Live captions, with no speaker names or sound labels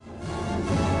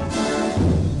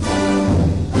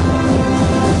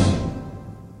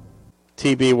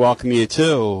TB, welcome you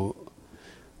too.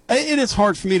 It is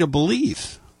hard for me to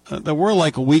believe that we're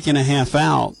like a week and a half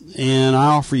out, and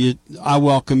I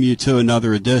welcome you to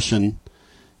another edition.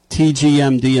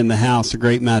 TGMD in the house, the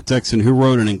great Matt Dixon, who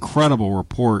wrote an incredible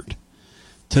report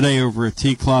today over at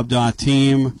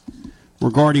tclub.team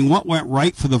regarding what went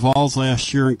right for the Vols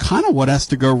last year and kind of what has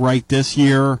to go right this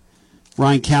year.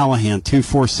 Ryan Callahan,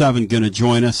 247, going to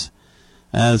join us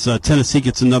as Tennessee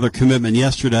gets another commitment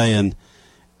yesterday. And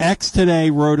X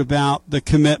today wrote about the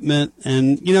commitment,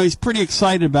 and, he's pretty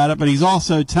excited about it, but he's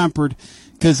also tempered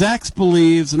because X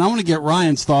believes, and I want to get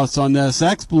Ryan's thoughts on this,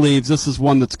 X believes this is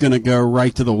one that's going to go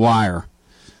right to the wire.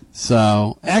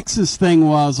 So X's thing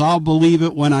was, I'll believe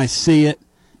it when I see it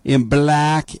in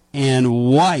black and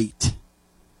white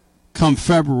come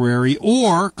February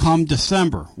or come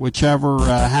December, whichever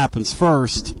happens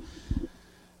first.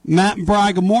 Matt and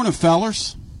Bri, good morning,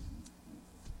 fellers.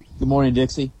 Good morning,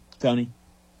 Dixie. Tony.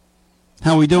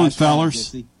 How we doing,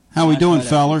 fellers? How we doing,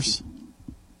 fellers?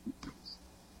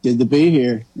 Good to be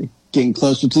here. Getting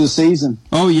closer to the season.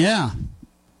 Oh, yeah.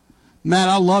 Matt,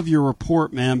 I love your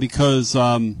report, man, because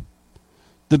the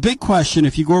big question,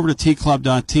 if you go over to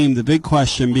tclub.team, the big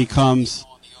question becomes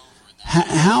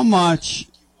how much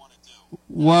 –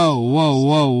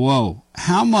 whoa.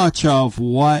 How much of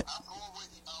what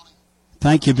 –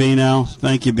 thank you, Bino.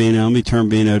 Let me turn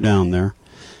Bino down there.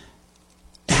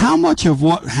 How much of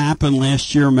what happened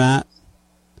last year, Matt,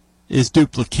 is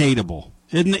duplicatable?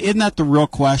 Isn't that the real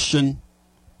question?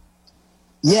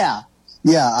 Yeah,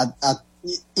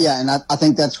 and I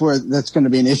think that's going to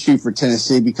be an issue for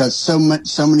Tennessee because so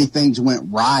many things went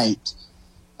right,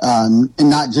 and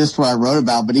not just what I wrote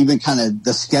about, but even kind of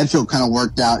the schedule kind of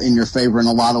worked out in your favor in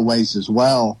a lot of ways as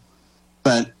well.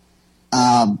 But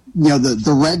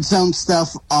the red zone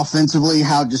stuff offensively,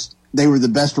 how just they were the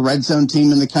best red zone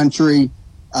team in the country.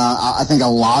 I think a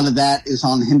lot of that is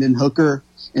on Hendon Hooker,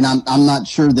 and I'm not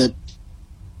sure that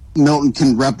Milton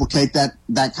can replicate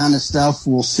that kind of stuff.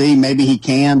 We'll see. Maybe he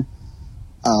can.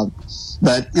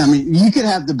 But, you could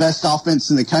have the best offense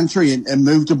in the country and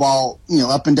move the ball,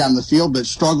 up and down the field, but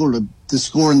struggle to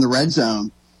score in the red zone.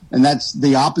 And that's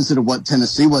the opposite of what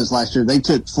Tennessee was last year. They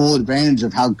took full advantage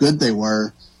of how good they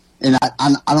were. And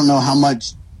I don't know how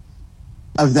much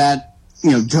of that,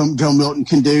 Joe Milton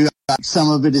can do.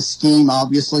 Some of it is scheme,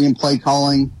 obviously, and play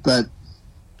calling, but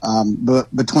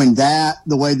between that,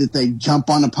 the way that they jump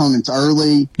on opponents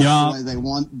early, the way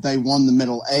they won the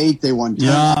middle eight, they won,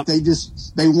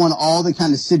 they won all the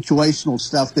kind of situational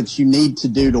stuff that you need to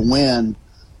do to win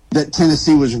that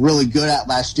Tennessee was really good at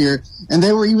last year. And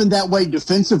they were even that way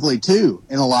defensively too,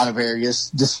 in a lot of areas,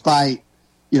 despite,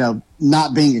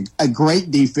 not being a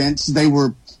great defense. They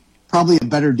were probably a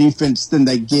better defense than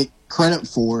they get credit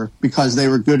for because they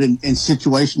were good in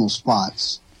situational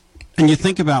spots. And you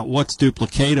think about what's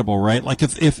duplicatable, right? Like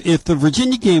if the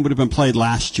Virginia game would have been played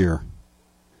last year,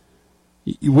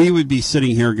 we would be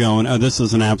sitting here going, oh, this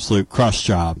is an absolute crush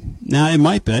job. Now, it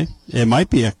might be. It might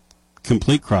be a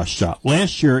complete crush job.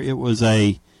 Last year, it was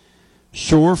a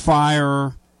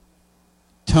surefire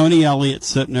Tony Elliott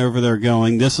sitting over there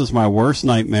going, this is my worst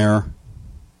nightmare,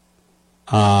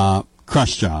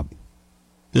 crush job.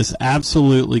 This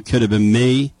absolutely could have been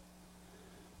me.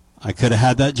 I could have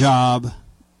had that job.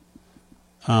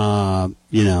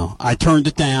 I turned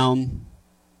it down.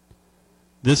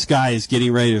 This guy is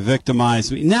getting ready to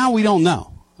victimize me. Now we don't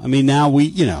know. Now we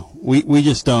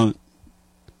just don't.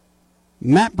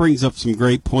 Matt brings up some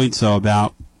great points, though,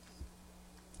 about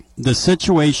the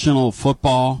situational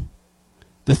football.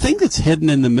 The thing that's hidden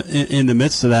in the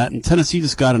midst of that, and Tennessee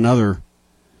just got another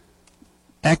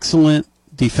excellent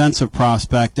defensive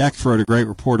prospect. X wrote a great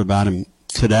report about him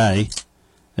today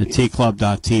at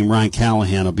tclub.team. Ryan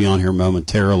Callahan will be on here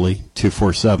momentarily,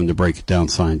 247, to break it down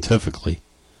scientifically.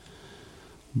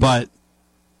 But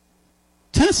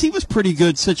Tennessee was pretty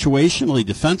good situationally,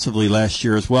 defensively last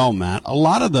year as well, Matt. A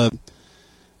lot of the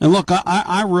 – and look,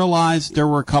 I realized there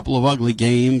were a couple of ugly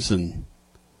games, and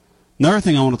another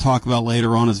thing I want to talk about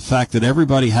later on is the fact that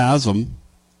everybody has them,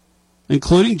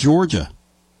 including Georgia,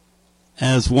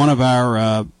 as one of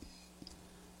our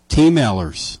team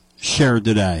mailers shared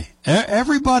today.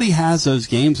 Everybody has those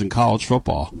games in college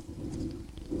football.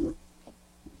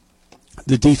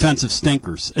 The defensive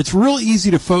stinkers. It's real easy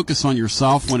to focus on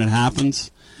yourself when it happens.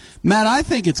 Matt, I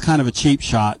think it's kind of a cheap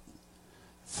shot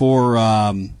for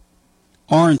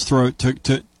Orange Throat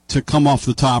to come off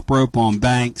the top rope on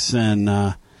Banks and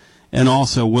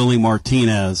also Willie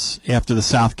Martinez after the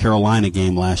South Carolina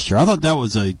game last year. I thought that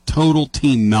was a total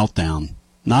team meltdown,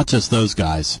 not just those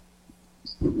guys.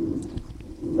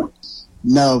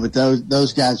 No, but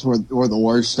those guys were the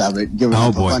worst of it, giving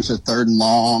up a bunch of third and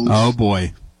longs. Oh,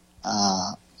 boy.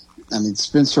 I mean,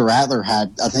 Spencer Rattler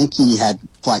I think he had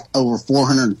like over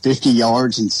 450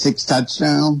 yards and 6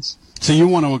 touchdowns. So you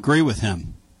want to agree with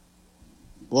him?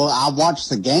 Well, I watched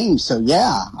the game, so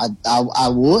yeah, I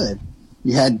would.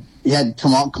 You had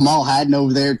Kamal Hadden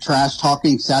over there trash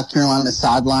talking South Carolina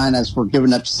sideline as we're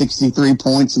giving up 63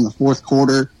 points in the fourth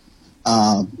quarter.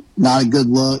 Not a good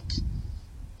look.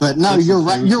 But no, you're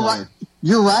right.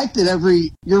 You're right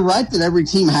that every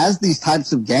team has these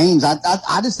types of games.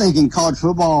 I just think in college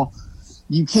football,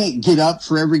 you can't get up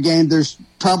for every game. There's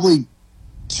probably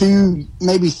 2,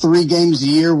 maybe 3 games a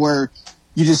year where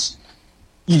you just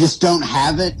don't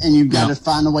have it, and you've got to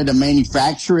find a way to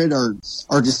manufacture it, or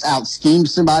just out scheme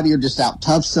somebody, or just out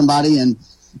tough somebody, and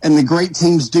the great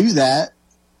teams do that,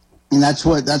 and that's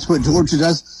what Georgia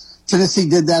does. Tennessee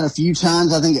did that a few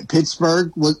times. I think at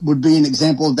Pittsburgh would be an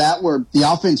example of that, where the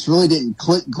offense really didn't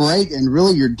click great, and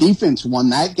really your defense won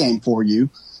that game for you.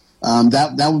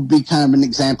 That would be kind of an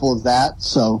example of that.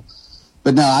 So,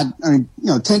 but no, I mean,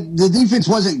 the defense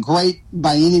wasn't great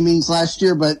by any means last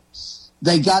year, but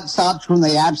they got stops when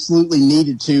they absolutely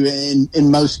needed to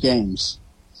in most games.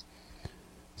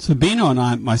 So Bino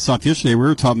and myself yesterday, we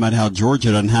were talking about how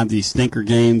Georgia doesn't have these stinker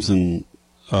games, and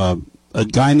a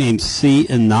guy named C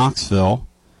in Knoxville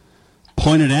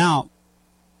pointed out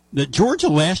that Georgia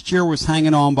last year was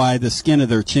hanging on by the skin of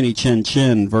their chinny chin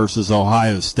chin versus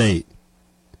Ohio State.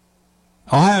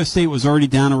 Ohio State was already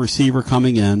down a receiver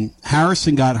coming in.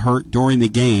 Harrison got hurt during the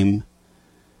game.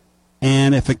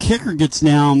 And if a kicker gets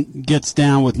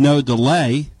down with no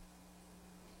delay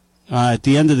at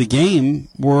the end of the game,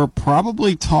 we're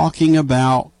probably talking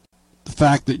about the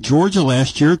fact that Georgia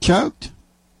last year choked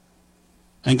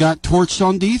and got torched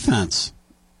on defense.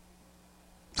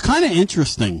 It's kind of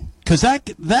interesting because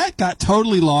that got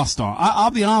totally lost on. I'll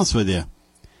be honest with you.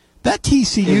 That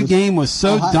TCU game was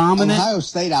so dominant. Ohio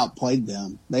State outplayed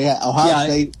them. Ohio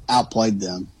State outplayed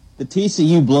them. The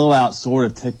TCU blowout sort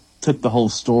of took the whole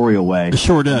story away. It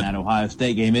sure did. In that Ohio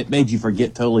State game. It made you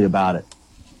forget totally about it.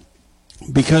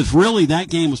 Because really, that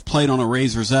game was played on a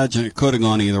razor's edge, and it could have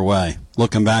gone either way.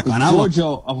 Looking back on it, Georgia,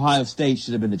 Ohio State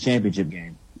should have been the championship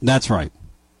game. That's right.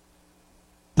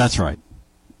 That's right.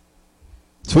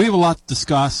 So we have a lot to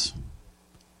discuss.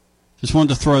 Just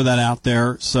wanted to throw that out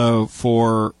there. So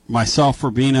for myself, for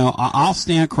Bino, I'll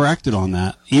stand corrected on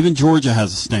that. Even Georgia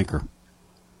has a stinker.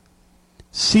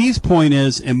 C's point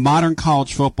is, in modern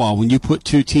college football, when you put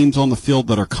 2 teams on the field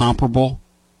that are comparable,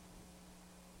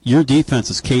 your defense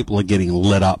is capable of getting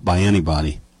lit up by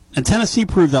anybody. And Tennessee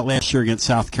proved that last year against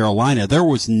South Carolina. There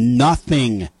was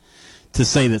nothing to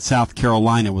say that South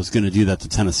Carolina was going to do that to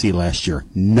Tennessee last year.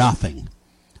 Nothing.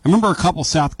 I remember a couple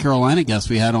South Carolina guests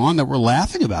we had on that were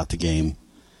laughing about the game.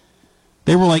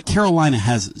 They were like, Carolina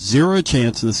has 0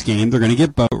 chance in this game. They're going to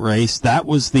get boat raced. That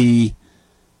was the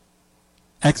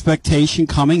expectation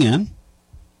coming in.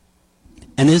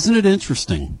 And isn't it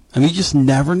interesting? I mean, you just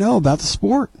never know about the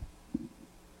sport.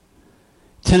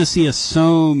 Tennessee has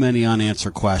so many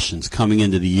unanswered questions coming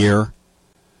into the year.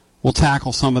 We'll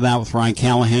tackle some of that with Ryan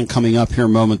Callahan coming up here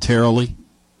momentarily.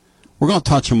 We're going to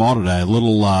touch them all today. A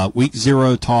little Week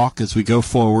 0 talk as we go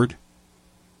forward.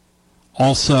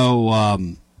 Also,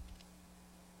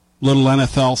 little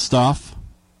NFL stuff.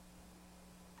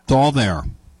 It's all there.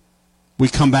 We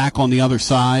come back on the other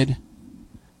side.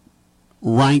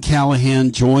 Ryan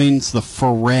Callahan joins the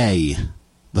fray.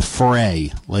 The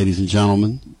fray, ladies and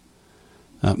gentlemen.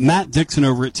 Matt Dixon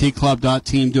over at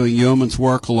tclub.team doing yeoman's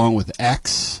work along with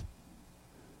X.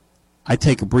 I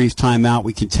take a brief time out.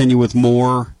 We continue with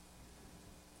more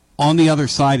on the other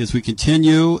side as we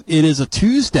continue. It is a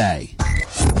Tuesday.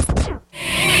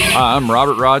 Hi, I'm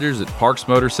Robert Rogers at Parks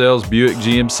Motor Sales Buick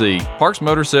GMC. Parks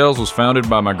Motor Sales was founded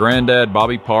by my granddad,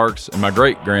 Bobby Parks, and my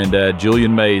great-granddad,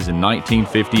 Julian Mays, in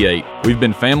 1958. We've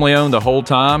been family-owned the whole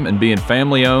time, and being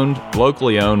family-owned,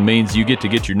 locally-owned means you get to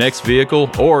get your next vehicle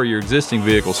or your existing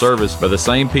vehicle serviced by the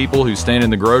same people who stand in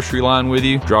the grocery line with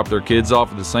you, drop their kids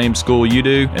off at the same school you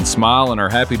do, and smile and are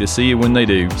happy to see you when they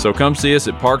do. So come see us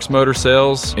at Parks Motor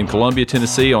Sales in Columbia,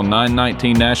 Tennessee on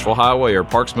 919 Nashville Highway or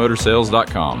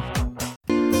parksmotorsales.com.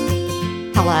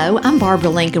 Hello, I'm Barbara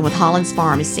Lincoln with Holland's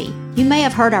Pharmacy. You may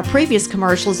have heard our previous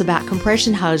commercials about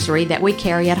compression hosiery that we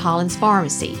carry at Holland's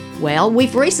Pharmacy. Well,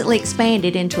 we've recently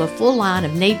expanded into a full line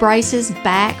of knee braces,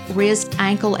 back, wrist,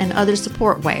 ankle, and other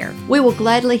support wear. We will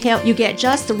gladly help you get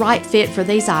just the right fit for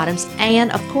these items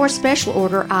and, of course, special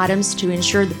order items to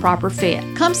ensure the proper fit.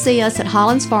 Come see us at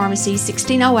Holland's Pharmacy,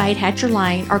 1608 Hatcher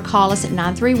Lane, or call us at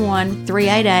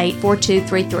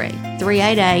 931-388-4233.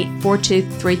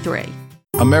 388-4233.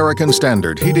 American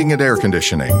Standard Heating and Air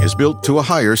Conditioning is built to a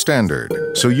higher standard,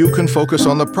 so you can focus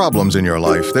on the problems in your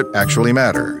life that actually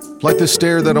matter, like the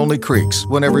stair that only creaks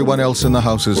when everyone else in the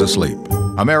house is asleep.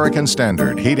 American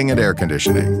Standard Heating and Air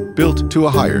Conditioning, built to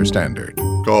a higher standard.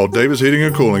 Call Davis Heating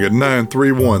and Cooling at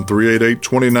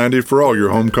 931-388-2090 for all your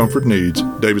home comfort needs.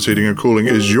 Davis Heating and Cooling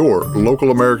is your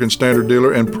local American Standard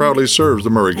dealer and proudly serves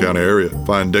the Murray County area.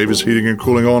 Find Davis Heating and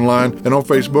Cooling online and on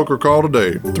Facebook or call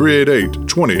today,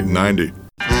 388-2090.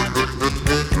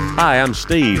 Hi, I'm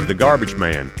Steve, the Garbage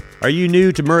Man. Are you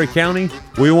new to Murray County?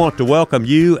 We want to welcome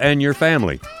you and your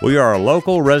family. We are a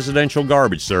local residential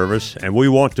garbage service, and we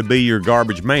want to be your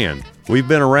garbage man. We've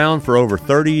been around for over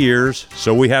 30 years,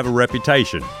 so we have a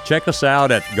reputation. Check us out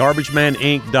at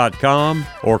garbagemaninc.com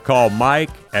or call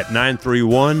Mike at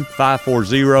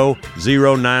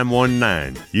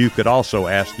 931-540-0919. You could also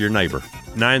ask your neighbor.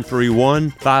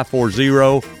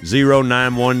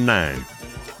 931-540-0919.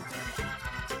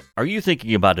 Are you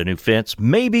thinking about a new fence?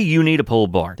 Maybe you need a pole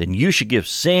barn. Then you should give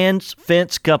Sands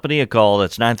Fence Company a call.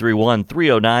 That's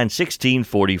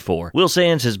 931-309-1644. Will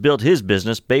Sands has built his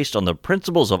business based on the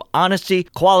principles of honesty,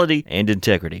 quality, and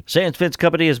integrity. Sands Fence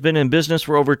Company has been in business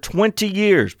for over 20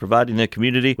 years, providing the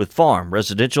community with farm,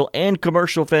 residential, and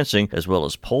commercial fencing, as well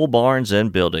as pole barns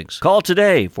and buildings. Call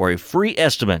today for a free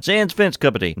estimate. Sands Fence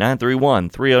Company,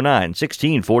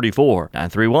 931-309-1644.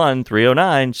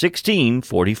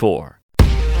 931-309-1644.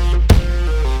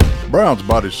 Brown's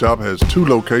Body Shop has 2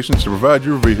 locations to provide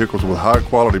your vehicles with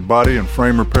high-quality body and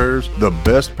frame repairs, the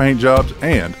best paint jobs,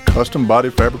 and custom body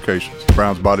fabrications.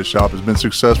 Brown's Body Shop has been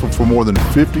successful for more than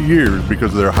 50 years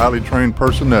because of their highly trained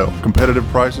personnel, competitive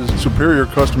prices, superior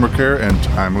customer care, and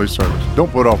timely service.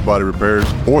 Don't put off body repairs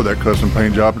or that custom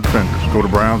paint job at Fenders. Go to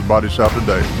Brown's Body Shop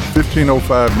today,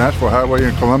 1505 Nashville Highway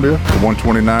in Columbia, or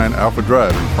 129 Alpha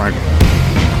Drive in Franklin.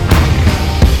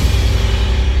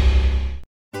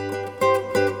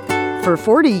 For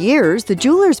 40 years, the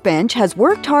Jeweler's Bench has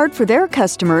worked hard for their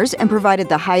customers and provided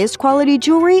the highest quality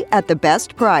jewelry at the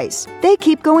best price. They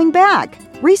keep going back.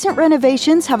 Recent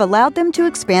renovations have allowed them to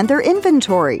expand their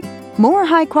inventory. More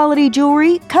high-quality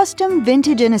jewelry, custom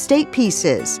vintage and estate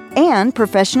pieces, and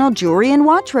professional jewelry and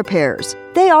watch repairs.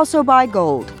 They also buy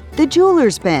gold. The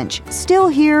Jeweler's Bench, still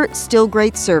here, still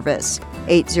great service.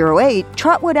 808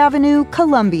 Trotwood Avenue,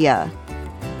 Columbia.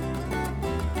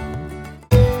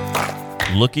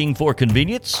 Looking for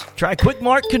convenience? Try Quick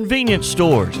Mart Convenience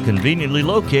Stores, conveniently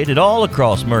located all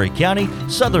across Murray County,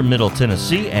 southern Middle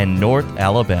Tennessee, and North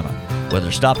Alabama. Whether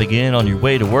stopping in on your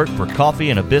way to work for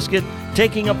coffee and a biscuit,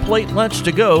 taking a plate lunch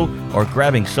to go, or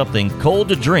grabbing something cold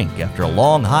to drink after a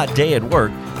long hot day at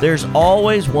work, there's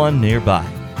always one nearby.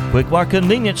 Quick Mart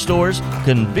Convenience Stores,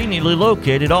 conveniently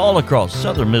located all across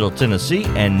southern Middle Tennessee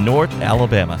and North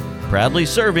Alabama. Proudly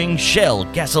serving Shell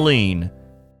gasoline.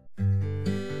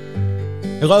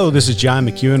 Hello, this is John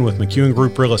McEwen with McEwen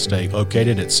Group Real Estate,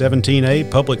 located at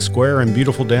 17A Public Square in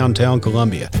beautiful downtown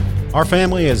Columbia. Our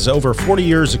family has over 40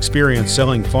 years experience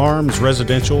selling farms,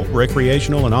 residential,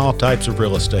 recreational, and all types of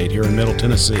real estate here in Middle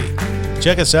Tennessee.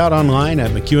 Check us out online at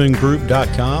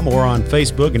McEwenGroup.com or on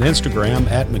Facebook and Instagram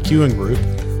at McEwen Group,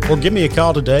 or give me a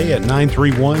call today at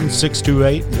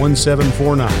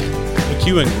 931-628-1749.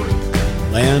 McEwen Group.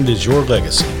 Land is your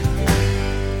legacy.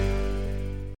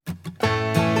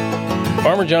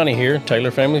 Farmer Johnny here,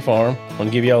 Taylor Family Farm. I want to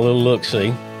give y'all a little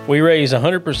look-see. We raise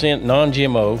 100%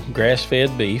 non-GMO,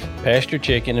 grass-fed beef, pasture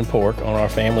chicken, and pork on our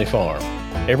family farm.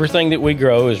 Everything that we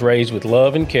grow is raised with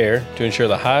love and care to ensure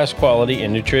the highest quality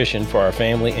and nutrition for our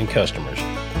family and customers.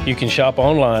 You can shop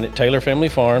online at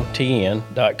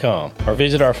TaylorFamilyFarmTN.com or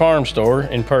visit our farm store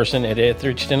in person at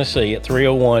Etheridge, Tennessee at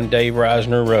 301 Dave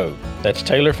Reisner Road. That's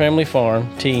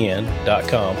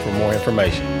TaylorFamilyFarmTN.com for more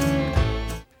information.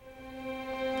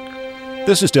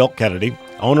 This is Delk Kennedy,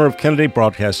 owner of Kennedy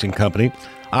Broadcasting Company,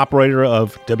 operator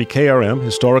of WKRM,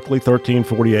 historically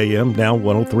 1340 AM, now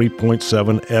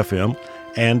 103.7 FM,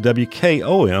 and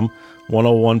WKOM,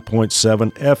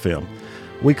 101.7 FM.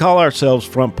 We call ourselves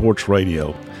Front Porch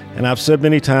Radio, and I've said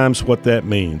many times what that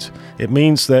means. It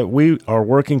means that we are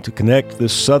working to connect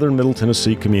this southern Middle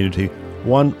Tennessee community,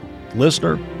 one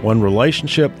listener, one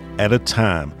relationship at a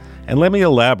time. And let me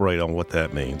elaborate on what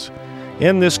that means.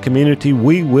 In this community,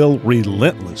 we will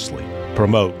relentlessly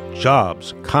promote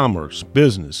jobs, commerce,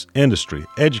 business, industry,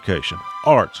 education,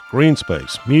 arts, green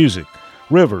space, music,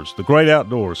 rivers, the great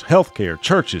outdoors, healthcare,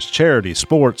 churches, charities,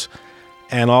 sports,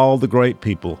 and all the great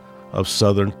people of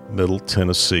southern Middle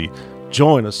Tennessee.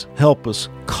 Join us, help us,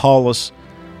 call us.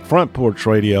 Front Porch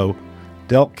Radio,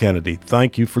 Delk Kennedy,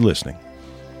 thank you for listening.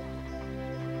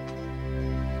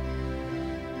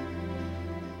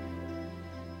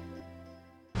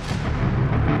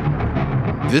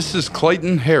 This is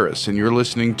Clayton Harris, and you're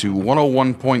listening to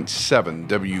 101.7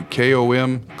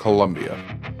 WKOM Columbia.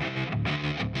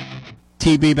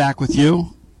 TB back with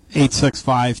you,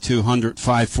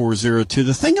 865-200-5402.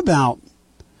 The thing about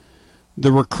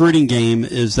the recruiting game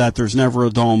is that there's never a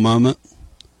dull moment.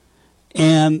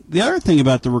 And the other thing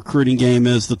about the recruiting game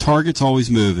is the target's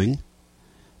always moving.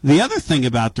 The other thing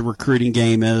about the recruiting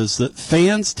game is that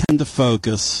fans tend to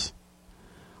focus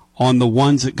on the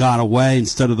ones that got away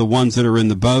instead of the ones that are in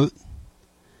the boat.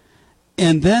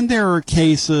 And then there are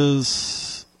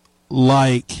cases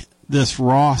like this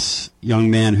Ross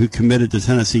young man who committed to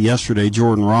Tennessee yesterday,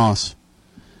 Jordan Ross,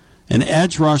 an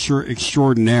edge rusher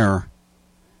extraordinaire.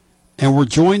 And we're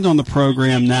joined on the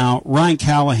program now. Ryan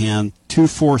Callahan,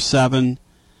 247,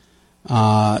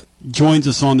 joins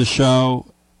us on the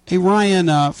show. Hey,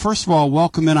 Ryan, first of all,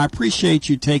 welcome in. I appreciate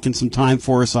you taking some time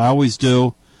for us. I always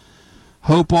do.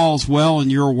 Hope all's well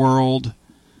in your world.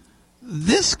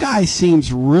 This guy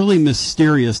seems really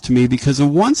mysterious to me because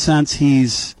in one sense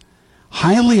he's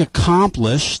highly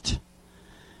accomplished,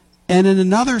 and in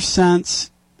another sense,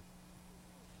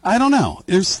 I don't know.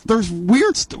 There's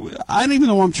weird. I don't even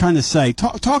know what I'm trying to say.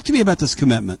 Talk to me about this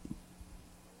commitment.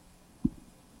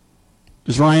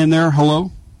 Is Ryan there? Hello.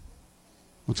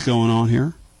 What's going on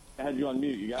here? I had you on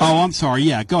mute. You got Oh, I'm sorry.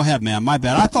 Yeah, go ahead, man. My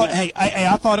bad. I thought. Hey,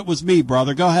 I thought it was me,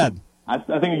 brother. Go ahead. I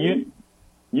think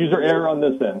user error on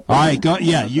this end. All right, go.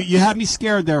 Yeah, you had me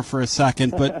scared there for a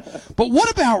second, but what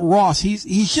about Ross?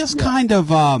 He's just kind of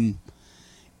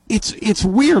it's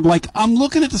weird. Like I'm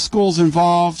looking at the schools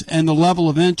involved and the level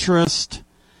of interest,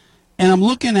 and I'm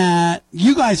looking at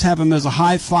you guys have him as a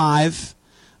high five-star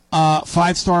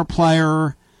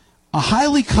player, a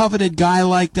highly coveted guy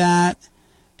like that,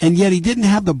 and yet he didn't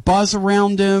have the buzz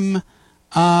around him.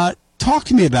 Talk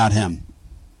to me about him.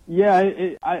 Yeah,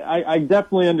 I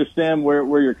definitely understand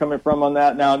where you're coming from on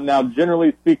that. Now,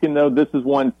 generally speaking, though, this is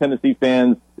one Tennessee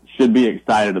fans should be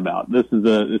excited about. This is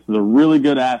a really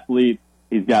good athlete.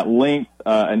 He's got length,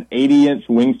 an 80-inch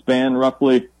wingspan,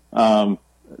 roughly, tons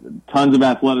of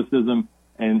athleticism,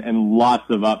 and lots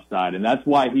of upside. And that's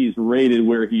why he's rated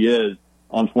where he is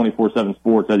on 24/7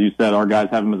 Sports. As you said, our guys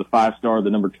have him as a 5-star, the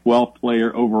number 12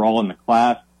 player overall in the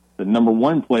class, the number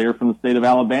 1 player from the state of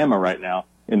Alabama right now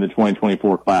in the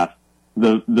 2024 class.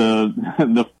 The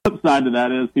flip side to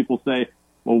that is people say,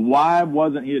 well, why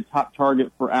wasn't he a top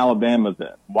target for Alabama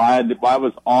then? Why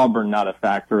was Auburn not a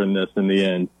factor in this in the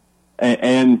end?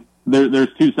 And there's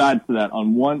two sides to that.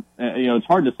 On one, it's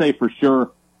hard to say for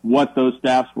sure what those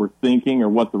staffs were thinking or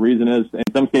what the reason is. In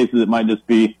some cases, it might just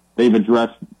be they've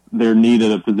addressed their need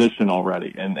at a position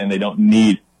already, and they don't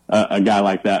need a guy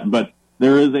like that. But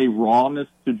there is a rawness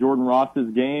to Jordan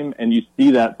Ross's game, and you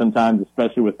see that sometimes,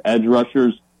 especially with edge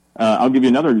rushers. I'll give you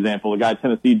another example. A guy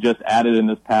Tennessee just added in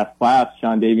this past class,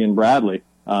 Sean Davian Bradley.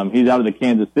 He's out of the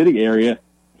Kansas City area.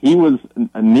 He was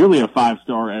nearly a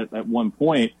 5-star at one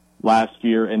point last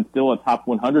year and still a top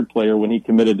 100 player when he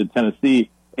committed to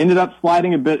Tennessee. Ended up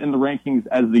sliding a bit in the rankings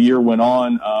as the year went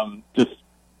on, just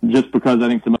because I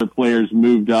think some other players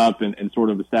moved up and sort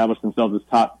of established themselves as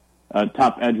top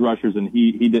edge rushers, and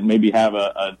he didn't maybe have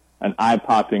an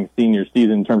eye-popping senior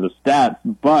season in terms of stats,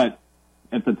 but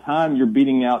at the time you're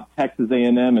beating out Texas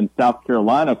A&M and South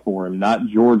Carolina for him, not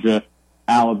Georgia,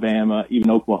 Alabama,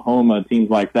 even Oklahoma, teams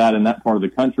like that in that part of the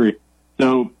country.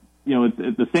 So,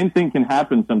 it's the same thing can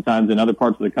happen sometimes in other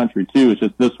parts of the country too. It's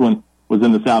just this one was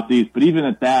in the Southeast, but even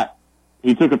at that,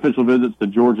 he took official visits to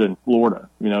Georgia and Florida.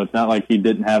 It's not like he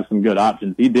didn't have some good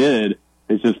options. He did.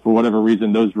 It's just for whatever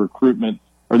reason those recruitments,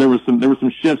 or there were some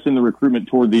shifts in the recruitment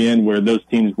toward the end where those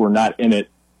teams were not in it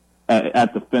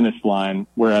at the finish line,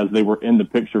 whereas they were in the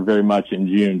picture very much in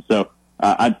June. So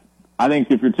I think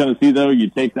if you're Tennessee, though, you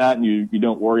take that and you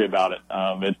don't worry about it.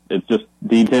 It's just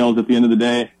details at the end of the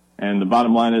day, and the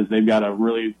bottom line is they've got a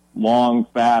really long,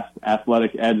 fast,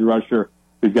 athletic edge rusher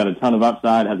who's got a ton of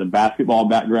upside, has a basketball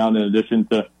background in addition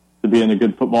to being a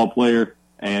good football player,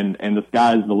 and the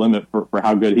sky's the limit for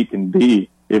how good he can be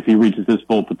if he reaches his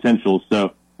full potential.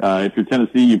 So if you're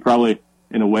Tennessee, you probably,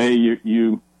 in a way,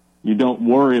 you don't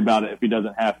worry about it if he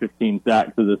doesn't have 15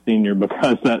 sacks as a senior,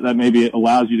 because that maybe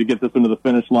allows you to get this into the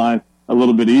finish line a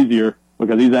little bit easier,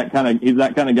 because he's that kind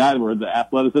of guy where the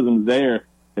athleticism is there.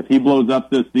 If he blows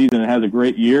up this season and has a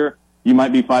great year, you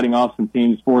might be fighting off some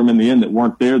teams for him in the end that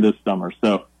weren't there this summer.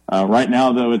 So right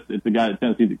now, though, it's a guy that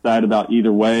Tennessee's excited about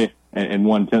either way, and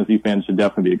one Tennessee fans should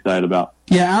definitely be excited about.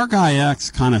 Yeah, our guy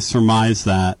X kind of surmised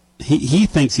that. He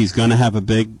thinks he's going to have a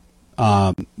big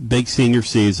senior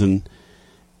season,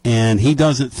 and he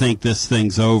doesn't think this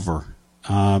thing's over.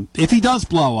 If he does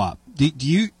blow up, do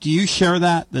you share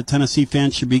that Tennessee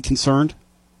fans should be concerned?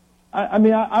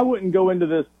 I wouldn't go into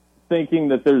this thinking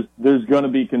that there's going to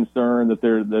be concern that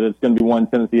it's going to be one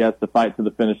Tennessee has to fight to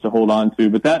the finish to hold on to,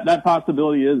 but that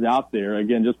possibility is out there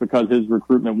again, just because his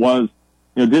recruitment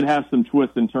did have some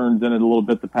twists and turns in it a little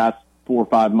bit the past 4 or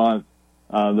 5 months,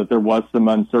 that there was some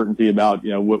uncertainty about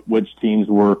which teams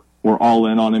were all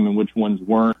in on him and which ones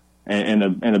weren't, and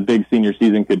a big senior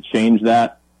season could change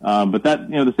that. But that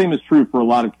the same is true for a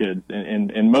lot of kids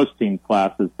in most teams'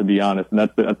 classes, to be honest, and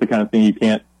that's the kind of thing you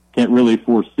can't really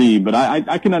foresee. But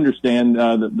I can understand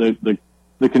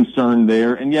the concern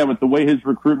there. And yeah, with the way his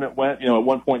recruitment went, at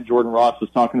one point Jordan Ross was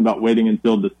talking about waiting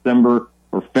until December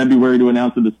or February to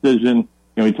announce a decision.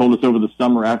 He told us over the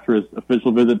summer after his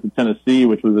official visit to Tennessee,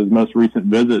 which was his most recent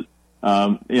visit,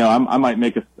 I might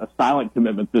make a silent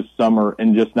commitment this summer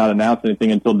and just not announce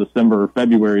anything until December or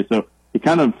February. So he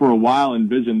kind of for a while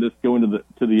envisioned this going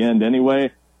to the end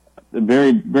anyway.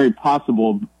 Very, very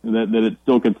possible that it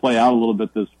still could play out a little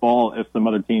bit this fall if some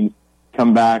other teams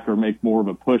come back or make more of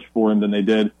a push for him than they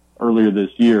did earlier this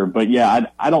year. But yeah,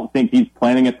 I don't think he's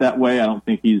planning it that way. I don't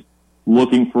think he's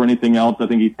looking for anything else. I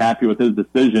think he's happy with his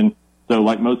decision. So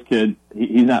like most kids,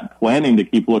 he's not planning to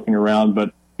keep looking around,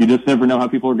 but you just never know how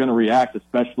people are going to react,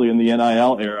 especially in the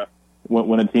NIL era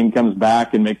when a team comes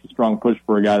back and makes a strong push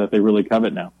for a guy that they really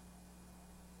covet now.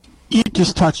 You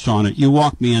just touched on it. You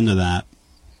walked me into that.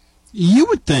 You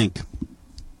would think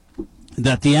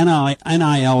that the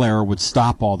NIL era would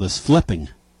stop all this flipping.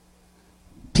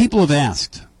 People have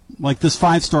asked, like this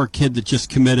 5-star kid that just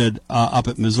committed up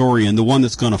at Missouri and the one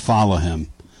that's going to follow him.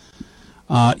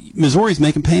 Missouri's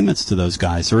making payments to those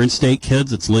guys. They're in-state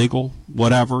kids. It's legal,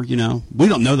 whatever, We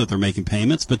don't know that they're making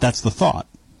payments, but that's the thought.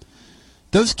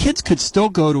 Those kids could still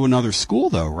go to another school,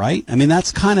 though, right? I mean,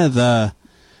 that's kind of the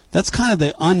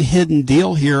unhidden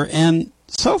deal here. And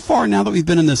so far, now that we've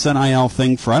been in this NIL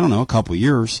thing for, a couple of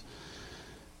years,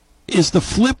 is the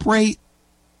flip rate,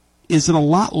 is it a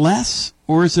lot less,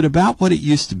 or is it about what it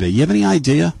used to be? You have any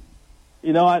idea?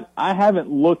 I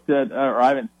haven't looked at or I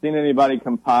haven't seen anybody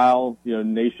compile,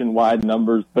 nationwide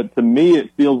numbers, but to me it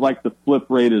feels like the flip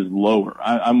rate is lower.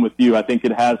 I'm with you. I think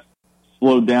it has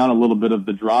slowed down a little bit of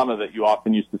the drama that you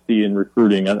often used to see in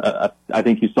recruiting. I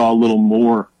think you saw a little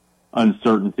more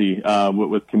uncertainty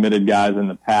with committed guys in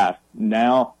the past.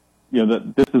 Now,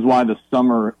 this is why the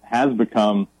summer has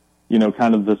become,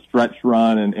 kind of the stretch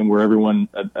run and where everyone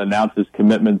announces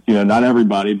commitments. Not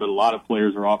everybody, but a lot of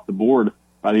players are off the board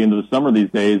by the end of the summer these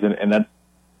days, and that's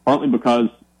partly because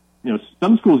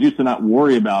some schools used to not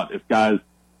worry about if guys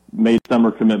made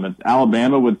summer commitments.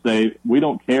 Alabama would say, we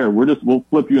don't care, we'll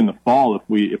flip you in the fall if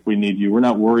we need you. We're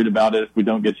not worried about it if we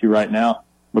don't get you right now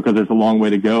because there's a long way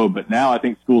to go. But now I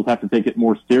think schools have to take it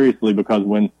more seriously because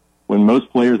when most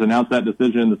players announce that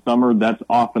decision in the summer, that's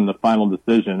often the final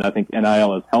decision. I think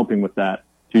NIL is helping with that,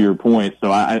 to your point.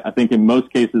 So I think in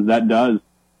most cases that does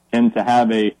tend to have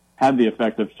the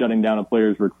effect of shutting down a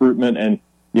player's recruitment. And,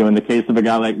 in the case of a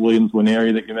guy like Williams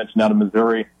Winery that you mentioned out of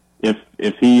Missouri, if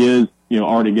he is,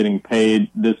 already getting paid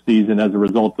this season as a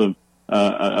result of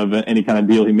any kind of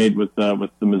deal he made with the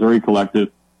Missouri collective,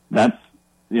 that's,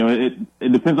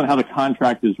 it depends on how the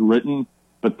contract is written,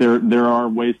 but there are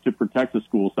ways to protect the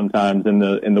school sometimes in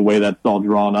the way that's all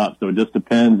drawn up. So it just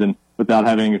depends. And without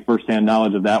having firsthand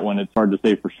knowledge of that one, it's hard to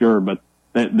say for sure, but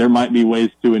there might be ways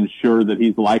to ensure that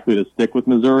he's likely to stick with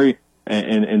Missouri,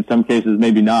 and in some cases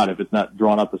maybe not if it's not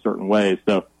drawn up a certain way.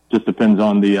 So just depends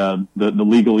on the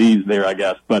legalese there, I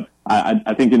guess. But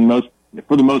I think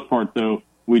for the most part, though,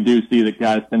 we do see that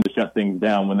guys tend to shut things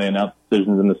down when they announce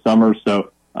decisions in the summer.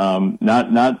 So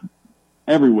not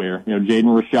everywhere.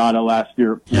 Jaden Rashada last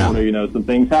year at Florida, some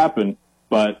things happen,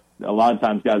 but a lot of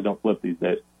times guys don't flip these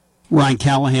days. Ryan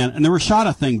Callahan. And the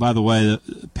Rashada thing, by the way,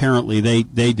 apparently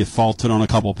they defaulted on a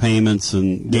couple payments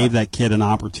and gave that kid an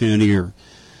opportunity or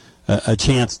a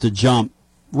chance to jump.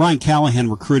 Ryan Callahan,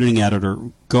 recruiting editor,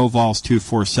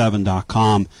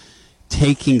 GoVols247.com,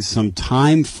 taking some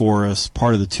time for us,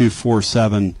 part of the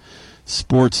 247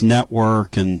 Sports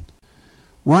Network. And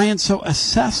Ryan, so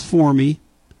assess for me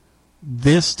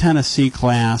this Tennessee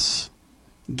class.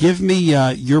 Give me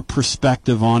your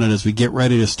perspective on it as we get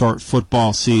ready to start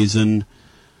football season.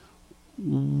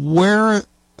 Where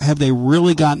have they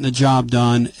really gotten the job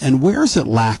done, and where is it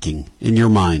lacking in your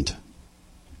mind?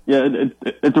 Yeah,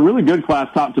 it's a really good class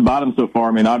top to bottom so far.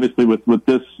 I mean, obviously with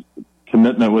this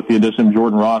commitment, with the addition of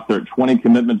Jordan Ross, they're at 20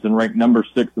 commitments and ranked number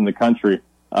 6 in the country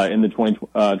in the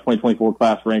 2024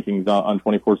 class rankings on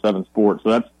 24/7 Sports.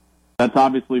 So that's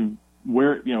obviously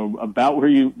where, about where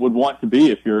you would want to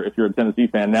be if you're a Tennessee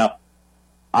fan. Now,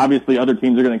 obviously other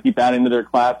teams are going to keep adding to their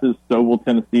classes. So will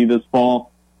Tennessee this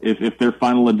fall. if their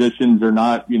final additions are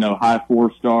not, high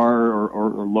 4-star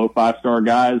or low 5-star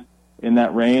guys in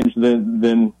that range,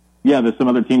 then there's some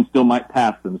other teams still might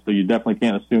pass them. So you definitely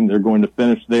can't assume they're going to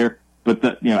finish there. But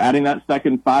adding that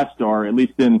second 5-star, at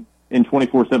least in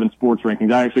 24/7 sports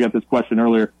rankings, I actually got this question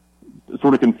earlier.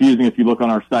 Sort of confusing if you look on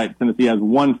our site. Tennessee has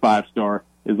 1 5-star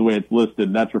is the way it's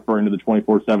listed. That's referring to the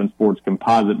 24/7 sports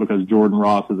composite because Jordan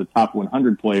Ross is a top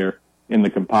 100 player in the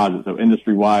composite. So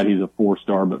industry-wide, he's a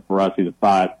 4-star, but for us, he's a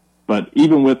 5. But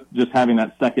even with just having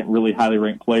that second really highly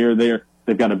ranked player there,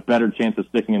 they've got a better chance of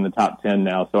sticking in the top 10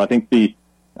 now. So I think the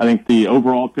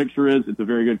overall picture is it's a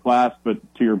very good class, but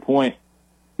to your point,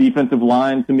 defensive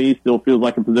line to me still feels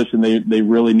like a position they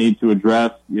really need to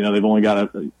address. They've only got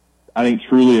I think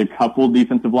truly a couple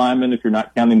defensive linemen if you're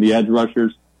not counting the edge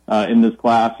rushers in this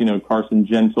class. Carson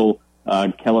Gentle,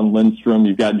 Kellen Lindstrom.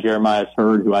 You've got Jeremiah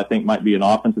Hurd, who I think might be an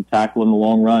offensive tackle in the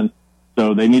long run.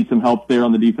 So they need some help there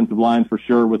on the defensive line for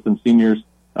sure with some seniors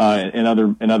and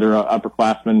other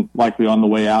upperclassmen likely on the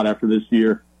way out after this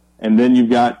year. And then you've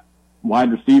got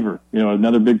wide receiver,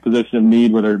 another big position of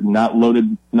need where they're not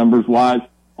loaded numbers wise.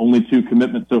 Only 2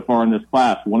 commitments so far in this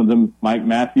class. One of them, Mike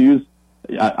Matthews.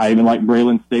 I even like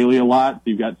Braylon Staley a lot. So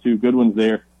you've got 2 good ones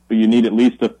there, but you need at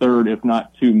least a third, if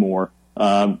not 2 more.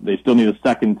 They still need a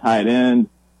second tight end.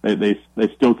 They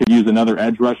still could use another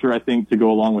edge rusher, I think, to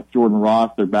go along with Jordan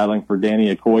Ross. They're battling for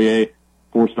Danny Okoye,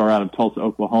 4-star out of Tulsa,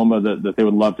 Oklahoma, that they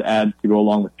would love to add to go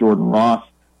along with Jordan Ross.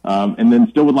 And then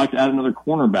still would like to add another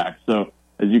cornerback. So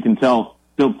as you can tell,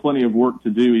 still plenty of work to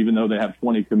do, even though they have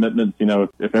 20 commitments.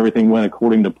 If everything went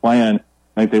according to plan,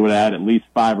 I think they would add at least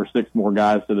 5 or 6 more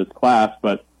guys to this class.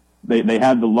 But they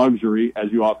had the luxury,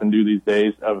 as you often do these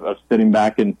days, of sitting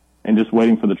back and just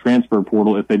waiting for the transfer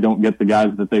portal if they don't get the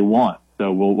guys that they want.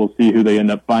 So we'll see who they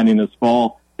end up finding this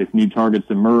fall, if new targets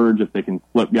emerge, if they can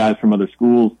flip guys from other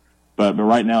schools. But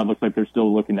right now it looks like they're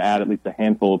still looking to add at least a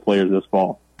handful of players this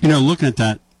fall. Looking at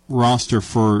that roster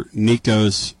for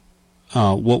Nico's,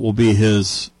 what will be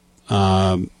his,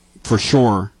 for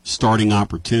sure, starting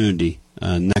opportunity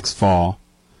next fall.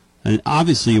 And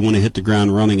obviously you want to hit the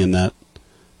ground running in that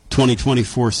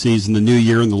 2024 season, the new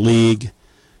year in the league,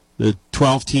 the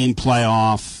 12-team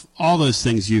playoff, all those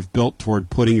things you've built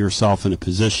toward putting yourself in a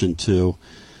position to,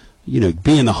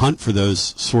 be in the hunt for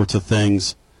those sorts of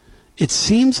things. It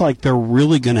seems like they're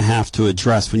really going to have to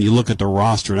address when you look at the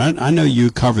roster. And I know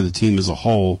you cover the team as a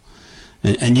whole,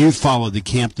 and you followed the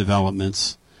camp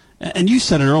developments. And you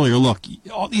said it earlier, look,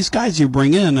 all these guys you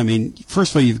bring in,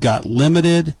 first of all, you've got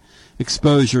limited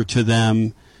exposure to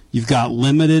them. You've got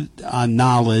limited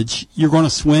knowledge. You're going to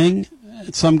swing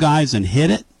at some guys and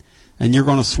hit it, and you're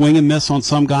going to swing and miss on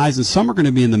some guys, and some are going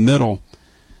to be in the middle.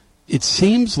 It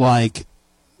seems like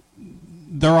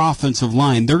their offensive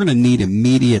line, they're going to need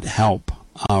immediate help,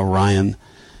 Ryan.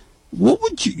 What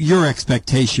would your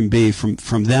expectation be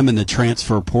from them in the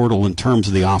transfer portal in terms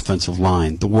of the offensive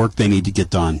line, the work they need to get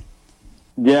done?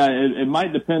 Yeah, it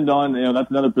might depend on,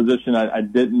 that's another position I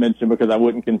didn't mention because I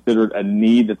wouldn't consider it a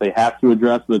need that they have to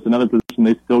address, but it's another position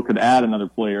they still could add another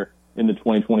player in the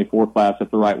 2024 class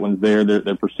if the right one's there.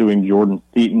 They're pursuing Jordan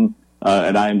Seaton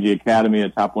at IMG Academy, a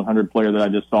top 100 player that I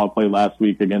just saw play last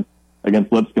week against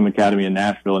Lipscomb Academy in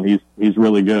Nashville, and he's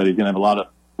really good. He's going to have a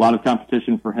lot of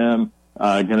competition for him.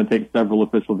 Going to take several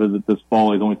official visits this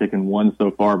fall. He's only taken 1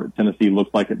 so far, but Tennessee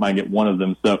looks like it might get 1 of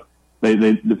them. So they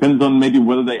depends on maybe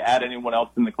whether they add anyone else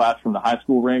in the class from the high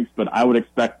school ranks, but I would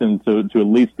expect them to at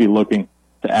least be looking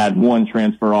to add 1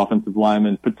 transfer offensive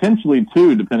lineman, potentially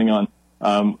 2, depending on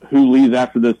who leaves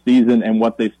after this season and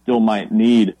what they still might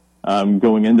need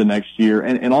going into next year,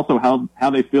 and also how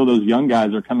they feel those young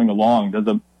guys are coming along.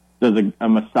 Does a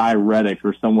Masai Reddick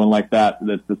or someone like that's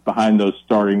behind those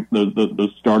starters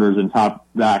and top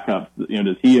backups,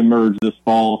 does he emerge this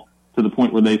fall to the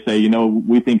point where they say,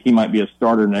 we think he might be a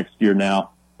starter next year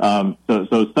now?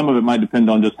 So some of it might depend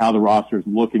on just how the roster is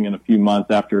looking in a few months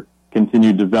after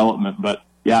continued development. But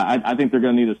yeah, I think they're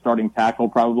going to need a starting tackle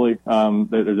probably.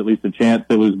 There's at least a chance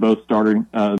they lose both starting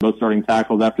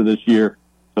tackles after this year.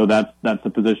 So that's a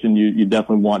position you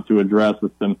definitely want to address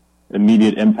with some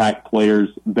immediate impact players.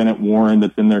 Bennett Warren,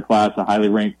 that's in their class, a highly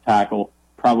ranked tackle,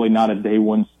 probably not a day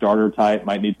 1 starter type,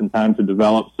 might need some time to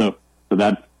develop. So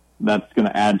that's going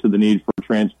to add to the need for a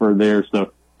transfer there.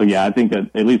 So yeah, I think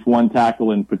at least 1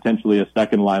 tackle and potentially a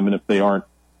second lineman if they aren't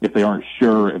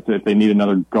sure if they need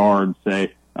another guard,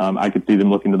 say. I could see them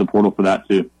looking to the portal for that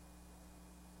too.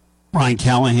 Brian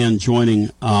Callahan joining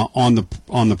on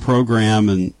the program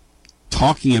and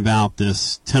talking about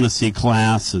this Tennessee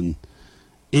class, and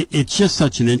it's just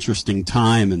such an interesting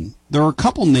time. And there are a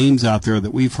couple names out there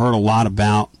that we've heard a lot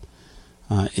about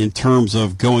in terms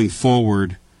of going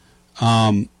forward.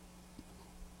 When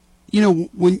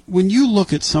you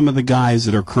look at some of the guys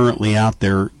that are currently out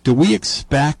there, do we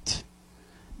expect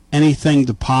anything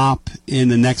to pop in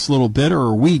the next little bit, or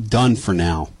are we done for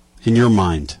now, in your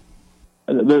mind?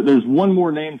 There's one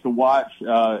more name to watch,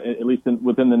 at least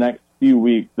within the next few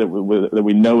weeks, that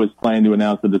we know is planning to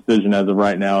announce a decision as of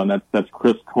right now, and that's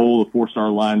Chris Cole, a 4-star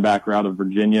linebacker out of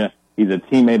Virginia. He's a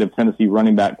teammate of Tennessee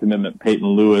running back commitment Peyton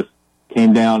Lewis.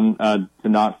 Came down to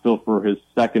Knoxville for his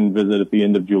second visit at the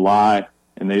end of July,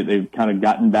 and they've kind of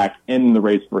gotten back in the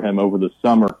race for him over the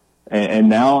summer. And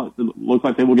now it looks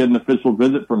like they will get an official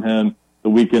visit from him the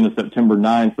weekend of September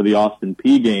 9th for the Austin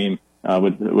Peay game,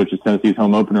 which is Tennessee's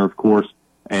home opener, of course.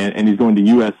 And he's going to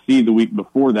USC the week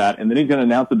before that. And then he's going to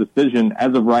announce a decision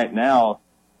as of right now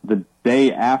the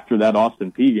day after that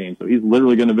Austin Peay game. So he's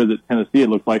literally going to visit Tennessee, it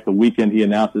looks like, the weekend he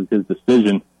announces his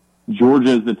decision.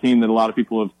 Georgia is the team that a lot of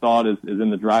people have thought is in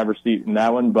the driver's seat in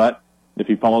that one. But if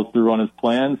he follows through on his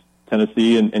plans,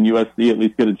 Tennessee and USC at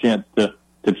least get a chance to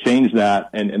change that.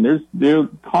 And there's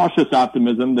cautious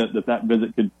optimism that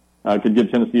visit could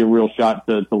give Tennessee a real shot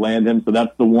to land him. So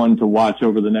that's the one to watch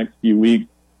over the next few weeks.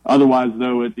 Otherwise,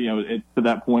 though, it's to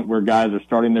that point where guys are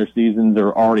starting their seasons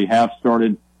or already have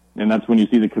started, and that's when you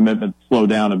see the commitment slow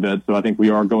down a bit. So I think we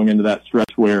are going into that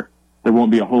stretch where there won't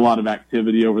be a whole lot of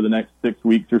activity over the next 6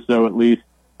 weeks or so at least.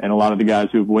 And a lot of the guys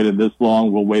who have waited this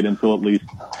long will wait until at least,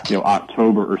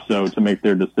 October or so to make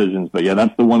their decisions. But yeah,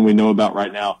 that's the one we know about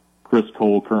right now. Chris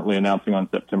Cole currently announcing on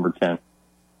September 10th.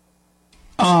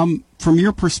 From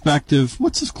your perspective,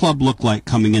 what's this club look like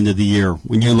coming into the year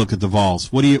when you look at the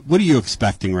Vols? What are you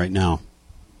expecting right now?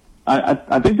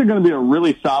 I think they're going to be a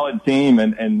really solid team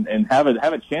and have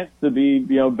a chance to be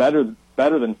better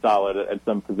than solid at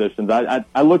some positions.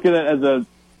 I look at it as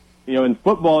in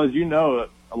football, as you know,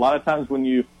 a lot of times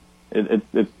when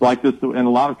it's like this in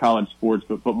a lot of college sports,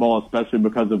 but football especially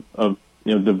because of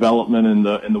development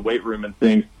in the weight room and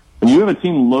things. When you have a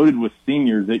team loaded with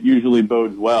seniors, it usually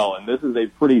bodes well, and this is a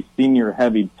pretty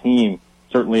senior-heavy team,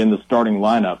 certainly in the starting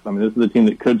lineup. I mean, this is a team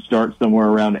that could start somewhere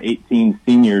around 18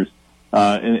 seniors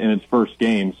in its first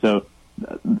game. So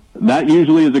that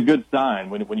usually is a good sign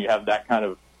when you have that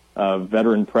kind of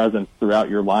veteran presence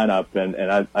throughout your lineup,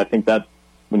 and I think that's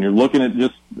when you're looking at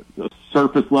just a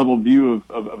surface-level view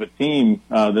of a team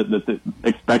that's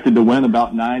expected to win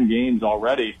about 9 games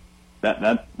already.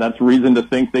 That's reason to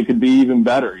think they could be even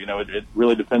better. It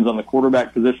really depends on the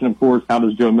quarterback position, of course. How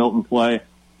does Joe Milton play?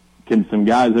 Can some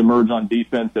guys emerge on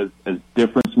defense as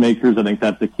difference makers? I think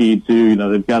that's the key, too.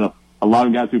 They've got a lot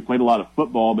of guys who played a lot of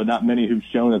football, but not many who've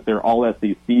shown that they're all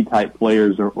SEC-type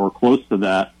players or close to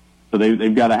that. So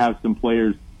they've got to have some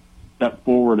players step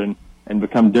forward and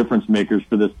become difference makers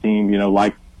for this team,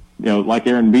 like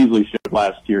Aaron Beasley showed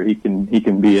last year. He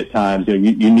can be at times.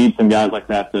 You need some guys like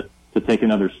that to take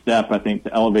another step, I think,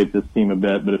 to elevate this team a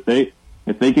bit. But if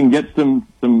they can get some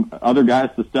other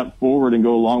guys to step forward and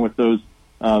go along with those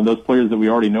players that we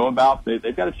already know about,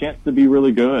 they've got a chance to be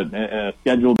really good. And a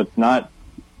schedule that's not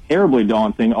terribly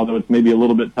daunting, although it's maybe a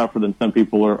little bit tougher than some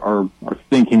people are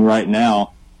thinking right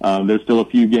now. There's still a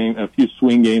few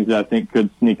swing games that I think could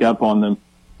sneak up on them,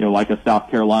 like a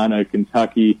South Carolina,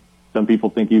 Kentucky. Some people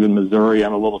think even Missouri.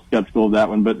 I'm a little skeptical of that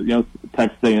one, but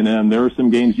Texas A&M. There are some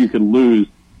games you could lose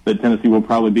that Tennessee will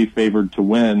probably be favored to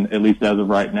win, at least as of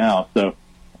right now. So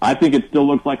I think it still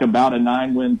looks like about a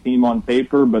 9-win team on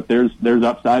paper, but there's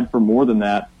upside for more than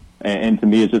that. And to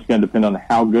me, it's just going to depend on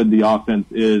how good the offense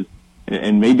is,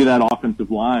 and maybe that offensive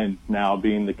line now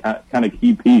being the kind of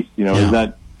key piece. Is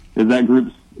that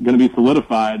group going to be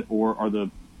solidified, or are the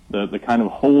kind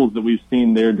of holes that we've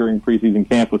seen there during preseason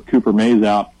camp with Cooper Mays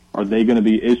out, are they going to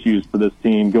be issues for this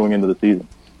team going into the season?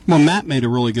 Well, Matt made a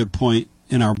really good point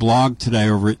in our blog today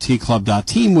over at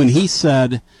tclub.team when he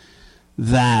said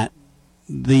that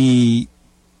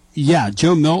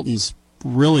Joe Milton's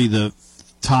really the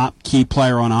top key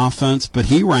player on offense, but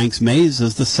he ranks Mays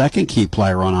as the second key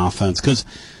player on offense because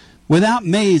without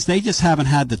Mays, they just haven't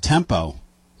had the tempo.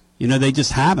 They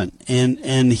just haven't,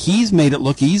 and he's made it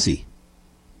look easy.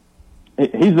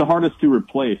 He's the hardest to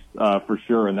replace for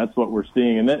sure, and that's what we're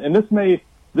seeing. And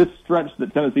this stretch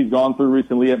that Tennessee's gone through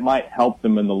recently, it might help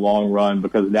them in the long run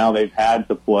because now they've had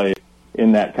to play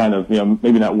in that kind of,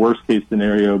 maybe not worst case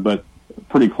scenario, but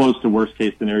pretty close to worst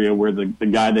case scenario where the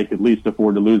guy they could least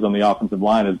afford to lose on the offensive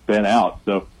line has been out.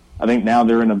 So I think now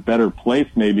they're in a better place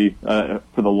maybe for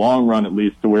the long run at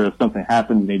least, to where if something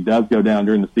happens and he does go down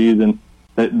during the season,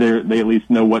 that they at least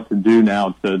know what to do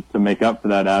now to make up for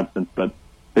that absence. But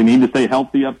they need to stay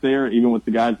healthy up there, even with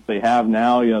the guys that they have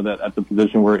now, that at the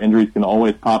position where injuries can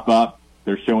always pop up.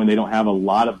 They're showing they don't have a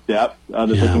lot of depth that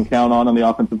they can count on the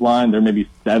offensive line. They're maybe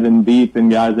 7 deep in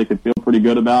guys they could field pretty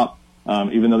good about.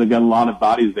 Even though they've got a lot of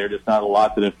bodies there, just not a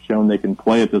lot that have shown they can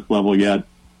play at this level yet.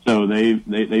 So they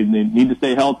need to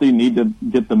stay healthy, need to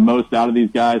get the most out of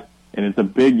these guys. And it's a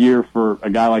big year for a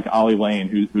guy like Ollie Lane,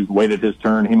 who's waited his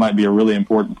turn. He might be a really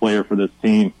important player for this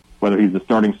team, whether he's the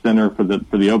starting center for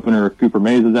the opener, if Cooper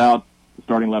Mays is out, the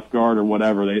starting left guard or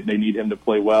whatever. They need him to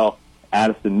play well.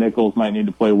 Addison Nichols might need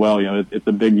to play well. It's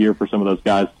a big year for some of those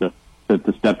guys to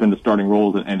step into starting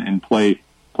roles and play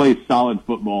solid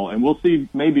football. And we'll see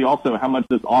maybe also how much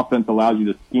this offense allows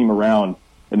you to scheme around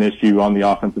an issue on the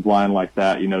offensive line like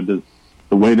that. Does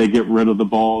the way they get rid of the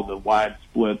ball, the wide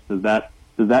splits, does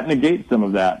that negate some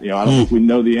of that? I don't think we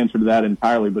know the answer to that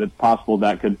entirely, but it's possible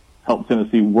that could help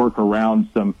Tennessee work around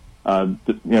some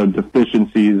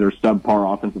deficiencies or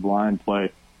subpar offensive line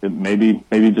play. Maybe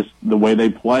just the way they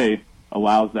play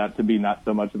allows that to be not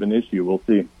so much of an issue. We'll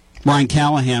see. Ryan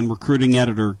Callahan, recruiting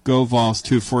editor, Go Vols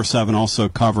 247, also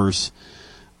covers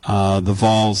the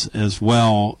Vols as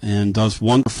well and does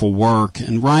wonderful work.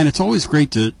 And Ryan, it's always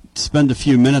great to spend a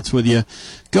few minutes with you.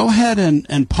 Go ahead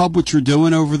and pub what you're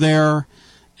doing over there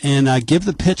and give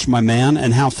the pitch, my man,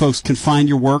 and how folks can find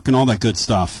your work and all that good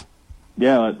stuff.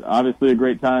 Yeah, it's obviously a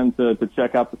great time to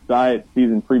check out the site.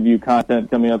 Season preview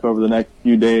content coming up over the next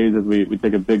few days as we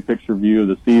take a big picture view of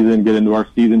the season, get into our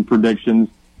season predictions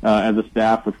as a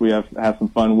staff, which we have some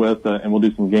fun with, and we'll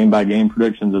do some game-by-game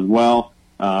predictions as well.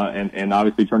 And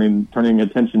obviously turning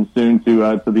attention soon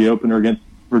to the opener against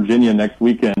Virginia next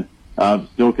weekend.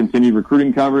 Still continued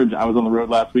recruiting coverage. I was on the road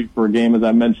last week for a game, as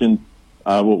I mentioned.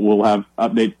 We'll have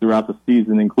updates throughout the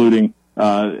season, including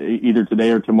either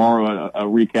today or tomorrow a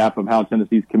recap of how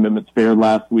Tennessee's commitments fared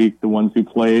last week, the ones who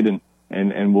played,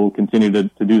 and we'll continue to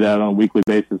do that on a weekly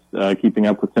basis, keeping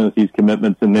up with Tennessee's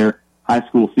commitments in their high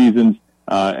school seasons.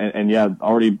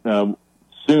 Already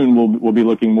soon we'll be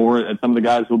looking more at some of the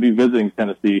guys who will be visiting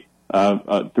Tennessee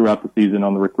throughout the season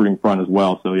on the recruiting front as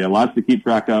well. So, lots to keep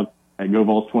track of at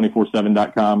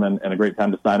GoVols247.com and a great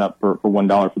time to sign up for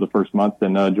 $1 for the first month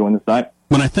and join the site.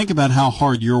 When I think about how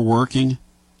hard you're working,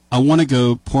 I want to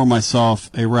go pour myself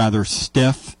a rather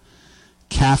stiff,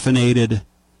 caffeinated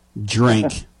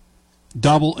drink,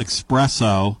 double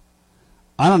espresso.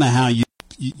 I don't know how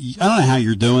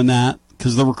you're doing that,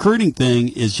 because the recruiting thing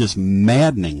is just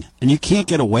maddening, and you can't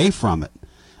get away from it.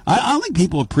 I don't think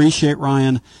people appreciate,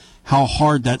 Ryan, how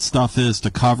hard that stuff is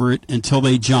to cover it until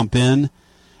they jump in.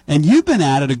 And you've been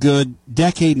at it a good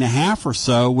decade and a half or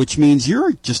so, which means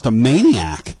you're just a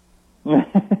maniac.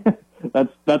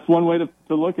 That's one way to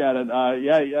look at it.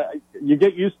 You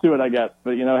get used to it, I guess.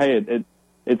 But hey,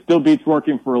 it still beats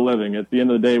working for a living. At the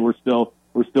end of the day, we're still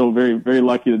very, very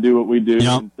lucky to do what we do.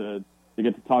 Yep. And to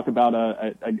get to talk about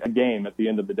a game at the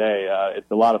end of the day.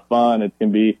 It's a lot of fun. It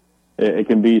can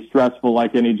be stressful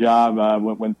like any job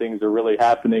when things are really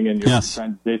happening and you're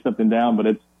trying to chase something down. But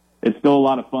it's still a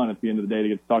lot of fun at the end of the day to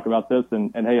get to talk about this.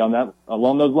 And hey,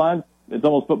 along those lines, it's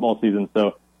almost football season,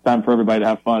 so time for everybody to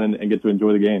have fun and get to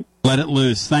enjoy the game. Let it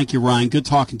loose. Thank you, Ryan. Good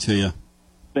talking to you.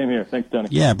 Same here. Thanks, Tony.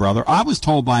 Yeah, brother. I was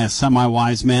told by a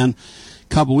semi-wise man a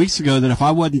couple weeks ago that if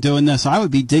I wasn't doing this, I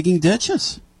would be digging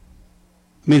ditches.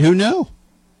 I mean, who knew?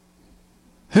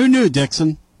 Who knew,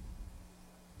 Dixon?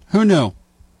 Who knew?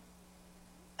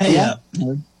 Hey,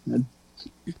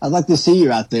 I'd like to see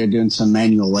you out there doing some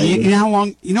manual labor. You know how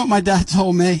long? You know what my dad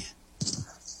told me?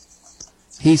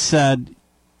 He said,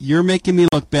 "You're making me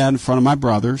look bad in front of my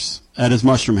brothers." At his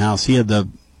mushroom house, he had the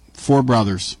 4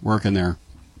 brothers working there.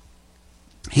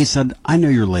 He said, "I know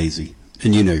you're lazy,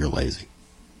 and you know you're lazy.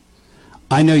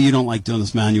 I know you don't like doing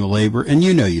this manual labor, and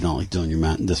you know you don't like doing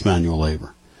this manual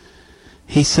labor."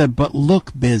 He said, "But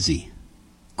look busy.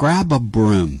 Grab a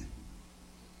broom.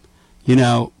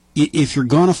 If you're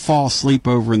going to fall asleep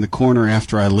over in the corner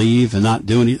after I leave and not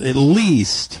do anything, at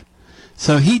least."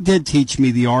 So he did teach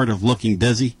me the art of looking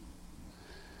busy,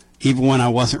 even when I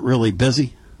wasn't really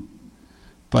busy.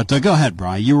 But go ahead,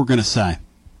 Brian. You were going to say.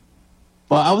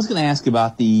 Well, I was going to ask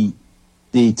about the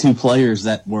 2 players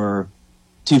that were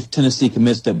 2 Tennessee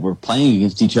commits that were playing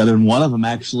against each other, and one of them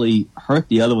actually hurt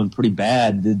the other one pretty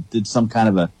bad. Did some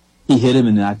kind of he hit him,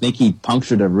 and I think he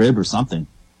punctured a rib or something.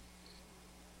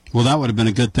 Well, that would have been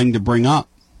a good thing to bring up.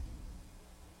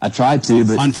 I tried to,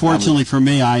 but unfortunately for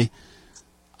me, I'm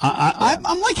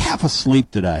like half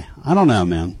asleep today. I don't know,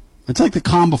 man. It's like the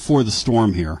calm before the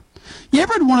storm here. You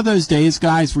ever had one of those days,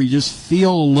 guys, where you just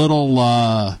feel a little,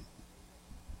 I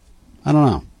don't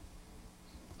know.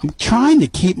 I'm trying to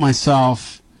keep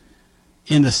myself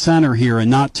in the center here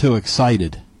and not too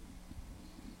excited.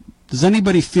 Does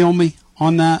anybody feel me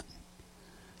on that?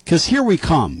 Because here we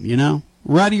come,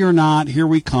 Ready or not, here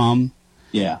we come.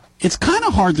 Yeah. it's kind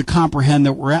of hard to comprehend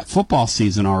that we're at football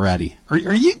season already.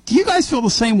 Do you guys feel the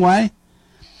same way?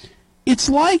 It's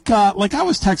like I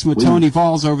was texting with Tony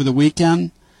Valls over the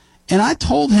weekend, and I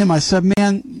told him, I said,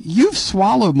 man, you've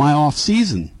swallowed my off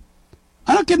season.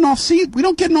 We don't get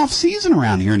an off season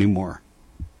around here anymore.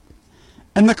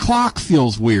 And the clock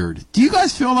feels weird. Do you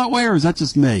guys feel that way, or is that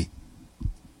just me?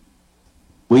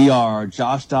 We are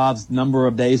Josh Dobbs' number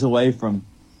of days away from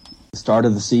the start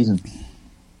of the season.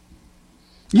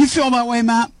 You feel that way,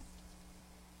 Matt?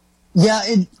 Yeah,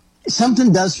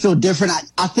 something does feel different.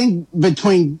 I think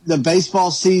between the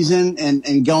baseball season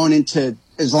and going into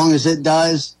as long as it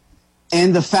does,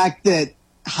 and the fact that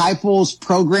Heupel's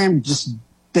program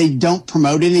they don't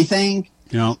promote anything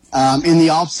in the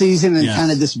off season and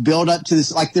kind of this build up to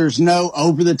this. Like there's no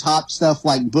over the top stuff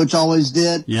like Butch always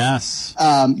did. Yes.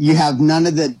 You have none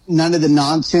of the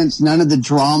nonsense, none of the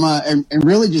drama, and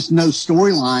really just no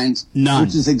storylines. None.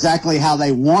 Which is exactly how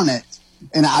they want it.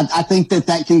 And I think that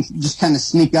can just kind of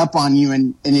sneak up on you,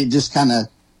 and it just kind of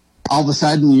all of a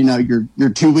sudden, you're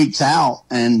 2 weeks out,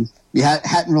 and you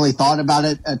hadn't really thought about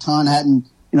it a ton.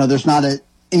 There's not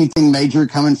anything major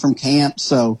coming from camp,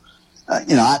 so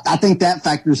I think that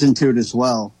factors into it as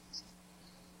well.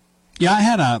 Yeah, I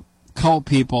had a couple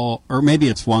people, or maybe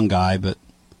it's one guy, but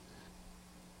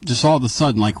just all of a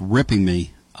sudden like ripping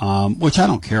me, which I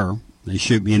don't care. They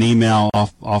shoot me an email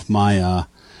off my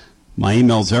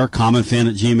email's there,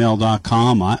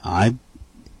 commonfan@gmail.com. I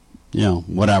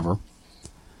whatever.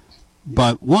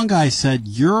 But one guy said,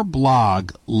 your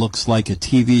blog looks like a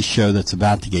TV show that's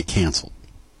about to get canceled.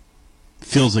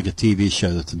 Feels like a TV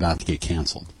show that's about to get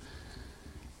canceled.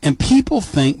 And people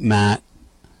think, Matt,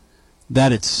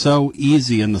 that it's so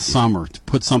easy in the summer to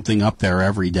put something up there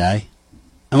every day.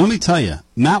 And let me tell you,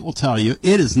 Matt will tell you,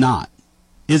 it is not.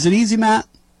 Is it easy, Matt,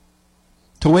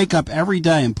 to wake up every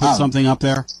day and put something up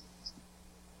there?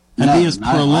 And be as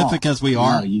prolific as we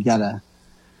are? No, you gotta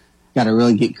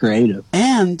really get creative.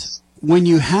 And when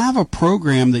you have a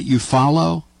program that you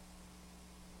follow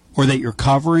or that you're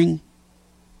covering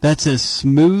that's as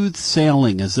smooth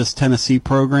sailing as this Tennessee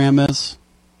program is,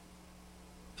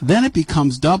 then it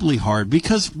becomes doubly hard,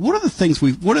 because what are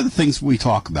the things we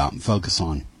talk about and focus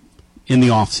on in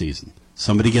the off season?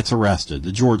 Somebody gets arrested,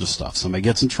 the Georgia stuff, somebody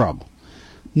gets in trouble.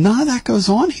 None of that goes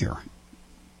on here.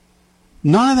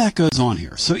 None of that goes on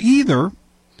here. So either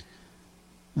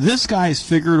this guy's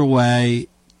figured a way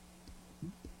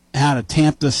how to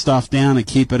tamp this stuff down and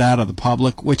keep it out of the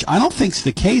public, which I don't think's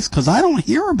the case, because I don't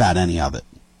hear about any of it.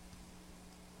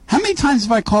 How many times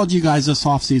have I called you guys this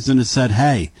offseason and said,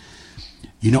 hey,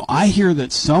 I hear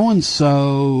that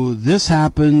so-and-so, this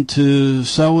happened to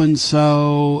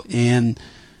so-and-so, and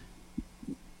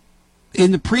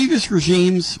in the previous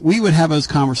regimes, we would have those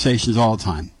conversations all the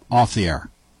time, off the air.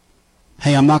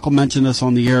 Hey, I'm not going to mention this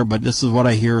on the air, but this is what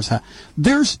I hear.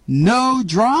 There's no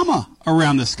drama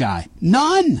around this guy.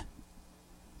 None.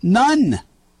 In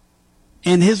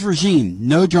his regime,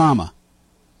 no drama.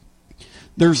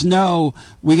 There's no,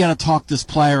 we got to talk this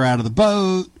player out of the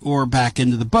boat or back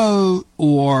into the boat,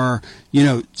 or,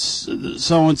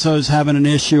 so-and-so's having an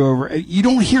issue over. You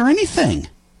don't hear anything.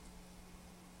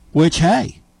 Which,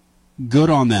 hey, good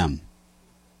on them.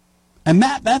 And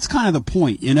Matt, that's kind of the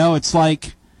point. It's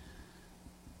like,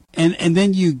 and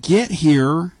then you get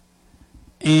here,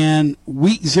 and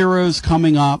week 0's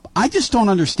coming up. I just don't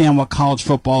understand what college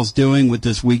football is doing with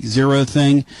this week 0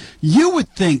 thing. You would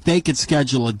think they could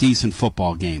schedule a decent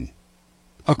football game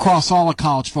across all of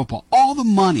college football. All the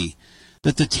money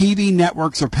that the TV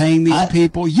networks are paying these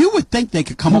people, you would think they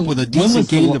could come up with a decent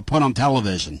game to put on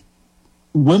television.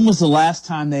 When was the last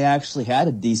time they actually had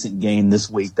a decent game this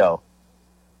week, though?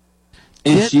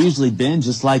 It's usually been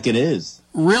just like it is.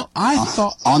 I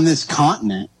thought on this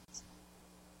continent.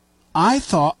 I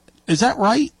thought, is that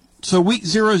right? So week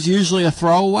 0 is usually a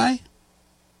throwaway?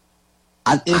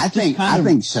 I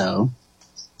think so.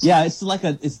 Yeah,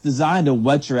 it's designed to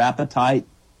whet your appetite,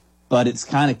 but it's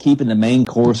kind of keeping the main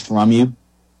course from you.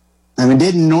 I mean,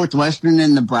 didn't Northwestern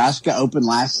and Nebraska open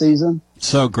last season?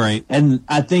 So great. And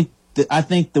I think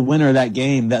the winner of that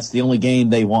game, that's the only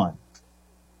game they won.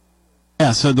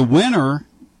 Yeah, so the winner,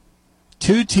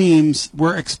 two teams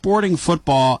were exporting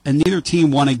football, and neither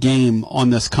team won a game on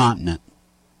this continent.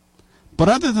 But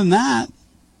other than that,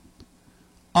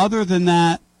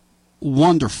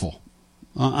 wonderful.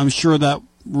 I'm sure that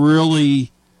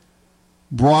really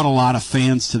brought a lot of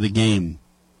fans to the game.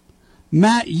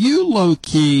 Matt, you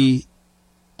low-key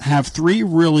have 3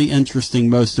 really interesting,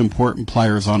 most important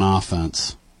players on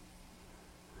offense.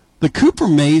 The Cooper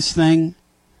Mays thing,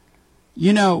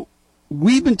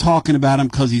 we've been talking about him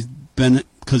because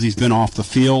he's been off the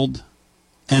field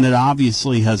and it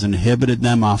obviously has inhibited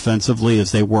them offensively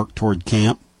as they work toward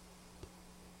camp.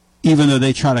 Even though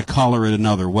they try to color it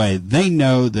another way, they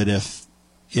know that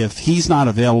if he's not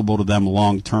available to them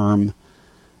long term,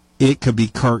 it could be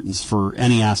curtains for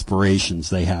any aspirations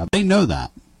they have. They know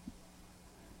that.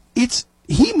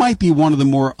 He might be one of the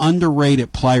more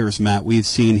underrated players, Matt, we've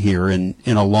seen here in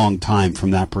a long time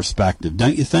from that perspective,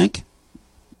 don't you think?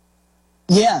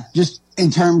 Yeah, just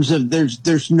in terms of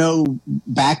there's no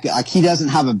backup. Like, he doesn't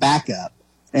have a backup,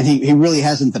 and he really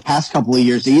hasn't the past couple of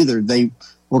years either. They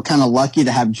were kind of lucky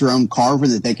to have Jerome Carver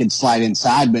that they could slide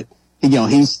inside, but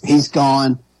he's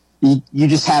gone. You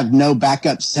just have no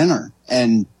backup center,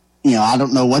 and I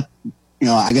don't know what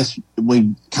I guess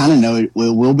we kind of know it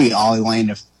will be Ollie Lane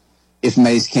if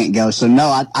Mays can't go. So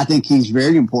no, I think he's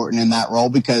very important in that role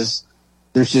because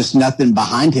there's just nothing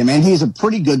behind him, and he's a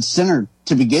pretty good center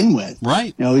to begin with.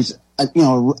 Right. He's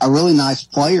a really nice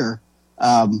player,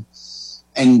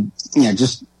 and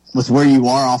just with where you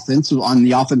are on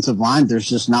the offensive line, there's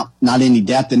just not any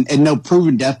depth and no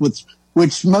proven depth,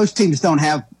 which most teams don't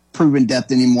have proven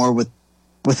depth anymore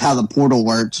with how the portal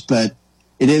works. But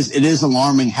it is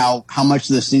alarming how much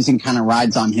of the season kind of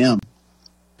rides on him.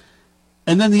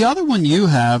 And then the other one you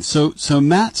have, so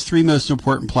Matt's three most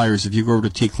important players, if you go over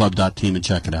to tclub.team and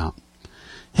check it out,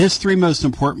 his three most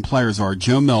important players are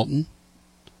Joe Milton.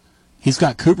 He's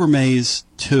got Cooper Mays,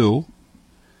 2.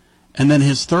 And then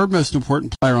his third most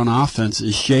important player on offense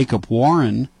is Jacob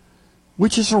Warren,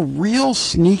 which is a real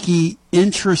sneaky,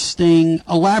 interesting.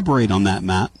 Elaborate on that,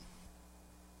 Matt.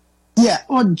 Yeah,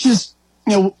 well, just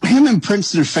him and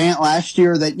Princeton Fant last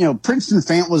year. That Princeton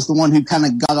Fant was the one who kind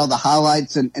of got all the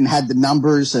highlights and had the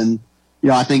numbers, and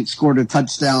I think scored a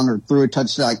touchdown or threw a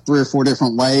touchdown like 3 or 4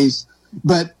 different ways.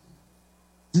 But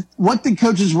what the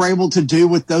coaches were able to do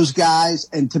with those guys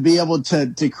and to be able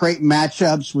to create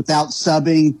matchups without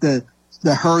subbing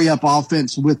the hurry up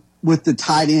offense with the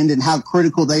tight end and how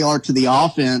critical they are to the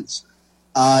offense,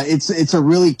 it's a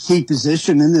really key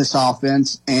position in this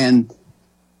offense. And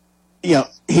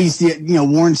he's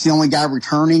Warren's the only guy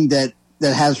returning that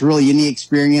has really any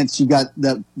experience. You got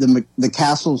the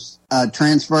Castles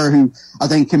transfer, who I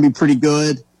think can be pretty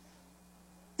good.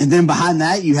 And then behind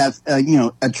that, you have,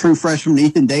 a true freshman,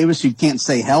 Ethan Davis, who can't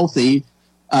stay healthy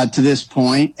to this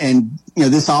point. And,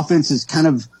 this offense is kind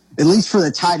of, at least for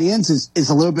the tight ends, is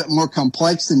a little bit more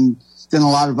complex than a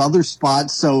lot of other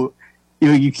spots. So,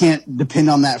 you can't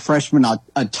depend on that freshman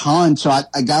a ton. So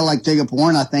a guy like Jacob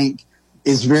Warren, I think,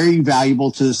 is very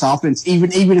valuable to this offense,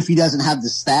 even if he doesn't have the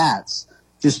stats.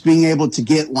 Just being able to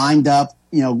get lined up,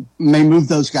 may move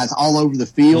those guys all over the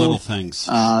field. Little things.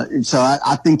 So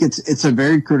I think it's a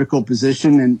very critical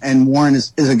position, and Warren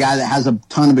is a guy that has a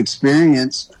ton of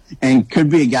experience and could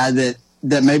be a guy that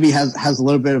maybe has a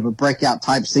little bit of a breakout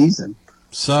type season.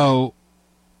 So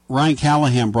Ryan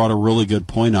Callahan brought a really good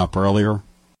point up earlier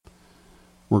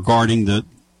regarding the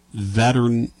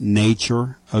veteran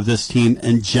nature of this team,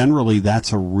 and generally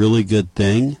that's a really good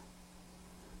thing.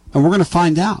 And we're going to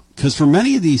find out, because for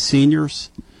many of these seniors,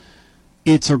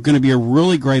 it's going to be a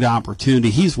really great opportunity.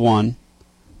 He's one.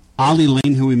 Ollie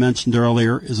Lane, who we mentioned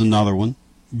earlier, is another one.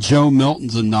 Joe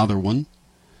Milton's another one.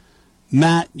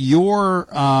 Matt, you're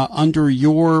under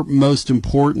your most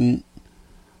important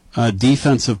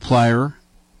defensive player.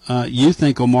 You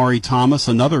think Omari Thomas,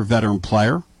 another veteran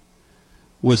player,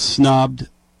 was snubbed.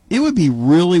 It would be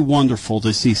really wonderful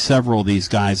to see several of these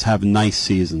guys have nice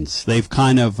seasons. They've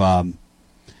kind of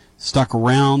stuck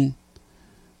around.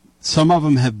 Some of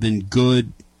them have been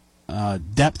good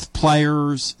depth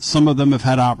players. Some of them have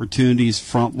had opportunities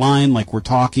front line, like we're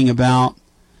talking about,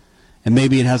 and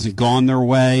maybe it hasn't gone their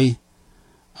way.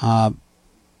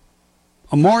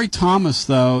 Omari Thomas,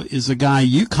 though, is a guy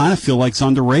you kind of feel like is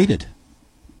underrated.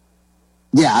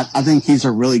 Yeah, I think he's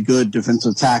a really good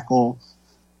defensive tackle.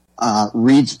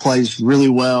 Reads plays really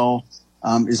well.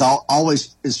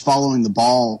 Always following the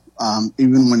ball,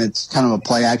 even when it's kind of a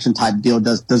play action type deal.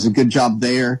 Does a good job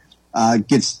there.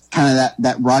 Gets kind of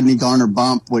that Rodney Garner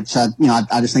bump, which I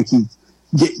just think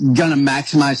he's gonna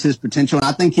maximize his potential. And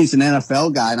I think he's an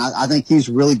NFL guy, and I think he's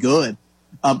really good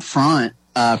up front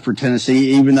for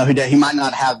Tennessee, even though he might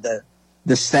not have the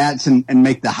stats and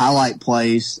make the highlight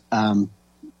plays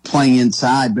playing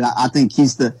inside. But I think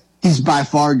he's by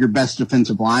far your best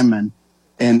defensive lineman,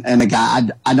 and a guy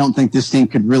I don't think this team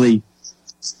could really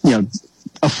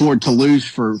afford to lose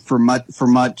for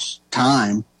much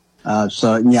time.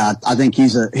 So yeah, I think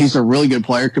he's a really good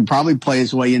player. Could probably play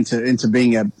his way into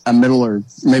being a middle or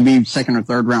maybe second or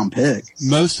third round pick.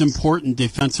 Most important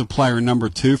defensive player number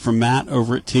 2 from Matt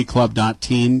over at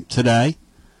tclub.team today.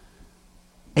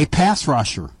 A pass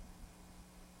rusher.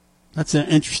 That's an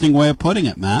interesting way of putting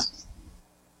it, Matt.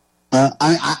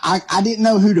 I didn't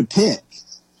know who to pick.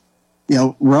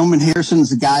 Roman Harrison's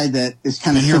the guy that is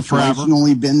kind of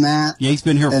situationally been that. Yeah, he's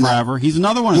been here forever. He's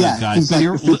another one of those guys. He's like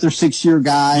a 5th or 6th year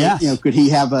guy. Yes. Could he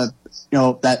have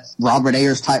that Robert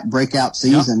Ayers type breakout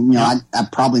season? Yep. I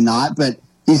probably not, but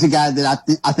he's a guy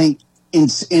that I think in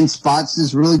spots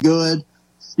is really good.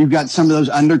 You've got some of those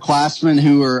underclassmen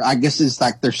who are, I guess it's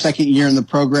like their second year in the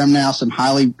program now, some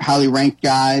highly ranked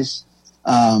guys.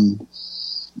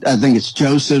 I think it's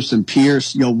Josephs and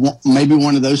Pierce. Maybe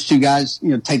one of those two guys,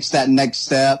 takes that next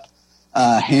step.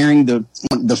 Herring,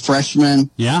 the freshman.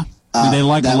 Yeah, they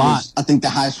like a lot. I think the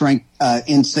highest ranked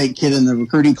in-state kid in the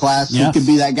recruiting class. Yes. He could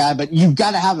be that guy, but you've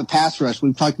got to have a pass rush.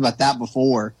 We've talked about that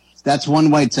before. That's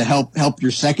one way to help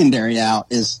your secondary out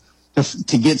is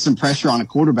to get some pressure on a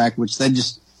quarterback, which they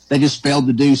just failed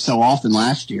to do so often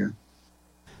last year.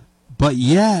 But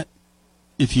yet,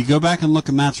 if you go back and look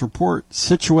at Matt's report,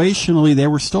 situationally they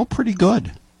were still pretty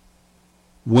good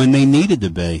when they needed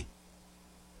to be.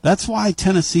 That's why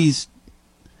Tennessee's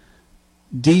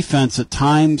defense at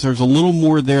times, there's a little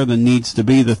more there than needs to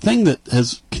be. The thing that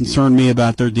has concerned me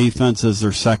about their defense is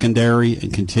their secondary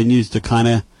and continues to kind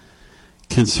of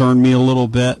concern me a little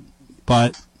bit.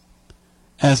 But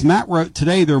as Matt wrote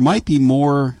today, there might be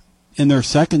more in their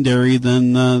secondary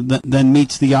than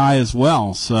meets the eye as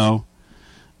well. So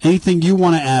anything you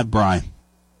want to add, Bri?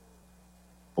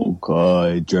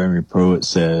 Okay, Jeremy Pruitt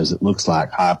says, it looks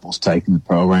like Heupel's taking the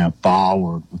program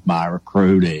forward with my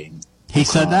recruiting. He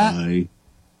said that?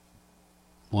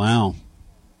 Wow.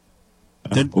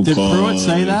 Did Pruitt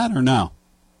say that or no?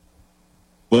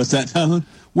 What's that, Tone?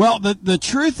 Well, the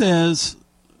truth is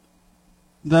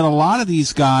that a lot of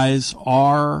these guys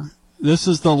this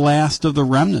is the last of the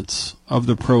remnants of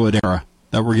the Pruitt era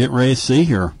that we're getting ready to see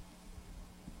here.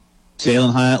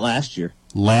 Jalen Hyatt last year.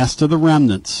 Last of the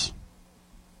remnants.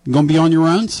 You're going to be on your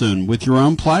own soon with your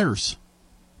own players.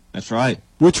 That's right.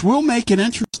 Which will make it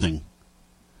interesting.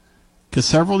 Because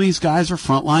several of these guys are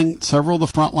several of the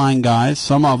frontline guys,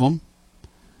 some of them.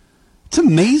 It's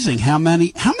amazing how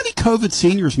many COVID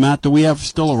seniors, Matt, do we have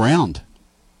still around?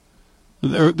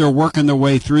 They're working their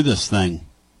way through this thing.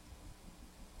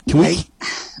 A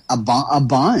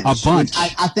bunch. A bunch.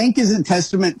 I think is a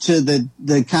testament to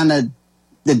the kind of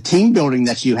the team building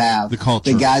that you have. The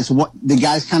culture. The guys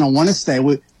kind of want to stay.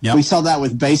 We saw that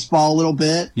with baseball a little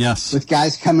bit. Yes. With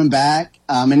guys coming back.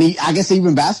 And I guess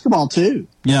even basketball too.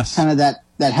 Yes. Kind of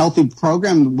that healthy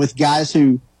program with guys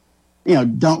who,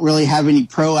 don't really have any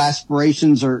pro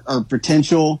aspirations or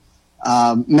potential.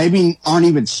 Maybe aren't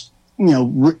even,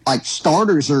 like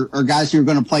starters or guys who are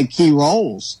going to play key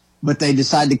roles, but they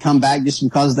decide to come back just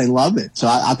because they love it. So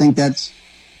I think that's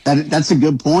a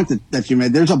good point that you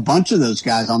made. There's a bunch of those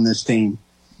guys on this team.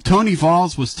 Tony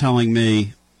Vols was telling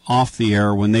me off the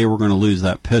air when they were going to lose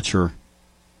that pitcher,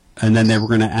 and then they were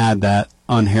going to add that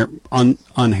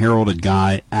unheralded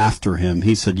guy after him.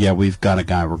 He said, yeah, we've got a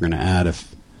guy we're going to add.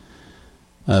 If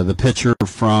the pitcher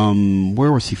from,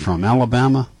 where was he from?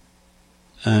 Alabama?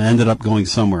 Ended up going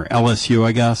somewhere. LSU,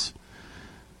 I guess.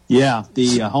 Yeah,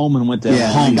 the Holman went there.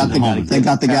 Yeah, they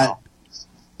got the guy.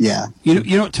 Yeah. You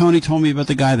know what Tony told me about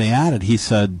the guy they added? He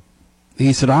said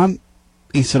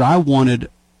I wanted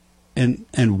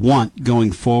and want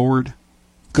going forward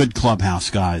good clubhouse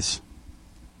guys.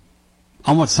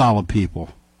 I want solid people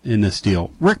in this deal.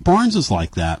 Rick Barnes is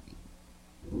like that.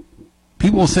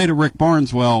 People will say to Rick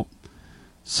Barnes, well,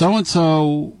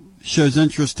 so-and-so shows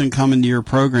interest in coming to your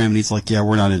program, and he's like, yeah,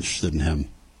 we're not interested in him.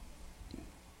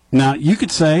 Now, you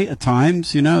could say at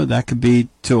times, that could be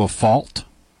to a fault.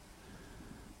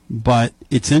 But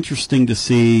it's interesting to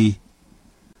see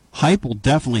Heupel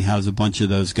definitely has a bunch of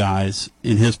those guys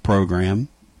in his program.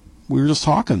 We were just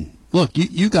talking. Look,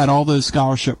 you got all those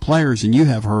scholarship players, and you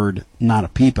have heard not a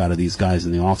peep out of these guys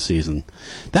in the offseason.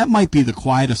 That might be the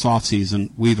quietest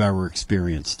offseason we've ever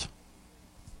experienced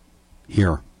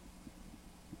here.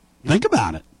 Think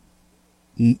about it.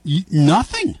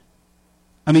 Nothing.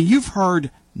 I mean, you've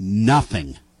heard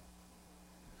nothing,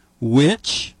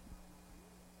 which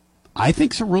I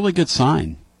think is a really good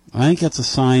sign. I think that's a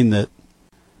sign that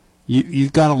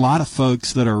you've got a lot of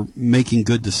folks that are making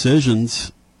good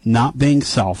decisions, not being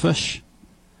selfish,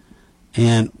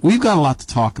 and we've got a lot to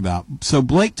talk about. So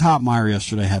Blake Topmeyer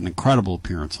yesterday had an incredible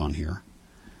appearance on here.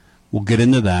 We'll get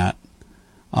into that.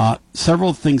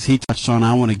 Several things he touched on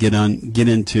I want to get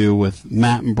into with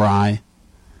Matt and Bri.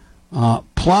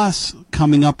 Plus,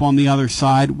 coming up on the other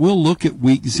side, we'll look at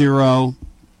week 0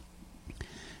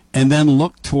 and then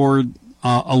look toward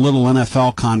a little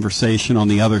NFL conversation on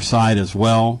the other side as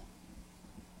well.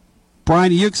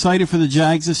 Brian, are you excited for the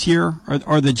Jags this year?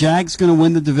 Are the Jags going to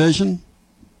win the division?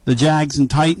 The Jags and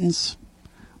Titans?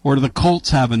 Or do the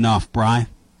Colts have enough, Brian?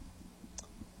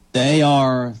 They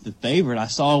are the favorite. I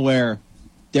saw where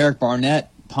Derek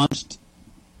Barnett punched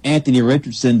Anthony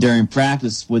Richardson during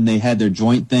practice when they had their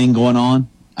joint thing going on,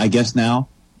 I guess now.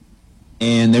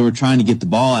 And they were trying to get the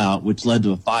ball out, which led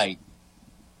to a fight.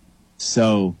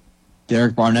 So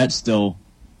Derek Barnett's still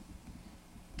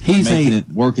making it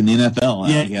work in the NFL.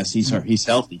 Yeah, I guess he's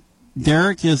healthy.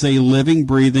 Derek is a living,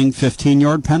 breathing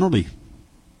 15-yard penalty.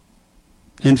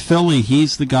 In Philly,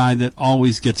 he's the guy that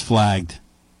always gets flagged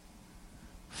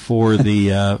for the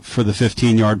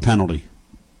 15-yard penalty.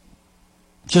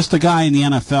 Just a guy in the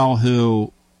NFL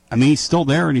who, I mean, he's still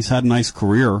there and he's had a nice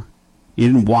career. He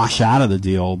didn't wash out of the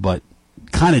deal, but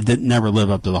kind of never live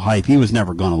up to the hype. He was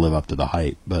never going to live up to the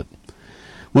hype. But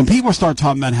when people start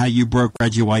talking about how you broke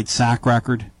Reggie White's sack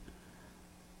record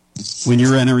when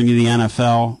you're entering the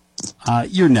NFL,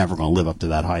 you're never going to live up to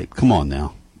that hype. Come on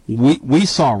now. We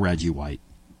saw Reggie White.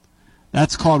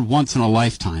 That's called once in a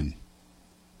lifetime.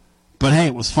 But hey,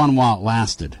 it was fun while it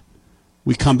lasted.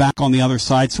 We come back on the other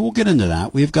side, so we'll get into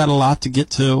that. We've got a lot to get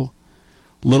to,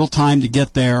 little time to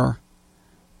get there.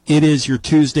 It is your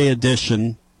Tuesday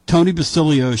edition, Tony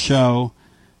Basilio show,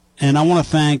 and I want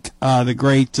to thank the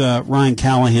great Ryan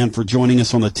Callahan for joining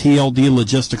us on the TLD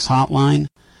Logistics Hotline,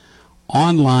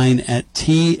 online at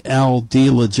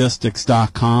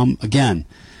tldlogistics.com. Again,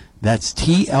 that's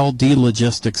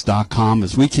tldlogistics.com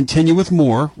as we continue with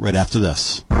more right after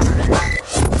this.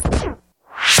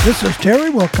 This is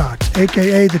Terry Wilcox,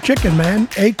 a.k.a. The Chicken Man,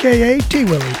 a.k.a.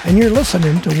 T-Willie, and you're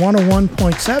listening to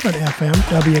 101.7 FM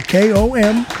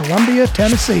WKOM, Columbia,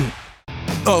 Tennessee.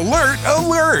 Alert,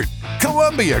 alert!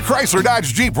 Columbia Chrysler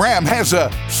Dodge Jeep Ram has a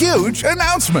huge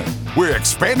announcement. We're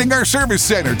expanding our service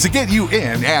center to get you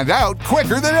in and out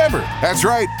quicker than ever. That's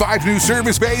right, 5 new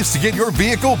service bays to get your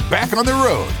vehicle back on the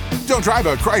road. Don't drive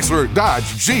a Chrysler,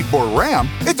 Dodge, Jeep, or Ram.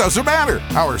 It doesn't matter.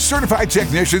 Our certified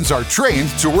technicians are trained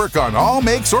to work on all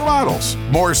makes or models.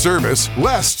 More service,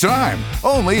 less time.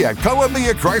 Only at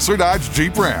Columbia Chrysler Dodge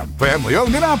Jeep Ram. Family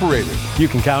owned and operated. You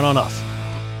can count on us.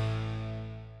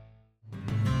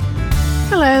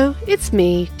 Hello, it's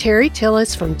me, Terry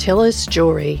Tillis from Tillis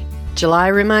Jewelry. July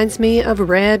reminds me of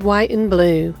red, white, and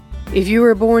blue. If you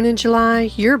were born in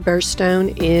July, your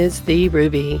birthstone is the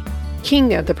ruby,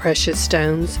 king of the precious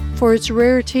stones, for its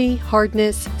rarity,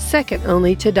 hardness, second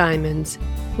only to diamonds.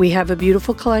 We have a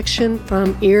beautiful collection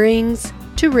from earrings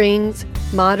to rings,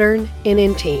 modern and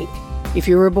antique. If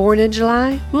you were born in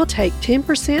July, we'll take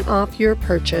 10% off your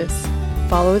purchase.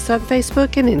 Follow us on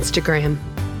Facebook and Instagram.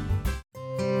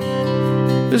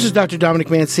 This is Dr.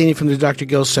 Dominic Mancini from the Dr.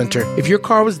 Gill Center. If your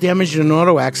car was damaged in an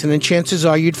auto accident, chances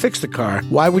are you'd fix the car.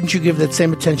 Why wouldn't you give that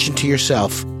same attention to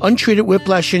yourself? Untreated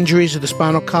whiplash injuries of the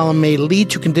spinal column may lead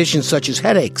to conditions such as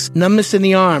headaches, numbness in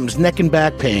the arms, neck and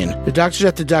back pain. The doctors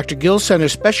at the Dr. Gill Center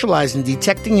specialize in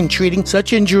detecting and treating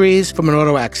such injuries from an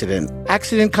auto accident.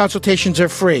 Accident consultations are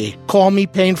free. Call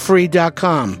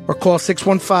mepainfree.com or call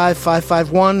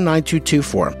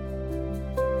 615-551-9224.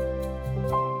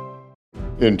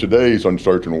 In today's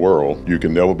uncertain world, you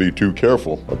can never be too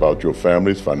careful about your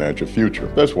family's financial future.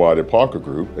 That's why the Parker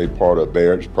Group, a part of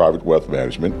Baird's Private Wealth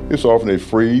Management, is offering a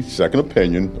free second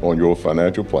opinion on your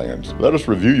financial plans. Let us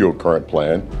review your current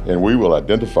plan, and we will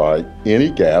identify any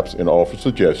gaps and offer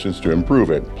suggestions to improve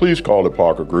it. Please call the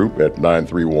Parker Group at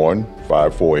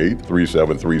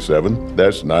 931-548-3737.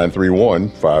 That's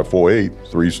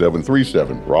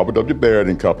 931-548-3737. Robert W. Baird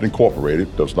and Company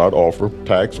Incorporated does not offer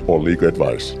tax or legal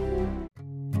advice.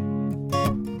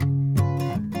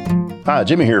 Hi,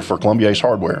 Jimmy here for Columbia Ace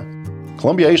Hardware.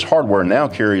 Columbia Ace Hardware now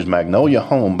carries Magnolia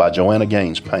Home by Joanna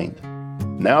Gaines paint.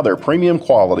 Now their premium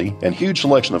quality and huge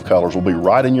selection of colors will be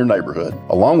right in your neighborhood.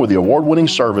 Along with the award-winning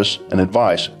service and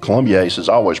advice Columbia Ace has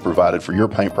always provided for your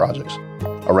paint projects.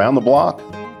 Around the block,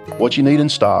 what you need in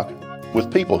stock,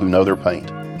 with people who know their paint.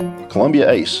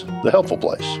 Columbia Ace, the helpful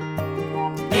place.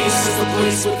 Ace is the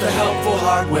place with the helpful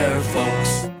hardware,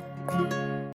 folks.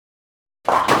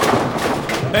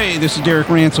 Hey, this is Derek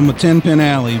Ransom with 10 Pin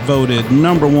Alley, voted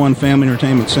 #1 family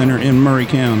entertainment center in Murray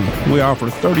County. We offer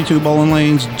 32 bowling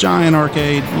lanes, giant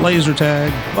arcade, laser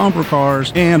tag, bumper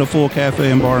cars, and a full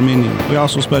cafe and bar menu. We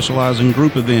also specialize in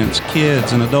group events,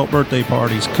 kids and adult birthday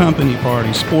parties, company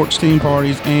parties, sports team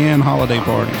parties, and holiday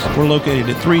parties. We're located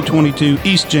at 322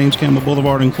 East James Campbell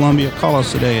Boulevard in Columbia. Call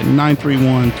us today at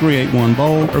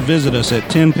 931-381-BOWL or visit us at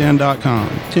 10pin.com.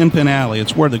 10 Pin Alley,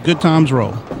 it's where the good times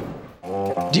roll.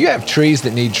 Do you have trees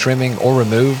that need trimming or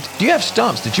removed? Do you have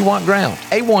stumps that you want ground?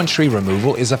 A1 Tree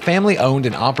Removal is a family-owned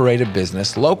and operated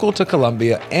business local to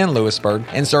Columbia and Lewisburg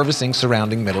and servicing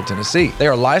surrounding Middle Tennessee. They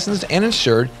are licensed and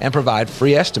insured and provide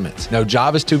free estimates. No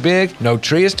job is too big, no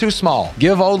tree is too small.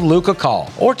 Give old Luke a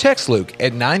call or text Luke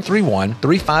at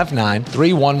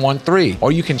 931-359-3113,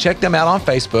 or you can check them out on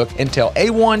Facebook and tell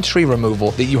A1 Tree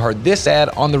Removal that you heard this ad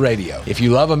on the radio. If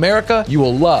you love America, you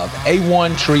will love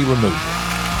A1 Tree Removal.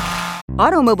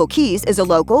 Automobile Keys is a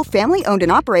local, family-owned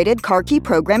and operated car key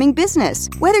programming business.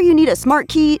 Whether you need a smart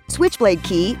key, switchblade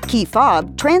key, key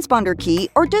fob, transponder key,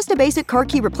 or just a basic car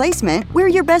key replacement, we're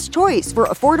your best choice for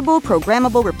affordable,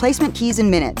 programmable replacement keys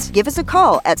in minutes. Give us a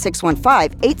call at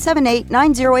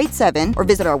 615-878-9087 or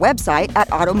visit our website at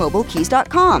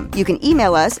automobilekeys.com. You can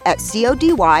email us at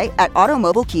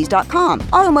cody@automobilekeys.com.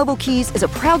 Automobile Keys is a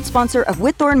proud sponsor of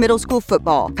Whitthorne Middle School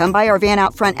football. Come by our van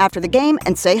out front after the game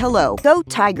and say hello. Go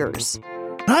Tigers!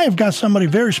 I have got somebody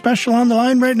very special on the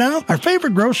line right now. Our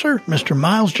favorite grocer, Mr.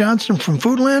 Miles Johnson from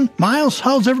Foodland. Miles,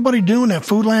 how's everybody doing at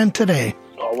Foodland today?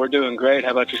 Oh, we're doing great. How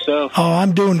about yourself? Oh,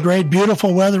 I'm doing great.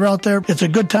 Beautiful weather out there. It's a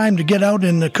good time to get out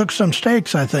and cook some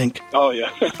steaks, I think. Oh, yeah.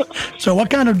 So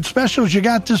what kind of specials you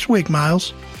got this week,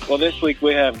 Miles? Well, this week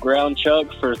we have ground chuck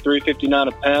for $3.59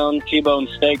 a pound, T-bone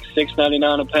steak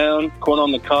 $6.99 a pound, corn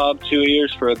on the cob 2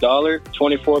 ears for $1,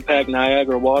 24-pack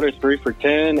Niagara water 3 for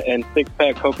 $10, and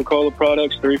 6-pack Coca-Cola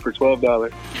products 3 for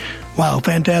 $12. Wow,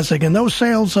 fantastic. And those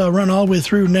sales run all the way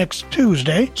through next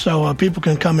Tuesday, so people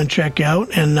can come and check out.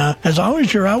 And as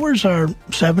always, your hours are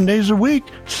 7 days a week,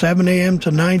 7 a.m.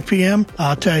 to 9 p.m.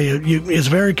 I'll tell you, it's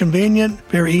very convenient,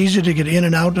 very easy to get in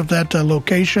and out of that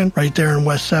location right there in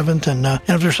West 7th. And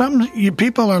if there's something you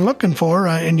people are looking for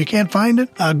and you can't find it,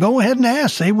 go ahead and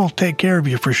ask. They will take care of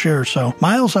you for sure. So,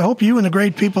 Miles, I hope you and the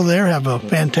great people there have a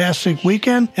fantastic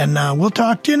weekend, and we'll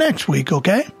talk to you next week,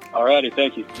 okay? All righty,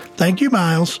 thank you. Thank you,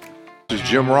 Miles. This is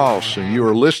Jim Ross, and you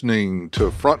are listening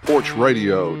to Front Porch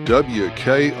Radio,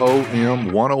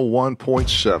 WKOM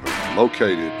 101.7,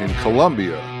 located in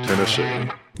Columbia, Tennessee.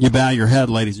 You bow your head,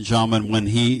 ladies and gentlemen, when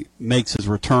he makes his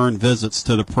return visits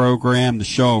to the program, the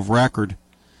show of record,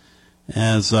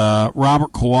 as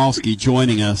Robert Kowalski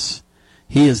joining us.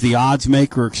 He is the odds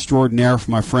maker extraordinaire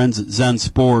for my friends at Zen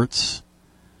Sports,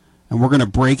 and we're going to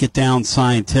break it down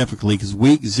scientifically because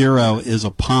week 0 is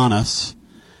upon us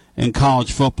in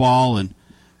college football. And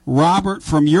Robert,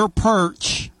 from your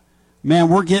perch, man,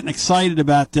 we're getting excited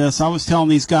about this. I was telling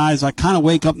these guys, I kind of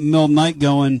wake up in the middle of the night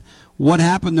going, what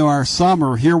happened to our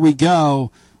summer? Here we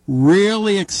go.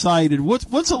 Really excited.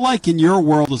 What's it like in your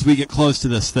world as we get close to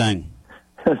this thing?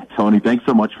 Tony, thanks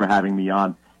so much for having me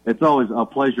on. It's always a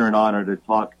pleasure and honor to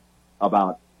talk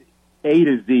about A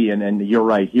to Z, and you're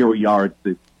right, here we are.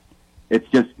 It's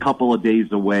just a couple of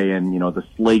days away, and, the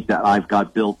slate that I've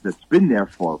got built that's been there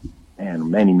for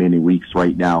many, many weeks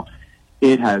right now,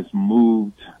 it has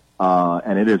moved,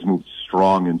 and it has moved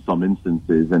strong in some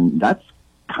instances, and that's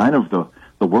kind of the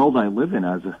world I live in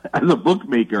as a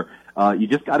bookmaker. You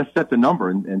just got to set the number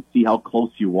and see how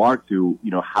close you are to,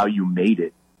 how you made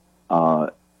it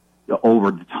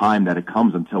over the time that it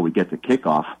comes until we get to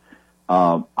kickoff.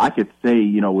 I could say,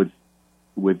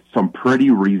 with some pretty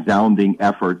resounding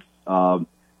efforts,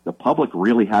 the public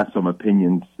really has some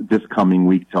opinions this coming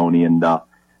week, Tony, and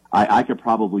I could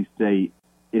probably say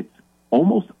it's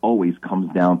almost always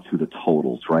comes down to the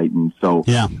totals, right? And so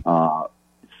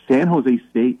San Jose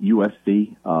State,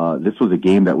 USC, this was a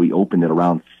game that we opened at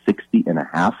around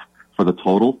 60.5 for the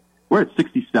total. We're at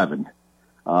 67.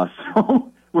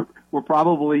 So we're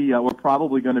probably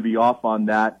going to be off on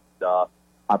that.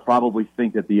 I probably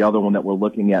think that the other one that we're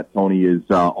looking at, Tony, is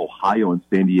Ohio and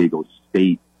San Diego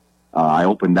State. I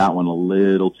opened that one a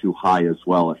little too high as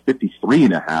well at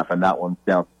 53.5, and that one's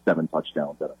down to 7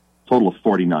 touchdowns at a total of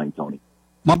 49, Tony.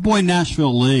 My boy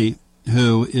Nashville Lee,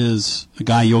 who is a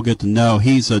guy you'll get to know,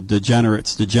 he's a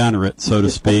degenerate's degenerate, so to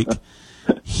speak.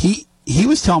 He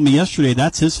was telling me yesterday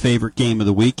that's his favorite game of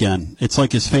the weekend. It's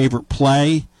like his favorite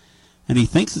play, and he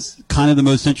thinks it's kind of the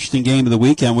most interesting game of the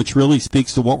weekend, which really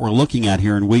speaks to what we're looking at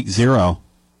here in week 0.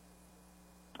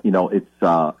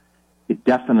 It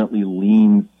definitely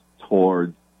leans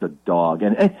towards the dog,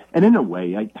 and in a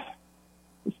way,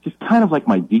 it's just kind of like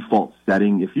my default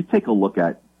setting. If you take a look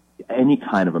at any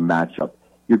kind of a matchup,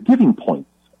 you're giving points,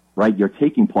 right? You're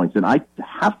taking points, and I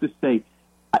have to say,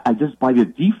 I just by the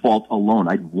default alone,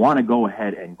 I'd want to go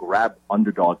ahead and grab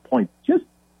underdog points just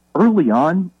early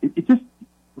on. It just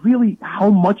really, how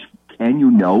much can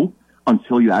you know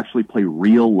until you actually play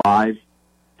real live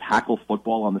tackle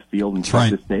football on the field and try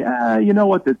to say, you know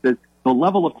what, the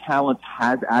level of talent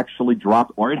has actually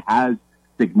dropped, or it has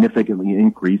significantly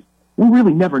increased. we'll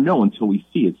really never know until we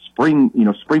see it. Spring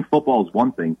football is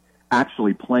one thing.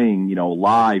 Actually playing,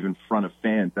 live in front of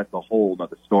fans, that's a whole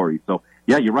other story. So,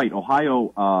 yeah, you're right.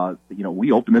 Ohio,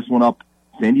 we opened this one up.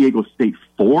 San Diego State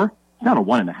 4. It's down to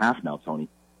 1.5 now, Tony.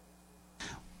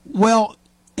 Well,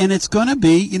 and it's going to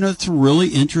be, it's a really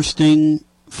interesting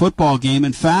football game.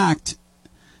 In fact,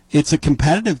 it's a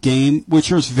competitive game, which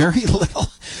there's very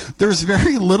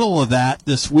little of that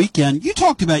this weekend. You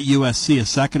talked about USC a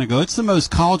second ago. It's the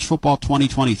most college football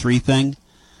 2023 thing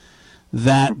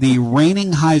that the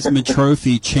reigning Heisman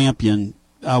Trophy champion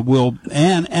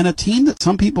and a team that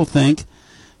some people think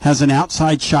has an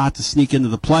outside shot to sneak into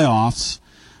the playoffs,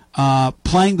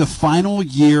 playing the final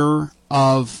year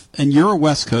of, and you're a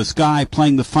West Coast guy,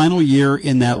 playing the final year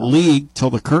in that league till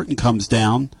the curtain comes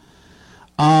down.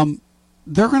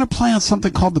 They're going to play on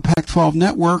something called the Pac-12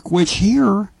 Network, which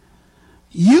here,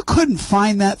 you couldn't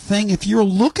find that thing if you're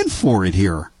looking for it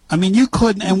here. I mean, you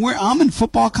couldn't, and I'm in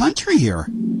football country here.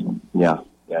 Yeah,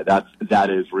 that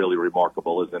is really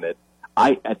remarkable, isn't it?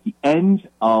 At the end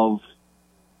of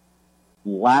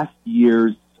last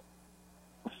year's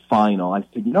final, I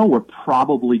said, we're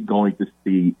probably going to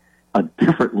see a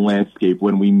different landscape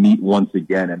when we meet once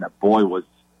again, and boy, was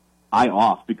I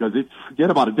off, because forget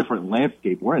about a different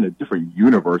landscape. We're in a different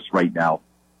universe right now.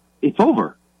 It's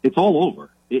over. It's all over.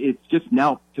 It's just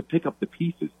now to pick up the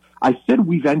pieces. I said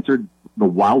we've entered the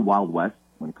wild, wild west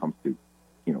when it comes to,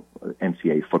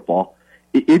 NCAA football.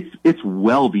 It's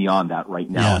well beyond that right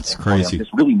now. Yeah, it's crazy. I'm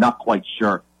just really not quite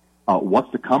sure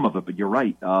what's to come of it, but you're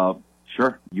right.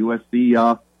 Sure,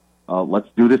 USC, let's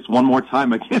do this one more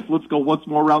time. I guess let's go once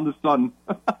more around the sun.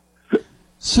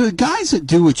 So the guys that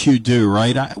do what you do,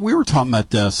 right, we were talking about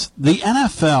this. The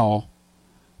NFL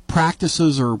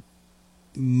practices are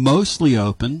mostly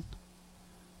open.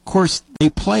 Of course, they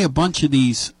play a bunch of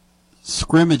these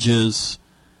scrimmages,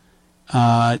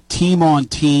 team on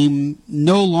team.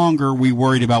 No longer are we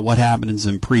worried about what happens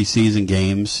in preseason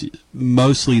games.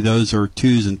 Mostly those are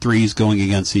 2s and 3s going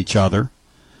against each other.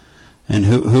 And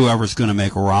whoever's going to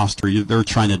make a roster, they're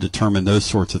trying to determine those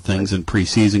sorts of things in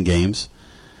preseason games.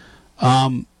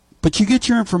 But you get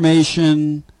your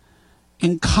information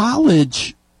in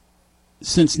college.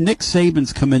 Since Nick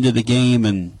Saban's come into the game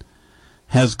and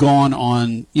has gone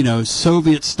on,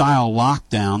 Soviet-style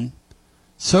lockdown,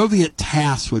 Soviet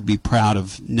TASS would be proud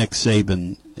of Nick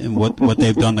Saban and what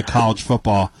they've done to college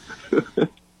football.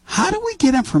 How do we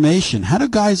get information? How do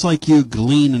guys like you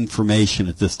glean information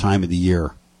at this time of the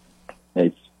year?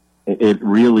 It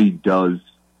really does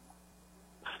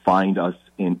find us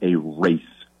in a race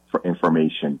for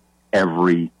information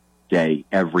every day,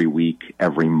 every week,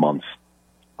 every month.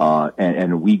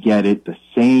 And we get it the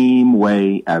same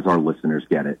way as our listeners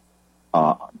get it.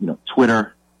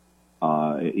 Twitter,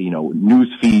 news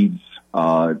feeds,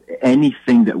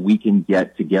 anything that we can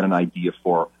get to get an idea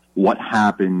for what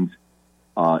happened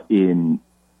in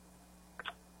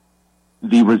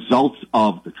the results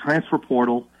of the transfer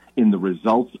portal, in the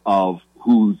results of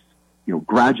who's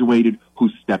graduated,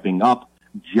 who's stepping up,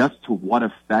 just to what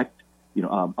effect.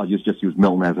 I'll just use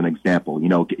Milton as an example.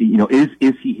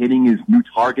 Is he hitting his new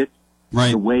targets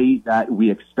the way that we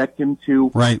expect him to?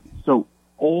 Right. So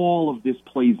all of this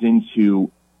plays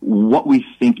into what we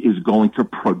think is going to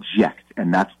project,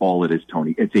 and that's all it is,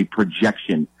 Tony. It's a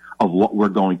projection of what we're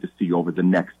going to see over the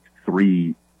next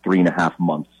 3.5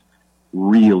 months.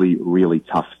 Really, really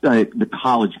tough. The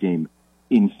college game,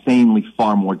 insanely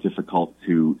far more difficult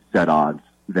to set odds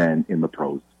than in the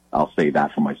pros. I'll say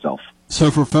that for myself.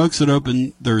 So for folks that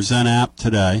open their Zen app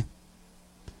today,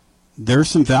 there's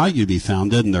some value to be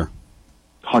found, isn't there?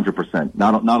 100%.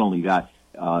 Not only that,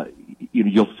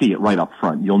 you'll see it right up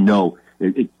front. You'll know.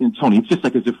 And Tony, it's just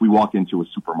like as if we walked into a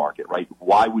supermarket, right?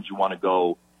 Why would you want to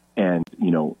go and,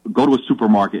 go to a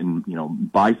supermarket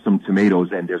and, buy some tomatoes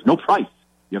and there's no price?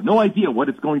 You have no idea what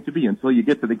it's going to be until you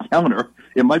get to the counter.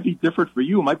 It might be different for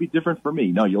you. It might be different for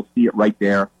me. No, you'll see it right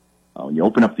there. When you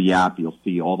open up the app, you'll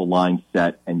see all the lines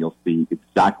set, and you'll see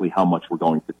exactly how much we're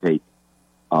going to take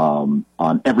on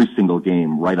every single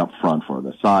game right up front for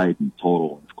the side and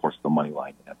total, and, of course, the money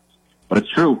line. But it's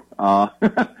true.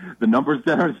 The numbers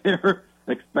that are there,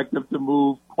 expect them to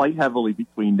move quite heavily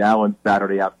between now and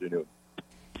Saturday afternoon.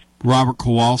 Robert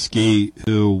Kowalski,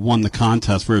 who won the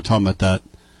contest, we were talking about that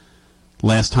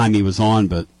last time he was on,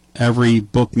 but every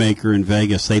bookmaker in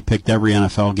Vegas, they picked every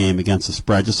NFL game against the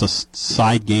spread, just a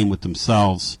side game with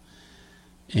themselves.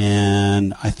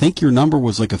 And I think your number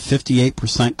was like a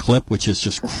 58% clip, which is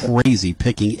just crazy,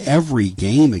 picking every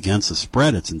game against the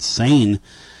spread. It's insane.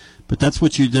 But that's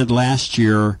what you did last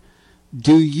year.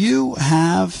 Do you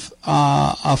have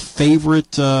a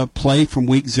favorite play from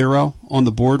week 0 on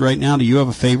the board right now? Do you have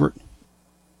a favorite?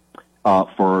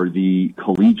 For the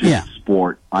collegiate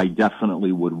sport, I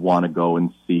definitely would want to go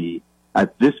and see.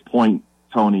 At this point,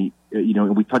 Tony,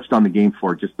 we touched on the game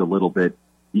for just a little bit.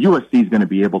 USC is going to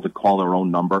be able to call their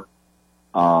own number.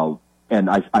 And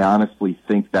I honestly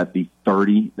think that the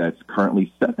 30 that's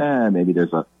currently set, maybe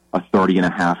there's a 30 and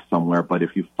a half somewhere. But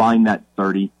if you find that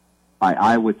 30,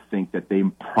 I would think that they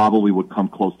probably would come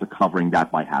close to covering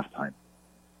that by halftime.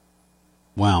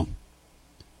 Wow.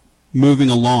 Moving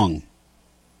along.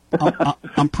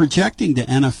 I'm projecting the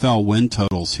NFL win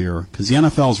totals here because the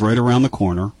NFL is right around the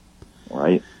corner.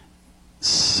 Right.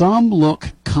 Some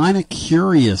look kind of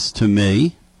curious to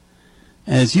me.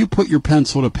 As you put your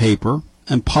pencil to paper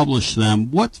and publish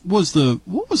them, what was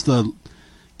the?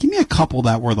 Give me a couple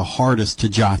that were the hardest to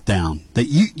jot down. That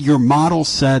your model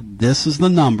said this is the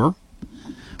number,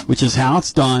 which is how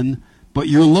it's done, but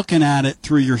you're looking at it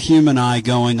through your human eye,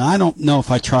 going, I don't know if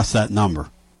I trust that number.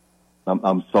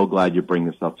 I'm so glad you bring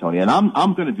this up, Tony. And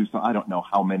I'm going to do so. I don't know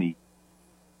how many,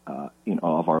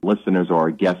 of our listeners or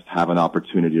our guests have an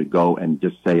opportunity to go and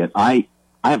just say it. I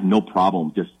have no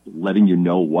problem just letting you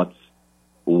know what's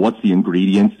the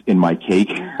ingredients in my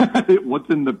cake, what's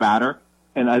in the batter.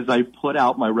 And as I put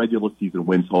out my regular season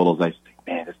win totals, I think,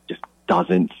 man, this just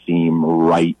doesn't seem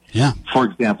right. Yeah. For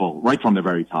example, right from the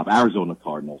very top, Arizona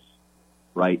Cardinals,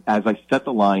 right? As I set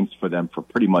the lines for them for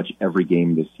pretty much every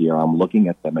game this year, I'm looking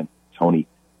at them and, Tony,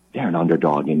 they're an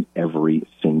underdog in every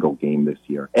single game this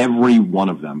year. Every one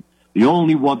of them. The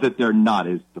only one that they're not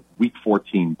is the Week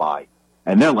 14 bye.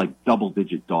 And they're like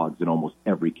double-digit dogs in almost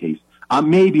every case.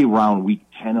 Maybe around Week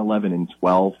 10, 11, and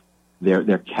 12,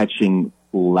 they're catching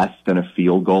less than a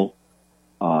field goal.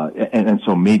 And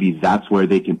so maybe that's where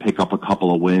they can pick up a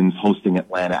couple of wins, hosting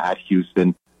Atlanta at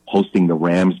Houston, hosting the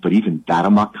Rams. But even that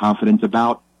I'm not confident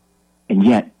about. And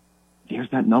yet, there's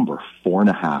that number,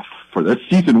 4.5 for their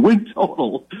season win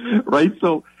total, right?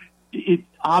 So it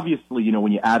obviously,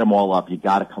 when you add them all up, you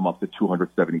got to come up to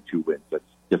 272 wins. That's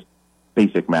just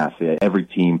basic math. Every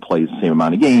team plays the same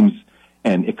amount of games,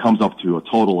 and it comes up to a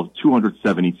total of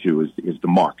 272 is the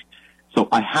mark. So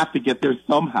I have to get there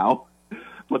somehow,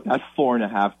 but that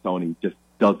 4.5, Tony, just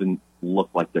doesn't look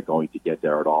like they're going to get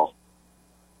there at all.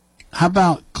 How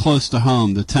about close to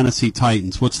home, the Tennessee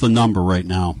Titans? What's the number right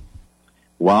now?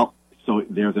 Well, so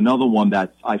there's another one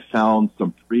that I found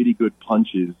some pretty good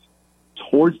punches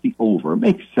towards the over. It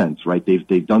makes sense, right?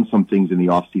 They've done some things in the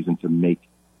offseason to make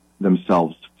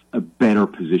themselves a better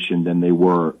position than they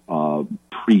were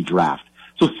pre-draft.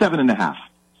 So 7.5.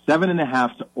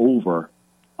 7.5 to over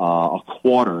a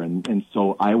quarter. And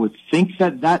so I would think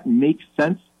that makes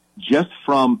sense just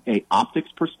from a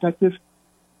optics perspective.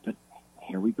 But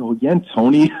here we go again,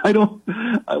 Tony. I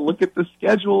look at the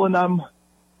schedule and I'm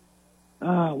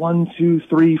 1, 2,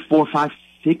 3, 4, 5,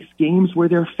 6 games where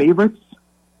they're favorites.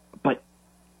 But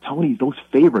Tony, those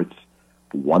favorites,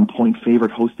 1-point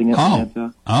favorite hosting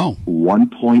Atlanta.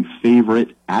 1-point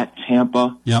favorite at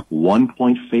Tampa. Yep.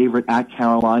 1-point favorite at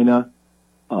Carolina.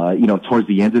 Towards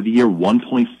the end of the year,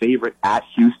 1-point favorite at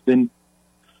Houston.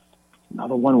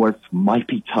 Another one where it might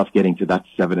be tough getting to that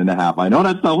 7.5. I know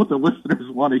that's not what the listeners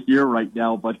want to hear right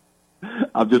now, but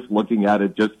I'm just looking at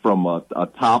it just from a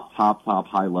top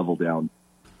high level down.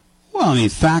 Well, I mean,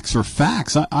 facts are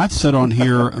facts. I've said on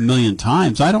here a million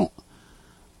times,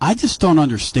 I just don't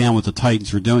understand what the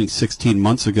Titans were doing 16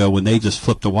 months ago when they just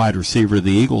flipped a wide receiver to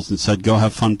the Eagles and said, go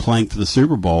have fun playing for the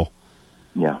Super Bowl.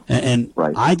 Yeah. And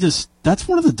right. That's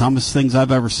one of the dumbest things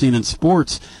I've ever seen in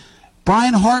sports.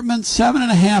 Brian Hartman,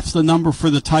 7.5 is the number for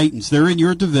the Titans. They're in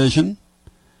your division.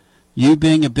 You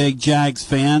being a big Jags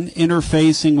fan,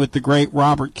 interfacing with the great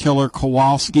Robert Killer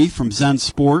Kowalski from Zen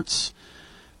Sports.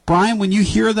 Brian, when you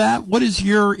hear that, what is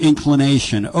your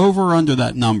inclination over or under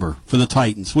that number for the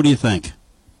Titans? What do you think?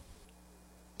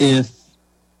 If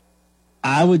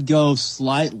I would go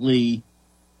slightly,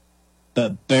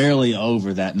 but barely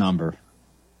over that number.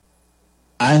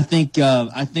 I think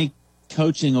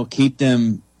coaching will keep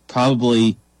them,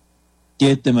 probably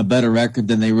get them a better record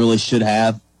than they really should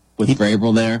have with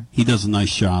Vrabel there. He does a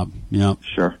nice job. Yeah,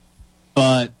 sure.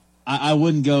 But I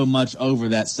wouldn't go much over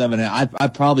that 7.5.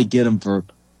 I'd probably get them for.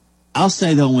 I'll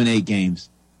say they'll win 8 games.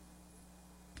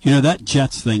 That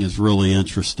Jets thing is really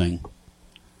interesting.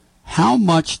 How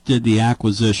much did the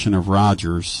acquisition of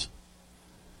Rodgers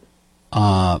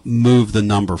move the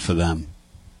number for them?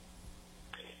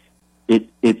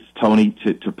 It's Tony,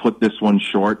 to put this one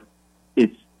short,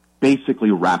 it's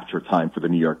basically rapture time for the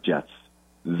New York Jets.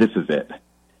 This is it.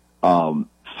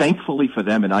 Thankfully for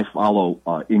them, and I follow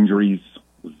injuries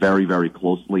very, very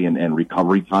closely and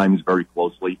recovery times very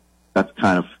closely. That's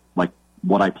kind of like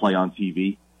what I play on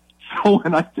TV. So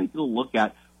when I take a look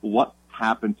at what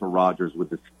happened to Rodgers with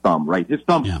his thumb, right? His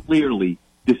thumb clearly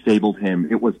disabled him.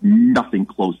 It was nothing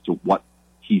close to what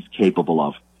he's capable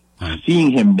of.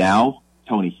 Seeing him now,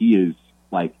 Tony, he is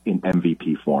like in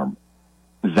MVP form.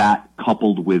 That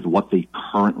coupled with what they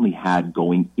currently had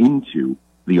going into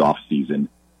the offseason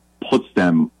puts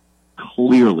them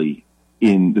clearly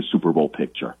in the Super Bowl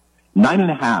picture.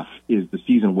 9.5 is the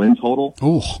season win total.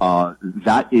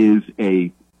 That is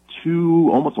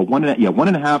almost a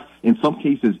 1.5, in some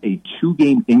cases a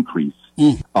 2-game increase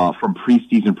from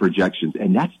preseason projections,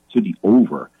 and that's to the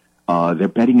over. They're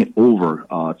betting it over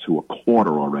to a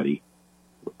quarter already.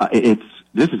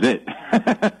 This is it.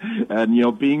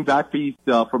 And, being back east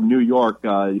from New York,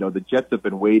 the Jets have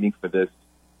been waiting for this,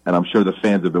 and I'm sure the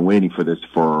fans have been waiting for this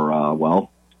for,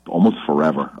 almost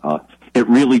forever. It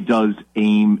really does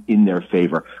aim in their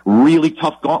favor. Really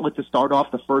tough gauntlet to start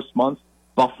off the first month.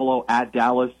 Buffalo at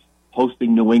Dallas,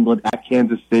 hosting New England at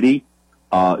Kansas City.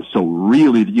 So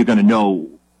really you're going to know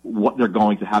what they're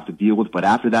going to have to deal with. But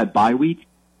after that bye week,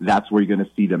 that's where you're going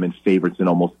to see them in favorites in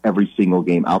almost every single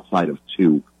game outside of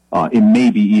 2. It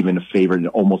may be even a favorite in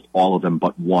almost all of them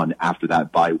but 1 after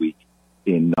that bye week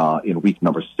in week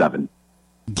number 7.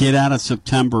 Get out of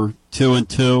September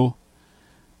 2-2,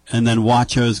 and then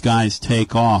watch those guys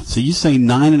take off. So you say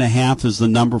 9.5 is the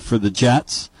number for the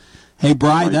Jets. Hey,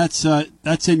 Brian, that's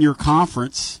in your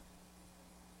conference.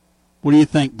 What do you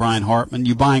think, Brian Hartman?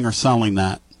 You buying or selling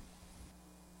that?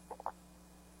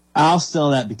 I'll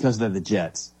sell that because they're the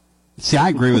Jets. See, I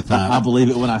agree with that. I believe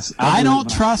it when I don't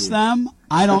trust them.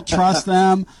 I don't trust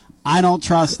them. I don't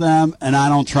trust them, and I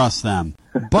don't trust them.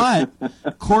 But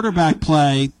quarterback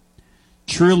play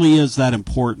truly is that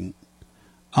important.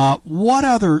 What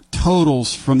other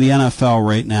totals from the NFL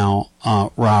right now,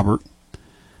 Robert,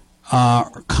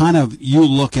 kind of you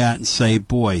look at and say,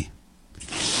 boy,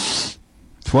 it's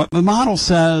what the model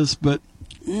says, but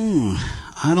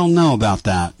I don't know about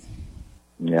that.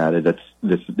 Yeah, that's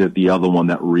the other one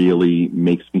that really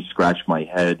makes me scratch my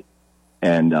head,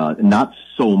 and not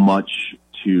so much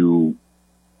to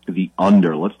the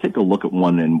under. Let's take a look at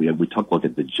one, and we took a look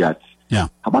at the Jets. Yeah.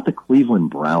 How about the Cleveland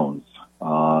Browns?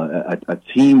 A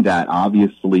team that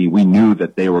obviously we knew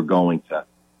that they were going to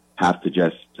have to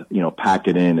just, pack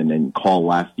it in and then call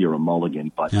last year a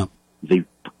mulligan, but they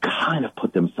kind of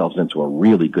put themselves into a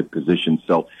really good position.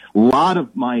 So a lot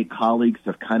of my colleagues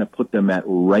have kind of put them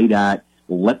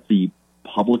let the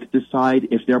public decide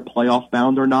if they're playoff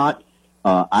bound or not.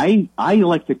 I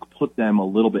like to put them a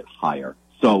little bit higher.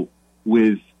 So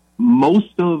with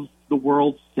most of the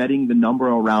world setting the number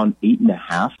around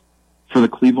 8.5 for the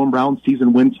Cleveland Browns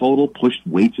season win total, pushed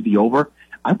way to the over,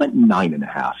 I went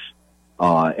 9.5.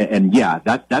 And yeah,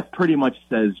 that pretty much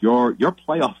says you're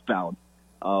playoff bound,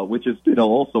 which is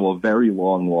also a very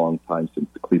long time since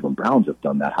the Cleveland Browns have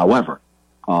done that. However,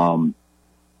 I'm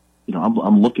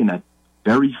looking at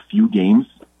very few games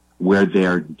where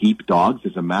they're deep dogs.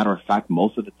 As a matter of fact,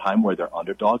 most of the time where they're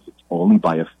underdogs, it's only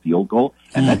by a field goal,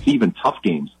 and that's even tough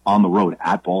games on the road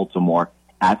at Baltimore,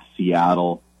 at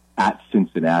Seattle, at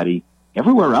Cincinnati.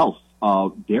 Everywhere else,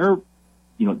 they're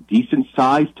decent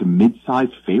sized to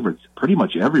mid-sized favorites pretty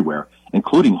much everywhere,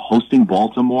 including hosting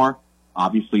Baltimore,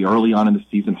 obviously early on in the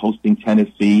season, hosting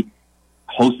Tennessee,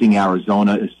 hosting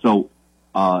Arizona. So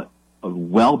a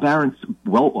very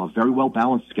well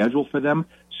balanced schedule for them.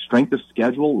 Strength of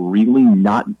schedule really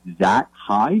not that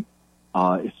high.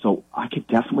 So I could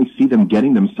definitely see them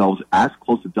getting themselves as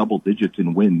close to double digits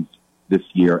in wins this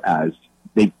year as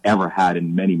they've ever had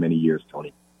in many, many years,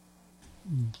 Tony.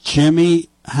 Jimmy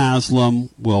Haslam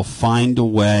will find a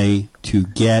way to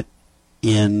get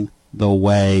in the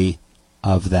way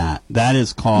of that. That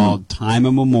is called time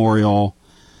immemorial.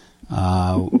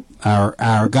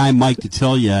 Our guy Mike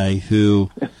Detillier, who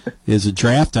is a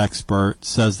draft expert,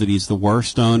 says that he's the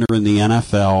worst owner in the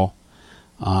NFL,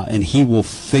 and he will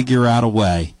figure out a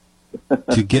way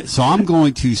to get. So I'm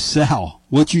going to sell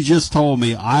what you just told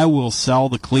me. I will sell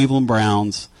the Cleveland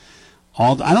Browns.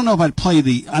 I don't know if I'd play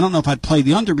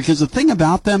the under, because the thing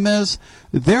about them is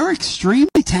they're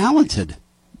extremely talented,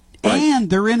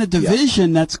 and they're in a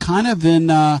division that's kind of in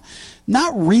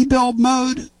not rebuild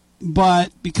mode.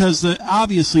 But because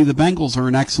obviously the Bengals are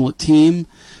an excellent team,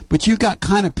 but you've got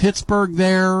kind of Pittsburgh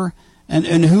there,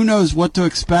 and who knows what to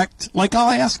expect. Like, I'll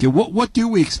ask you, what do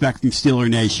we expect from Steeler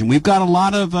Nation? We've got a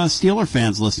lot of Steeler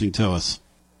fans listening to us.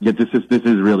 Yeah, this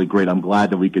is really great. I'm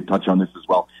glad that we could touch on this as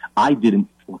well. I didn't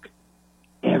look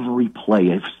every play.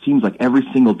 It seems like every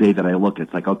single day that I look,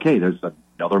 it's like, okay, there's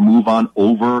another move on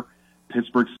over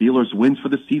Pittsburgh Steelers wins for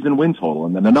the season win total,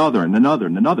 and then another, and another,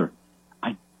 and another.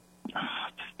 I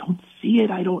just don't see it.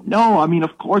 I don't know. I mean,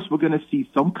 of course, we're going to see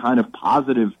some kind of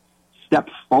positive step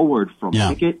forward from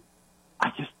Pickett.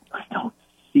 I don't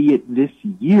see it this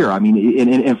year. I mean,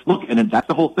 and that's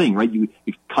the whole thing, right? You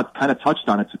kind of touched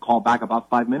on it to call back about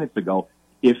 5 minutes ago.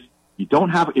 If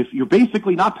you're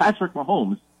basically not Patrick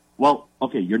Mahomes, well,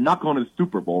 okay, you're not going to the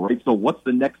Super Bowl, right? So what's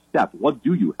the next step? What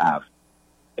do you have?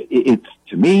 It's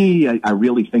to me, I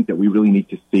really think that we really need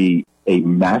to see a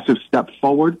massive step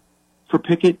forward for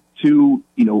Pickett to,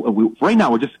 right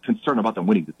now we're just concerned about them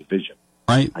winning the division.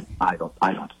 Right. I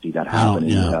don't see that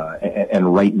happening.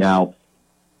 And right now,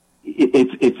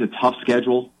 it's a tough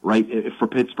schedule, right, for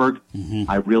Pittsburgh. Mm-hmm.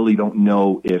 I really don't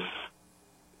know if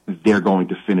they're going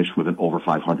to finish with an over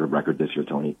 500 record this year,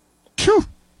 Tony. True.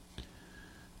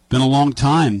 Been a long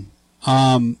time.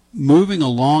 Moving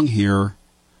along here,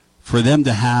 for them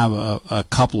to have a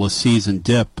couple of season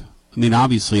dip. I mean,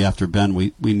 obviously after Ben,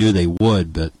 we knew they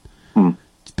would, but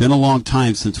it's been a long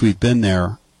time since we've been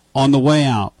there. On the way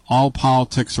out, all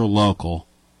politics are local.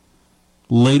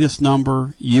 Latest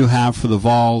number you have for the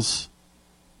Vols,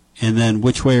 and then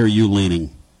which way are you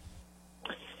leaning?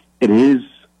 It is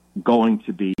going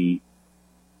to be,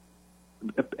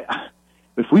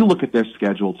 if we look at their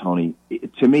schedule, Tony,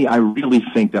 to me, I really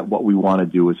think that what we want to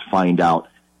do is find out,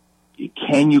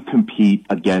 can you compete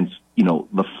against,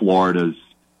 the Floridas?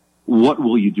 What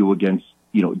will you do against,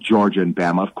 Georgia and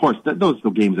Bama? Of course, those are the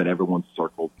games that everyone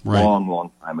circled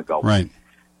long time ago. Right.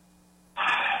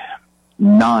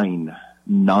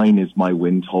 9 is my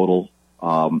win total.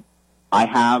 I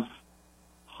have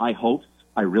high hopes.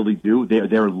 I really do.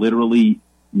 They're literally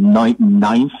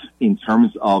ninth in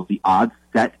terms of the odds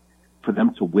set for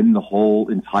them to win the whole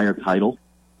entire title,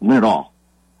 win it all.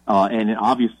 And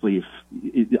obviously,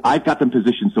 I've got them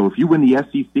positioned. So if you win the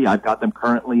SEC, I've got them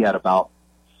currently at about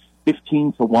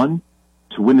 15-1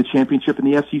 to win the championship in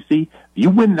the SEC. If you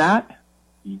win that,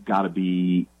 you've got to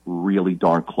be really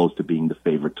darn close to being the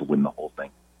favorite to win the whole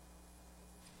thing.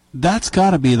 That's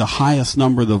got to be the highest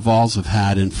number the Vols have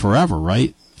had in forever,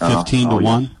 right?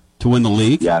 15-1 to win the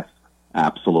league. Yes,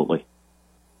 absolutely.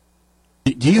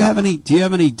 Do you have any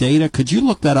data? Could you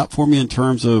look that up for me in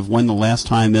terms of when the last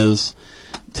time is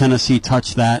Tennessee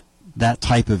touched that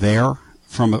type of air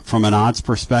from an odds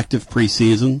perspective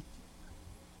preseason?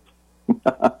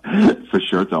 For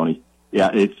sure, Tony.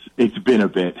 Yeah, it's been a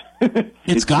bit.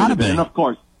 It's got to be. And of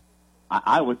course,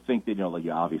 I would think that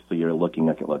obviously you're looking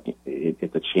at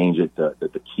the change at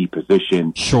the key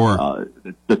position. Sure.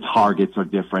 The targets are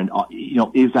different.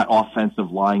 Is that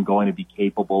offensive line going to be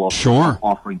capable of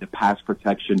offering the pass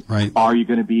protection? Right. Are you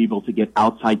going to be able to get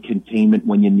outside containment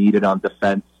when you need it on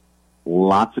defense?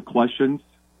 Lots of questions.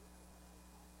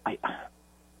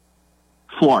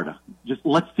 Florida. Just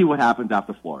let's see what happens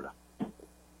after Florida.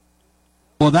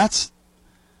 Well,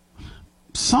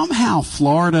 somehow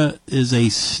Florida is a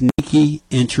sneaky,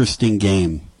 interesting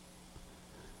game.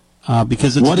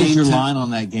 Because it's what is your line on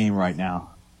that game right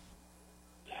now?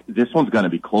 This one's going to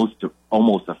be close to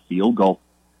almost a field goal.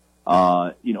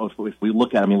 If we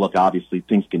look at, obviously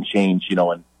things can change,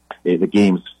 and the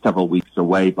game's several weeks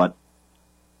away, but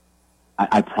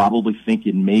I probably think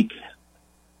you'd make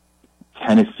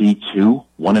Tennessee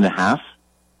 1.5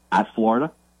 at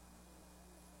Florida.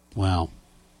 Wow.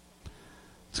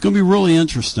 It's going to be really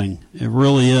interesting. It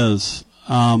really is.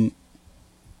 Matt,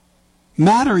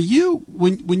 are you,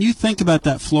 when you think about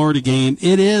that Florida game,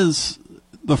 it is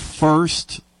the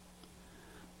first,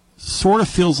 sort of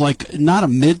feels like not a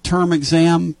midterm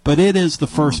exam, but it is the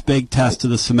first big test of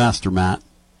the semester, Matt.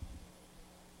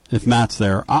 If Matt's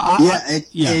there.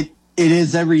 It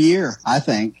is every year, I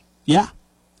think. Yeah.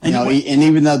 And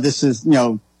even though this is,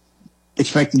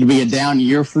 expected to be a down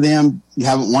year for them, you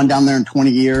haven't won down there in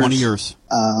 20 years. 20 years.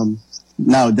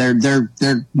 No, they're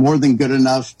more than good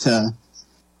enough to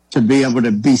be able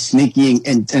to be sneaky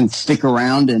and stick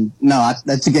around. And no,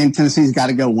 that's a game Tennessee's got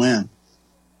to go win.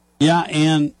 Yeah,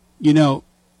 and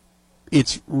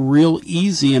it's real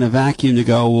easy in a vacuum to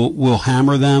go, we'll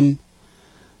hammer them,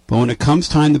 but when it comes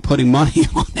time to putting money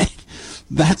on it,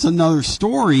 that's another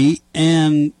story.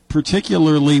 And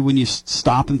particularly when you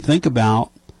stop and think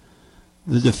about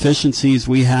the deficiencies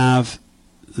we have,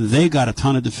 they got a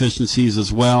ton of deficiencies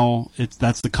as well.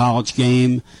 That's the college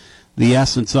game, the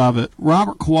essence of it.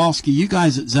 Robert Kowalski, you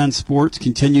guys at Zen Sports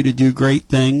continue to do great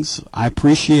things. I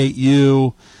appreciate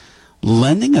you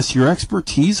lending us your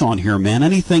expertise on here, man.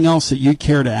 Anything else that you'd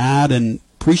care to add? And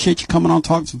appreciate you coming on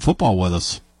talking some football with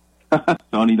us.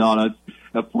 Tony, no,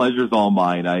 the pleasure's all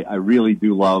mine. I really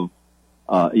do love,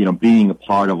 being a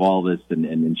part of all this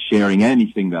and sharing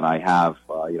anything that I have.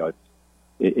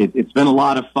 it's been a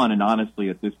lot of fun. And honestly,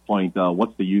 at this point,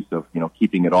 what's the use of,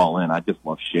 keeping it all in? I just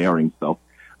love sharing. So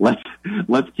let's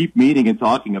keep meeting and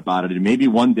talking about it. And maybe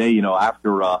one day,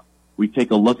 after, we take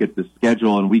a look at the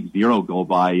schedule and week 0 go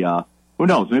by, who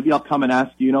knows? Maybe I'll come and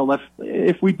ask you,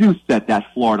 if we do set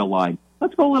that Florida line,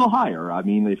 let's go a little higher. I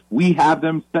mean, if we have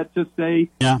them set to say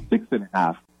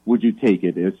 6.5, would you take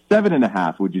it? If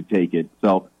 7.5, would you take it?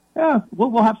 So, yeah,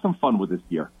 we'll have some fun with this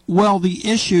year. Well, the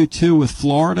issue, too, with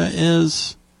Florida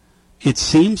is it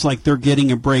seems like they're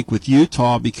getting a break with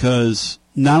Utah because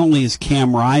not only is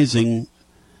Cam Rising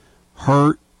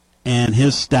hurt and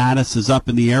his status is up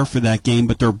in the air for that game,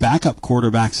 but their backup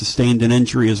quarterback sustained an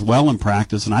injury as well in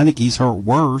practice, and I think he's hurt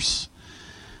worse.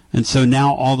 And so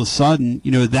now all of a sudden,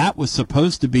 that was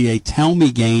supposed to be a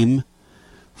tell-me game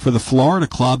for the Florida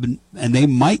club, and they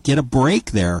might get a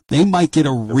break there. They might get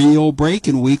a real break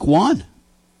in week 1.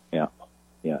 Yeah,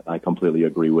 I completely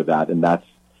agree with that, and that's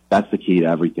the key to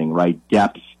everything, right?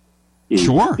 Depth is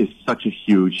such a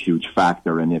huge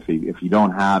factor, and if you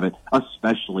don't have it,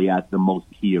 especially at the most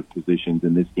key of positions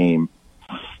in this game,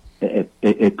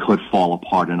 it could fall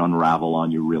apart and unravel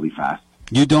on you really fast.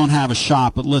 You don't have a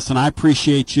shot, but listen, I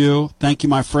appreciate you. Thank you,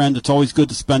 my friend. It's always good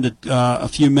to spend a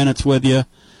few minutes with you,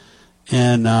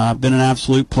 and been an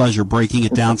absolute pleasure breaking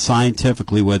it down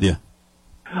scientifically with you.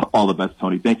 All the best,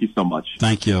 Tony. Thank you so much.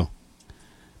 Thank you.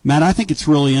 Matt, I think it's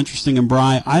really interesting, and Bri,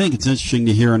 I think it's interesting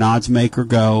to hear an odds maker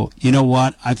go, you know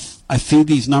what, I feed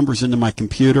these numbers into my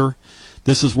computer.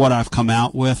 This is what I've come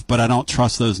out with, but I don't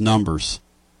trust those numbers.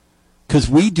 Because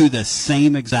we do the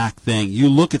same exact thing. You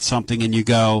look at something and you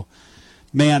go,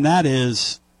 man, that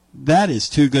is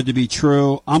too good to be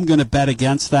true. I'm going to bet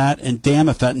against that, and damn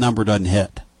if that number doesn't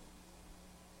hit.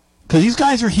 Because these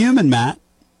guys are human, Matt,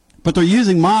 but they're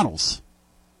using models.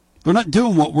 They're not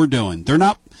doing what we're doing. They're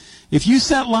not. If you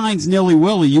set lines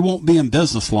nilly-willy, you won't be in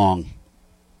business long.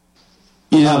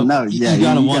 You got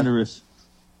to wonder if...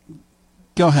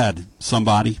 Go ahead,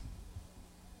 somebody.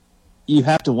 You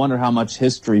have to wonder how much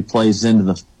history plays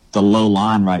into the low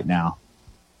line right now.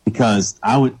 Because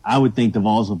I would think the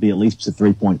Vols will be at least a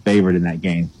 3-point favorite in that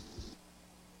game.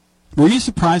 Were you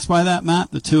surprised by that,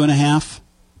 Matt, the 2.5?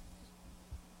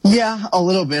 Yeah, a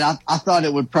little bit. I thought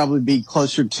it would probably be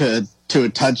closer to a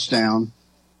touchdown.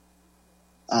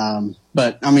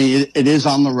 But, I mean, it is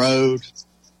on the road.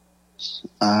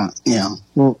 Well,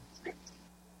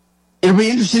 it'll be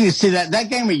interesting to see that. That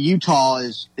game at Utah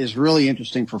is really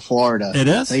interesting for Florida. It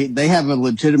is. They have a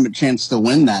legitimate chance to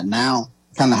win that now.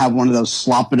 Kind of have one of those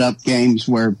slop it up games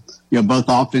where, both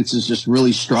offenses just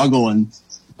really struggle, and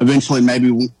eventually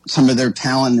maybe some of their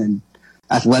talent and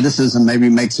athleticism maybe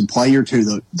makes a play or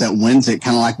two that wins it,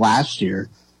 kind of like last year.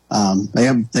 They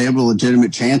have a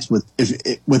legitimate chance with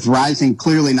Rising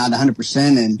clearly not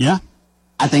 100%, and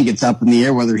I think it's up in the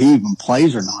air whether he even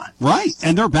plays or not. Right,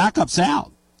 and their backup's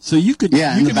out, so you could be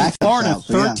Florida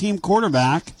third-team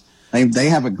quarterback. They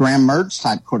have a Graham Mertz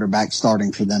type quarterback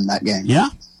starting for them that game.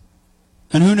 Yeah,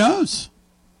 and who knows?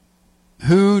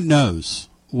 Who knows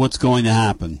what's going to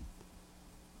happen?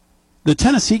 The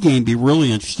Tennessee game be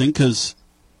really interesting because,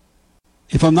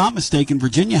 if I'm not mistaken,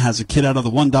 Virginia has a kid out of the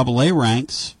 1AA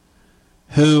ranks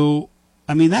who,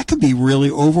 I mean, that could be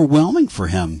really overwhelming for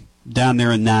him down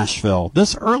there in Nashville.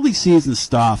 This early season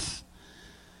stuff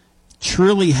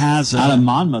truly has out of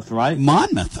Monmouth, right?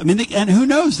 Monmouth. I mean, and who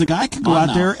knows? The guy could go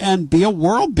out there and be a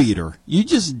world beater. You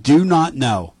just do not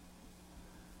know.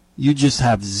 You just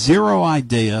have zero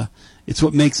idea. It's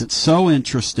what makes it so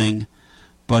interesting.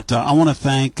 But I want to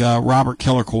thank Robert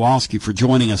Keller Kowalski for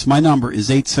joining us. My number is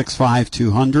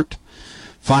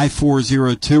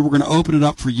 865-200-5402. We're going to open it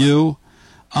up for you.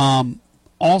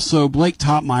 Also, Blake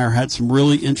Topmeyer had some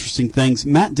really interesting things.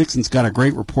 Matt Dixon's got a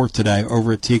great report today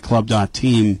over at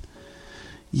tclub.team.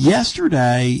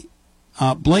 Yesterday,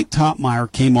 Blake Topmeyer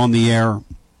came on the air,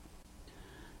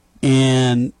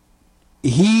 and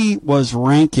he was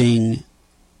ranking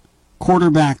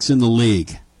quarterbacks in the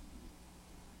league.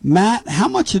 Matt, how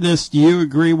much of this do you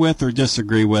agree with or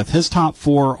disagree with? His top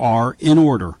 4 are, in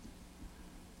order,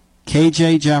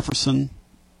 KJ Jefferson,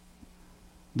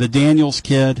 the Daniels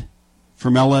kid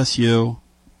from LSU.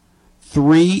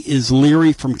 3 is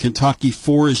Leary from Kentucky.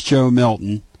 4 is Joe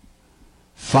Milton.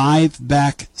 5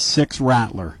 Beck, 6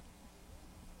 Rattler.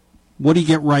 What do you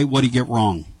get right? What do you get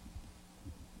wrong?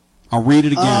 I'll read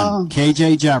it again.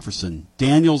 KJ Jefferson.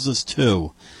 Daniels is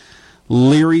 2.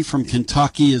 Leary from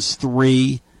Kentucky is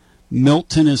 3.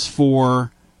 Milton is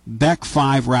 4. Beck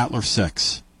 5. Rattler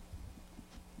 6.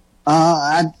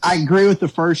 I agree with the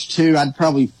first 2. I'd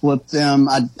probably flip them.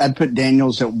 I'd put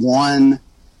Daniels at 1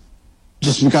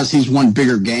 just because he's won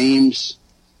bigger games.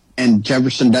 And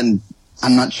Jefferson doesn't,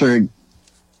 I'm not sure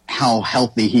how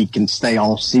healthy he can stay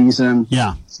all season.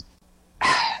 Yeah.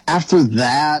 After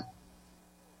that,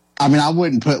 I mean, I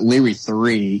wouldn't put Leary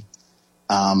 3.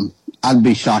 I'd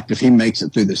be shocked if he makes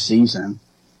it through the season.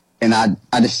 And I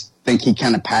just think he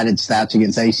kind of padded stats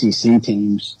against ACC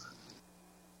teams.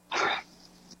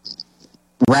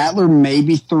 Rattler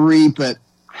maybe 3, but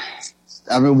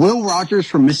I mean, Will Rogers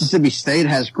from Mississippi State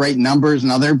has great numbers.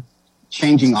 Now they're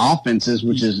changing offenses,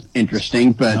 which is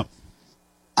interesting, but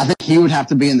I think he would have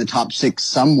to be in the top 6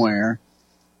 somewhere.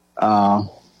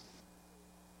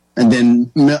 And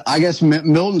then I guess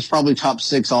Milton's probably top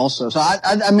 6 also. So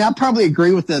I mean, I probably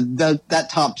agree with that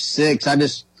top 6. I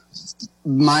just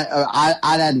I'd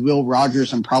add Will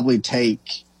Rogers and probably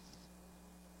take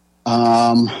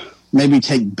maybe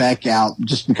take Beck out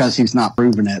just because he's not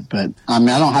proven it. But I mean,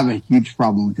 I don't have a huge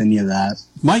problem with any of that.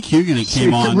 Mike Huguenin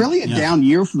came on. Really a down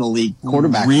year for the league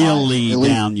quarterback. Really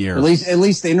down year. At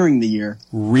least entering the year.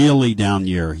 Really down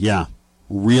year. Yeah,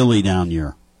 really down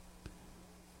year.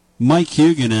 Mike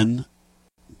Huguenin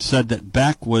said that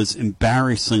Beck was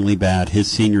embarrassingly bad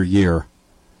his senior year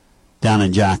down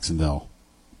in Jacksonville.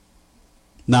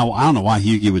 Now, I don't know why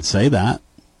Hughie would say that,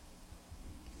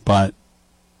 but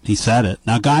he said it.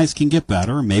 Now, guys can get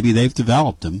better. Maybe they've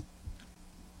developed him.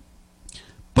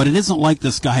 But it isn't like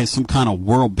this guy is some kind of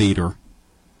world beater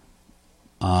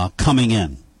coming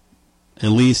in. At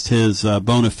least his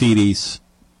bona fides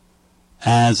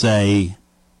as a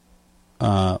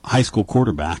high school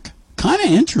quarterback. Kind of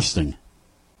interesting.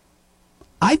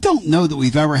 I don't know that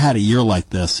we've ever had a year like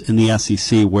this in the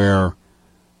SEC where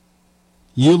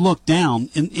you look down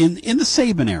in the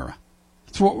Saban era.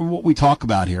 That's what we talk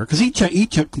about here, because he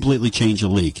completely changed the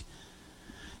league.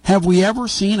 Have we ever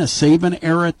seen a Saban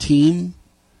era team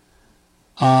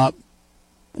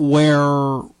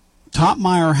where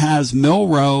Topmeyer has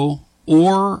Milroe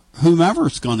or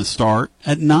whomever's going to start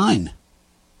at 9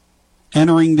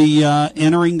 entering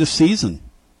the season?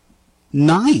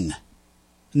 9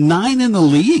 in the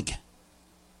league.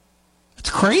 It's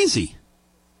crazy.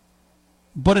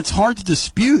 But it's hard to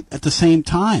dispute at the same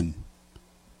time.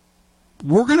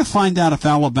 We're going to find out if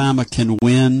Alabama can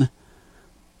win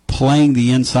playing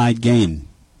the inside game,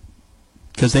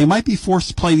 because they might be forced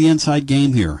to play the inside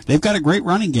game here. They've got a great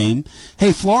running game.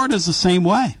 Hey, Florida's the same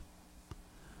way.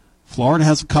 Florida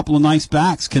has a couple of nice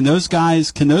backs. Can those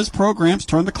programs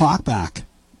turn the clock back?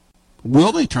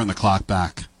 Will they turn the clock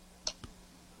back?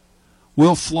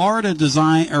 Will Florida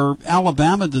design or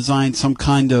Alabama design some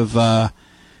kind of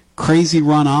crazy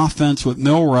run offense with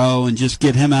Milroe and just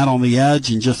get him out on the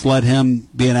edge and just let him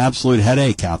be an absolute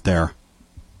headache out there?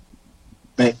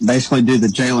 Basically do the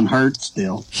Jalen Hurts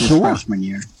deal his freshman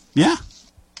year. Yeah.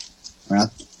 Right.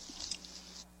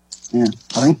 Yeah.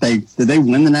 I think did they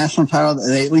win the national title?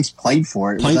 They at least played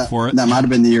for it. That might have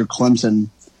been the year Clemson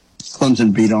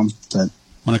beat them. But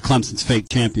one of Clemson's fake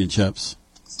championships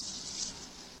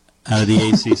out of the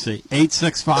ACC.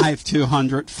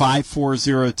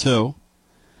 865-200-5402.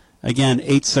 Again,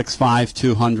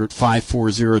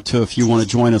 865-200-5402 if you want to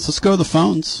join us. Let's go to the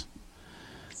phones.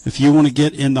 If you want to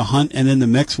get in the hunt and in the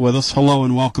mix with us, hello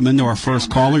and welcome into our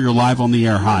first caller. You're live on the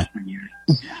air. Hi.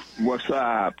 What's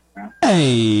up?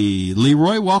 Hey,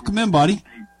 Leroy, welcome in, buddy.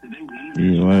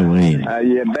 Leroy Wayne. How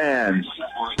you been?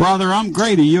 Brother, I'm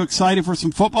great. Are you excited for some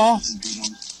football?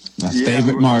 My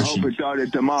favorite Martian. I hope it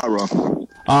started tomorrow.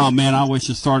 Oh, man, I wish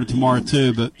it started tomorrow,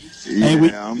 too. But, hey,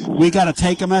 we got to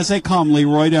take them as they come,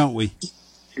 Leroy, don't we?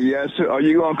 Yes, sir. Are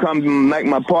you going to come to make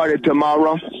my party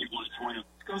tomorrow?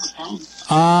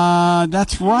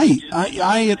 That's right.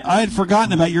 I had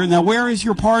forgotten about your. Now, where is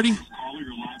your party?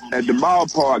 At the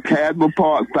ballpark, Caswell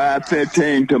Park,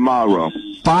 5:15 tomorrow.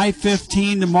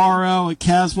 5:15 tomorrow at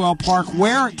Caswell Park.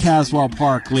 Where at Caswell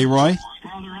Park, Leroy?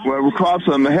 Well, across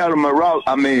from the Helderman Road.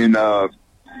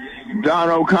 John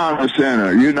O'Connor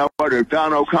Center. You know what the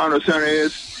John O'Connor Center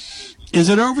is? Is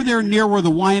it over there near where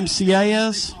the YMCA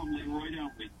is?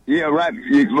 Yeah, right.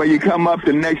 When you come up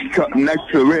to next to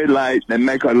the red light, and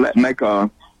make a left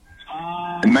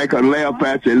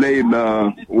as you leave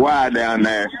the Y down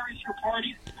there.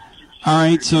 All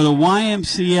right, so the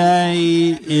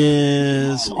YMCA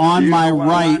is on my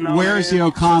right. Where's the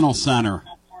O'Connell Center?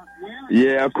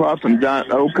 Yeah, across from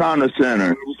John O'Connor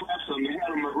Center.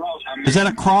 Is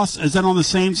that on the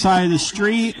same side of the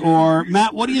street? Or,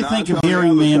 Matt, what do you think of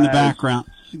hearing me in the background?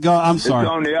 I'm sorry.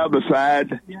 It's on the other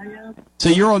side. So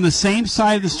you're on the same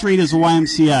side of the street as the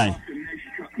YMCA?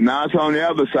 No, it's on the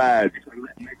other side.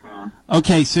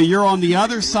 Okay, so you're on the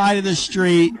other side of the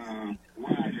street.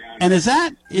 And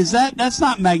that's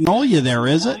not Magnolia there,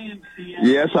 is it?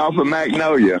 Yes, off of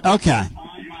Magnolia. Okay.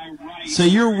 So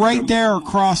you're right there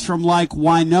across from, like,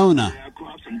 Winona.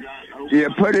 Yeah,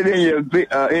 put it in your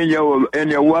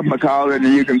whatchamacallit,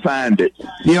 and you can find it.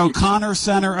 The O'Connor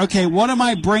Center. Okay, what am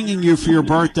I bringing you for your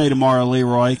birthday tomorrow,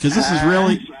 Leroy? Because this is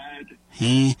really.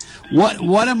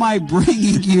 What am I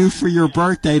bringing you for your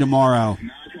birthday tomorrow?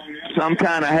 Some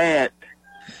kind of hat.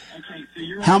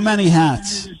 How many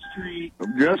hats?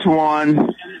 Just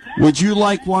one. Would you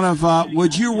like one of?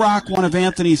 Would you rock one of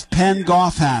Anthony's Penn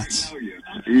golf hats?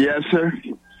 Yes, sir.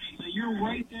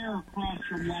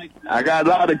 I got a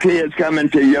lot of kids coming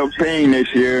to your thing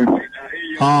this year. Oh,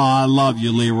 I love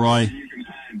you, Leroy.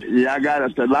 Yeah, I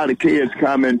got a lot of kids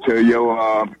coming to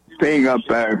your thing up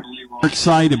there. We're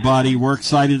excited, buddy. We're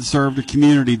excited to serve the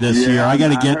community this year. I got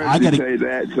to get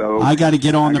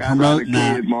on the promoting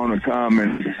that. Kids want to come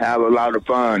and have a lot of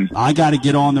fun. I got to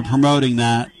get on the promoting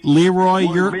that. Leroy,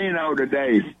 you're Bino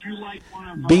today.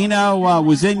 Bino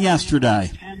was in yesterday.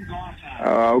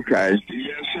 Oh, okay.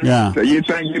 Yeah. So you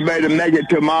think you better make it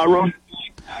tomorrow?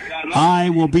 I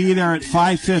will be there at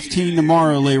 5:15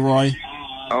 tomorrow, Leroy.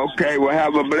 Okay, well,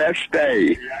 have a blessed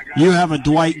day. You have a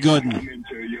Dwight Gooden.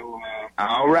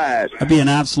 All right. That'd be an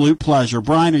absolute pleasure.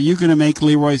 Brian, are you going to make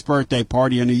Leroy's birthday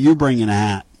party, and are you bringing a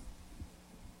hat?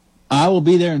 I will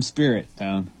be there in spirit,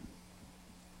 Tone.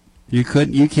 You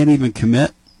can't even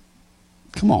commit?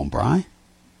 Come on, Brian.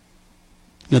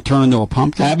 You going to turn into a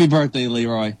pumpkin? Happy birthday,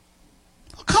 Leroy.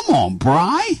 Oh, come on,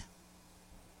 Brian.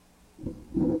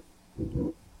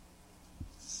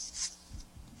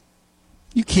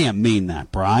 You can't mean that,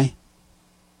 Bri.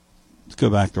 Let's go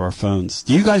back to our phones.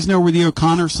 Do you guys know where the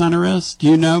O'Connor Center is? Do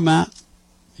you know, Matt? Are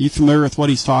you familiar with what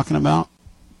he's talking about?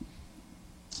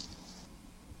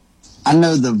 I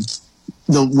know the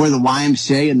where the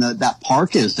YMCA and that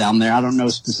park is down there. I don't know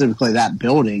specifically that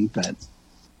building, but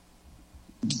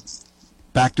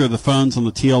back to the phones on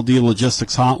the TLD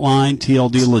Logistics hotline,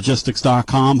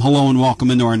 tldlogistics.com. Hello and welcome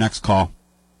into our next call.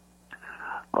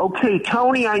 Okay,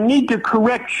 Tony, I need to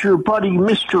correct your buddy,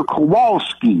 Mr.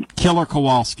 Kowalski. Killer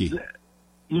Kowalski.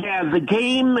 Yeah, the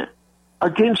game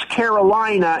against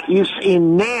Carolina is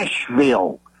in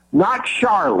Nashville, not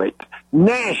Charlotte.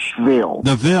 Nashville.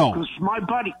 The Ville. Because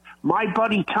my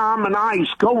buddy Tom and I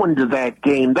is going to that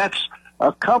game. That's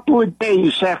a couple of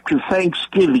days after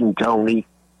Thanksgiving, Tony.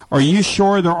 Are you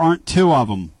sure there aren't two of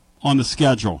them on the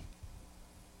schedule?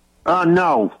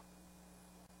 No.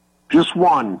 Just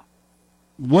one.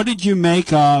 What did you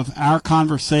make of our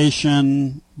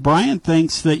conversation? Brian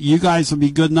thinks that you guys will be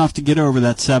good enough to get over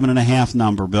that 7.5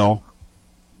 number, Bill.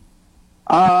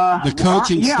 The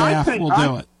coaching staff will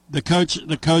do it.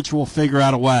 The coach will figure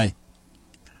out a way.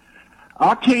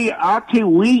 I'll tell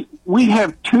you, we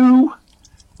have two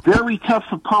very tough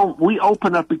opponents. We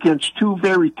open up against two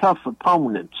very tough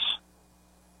opponents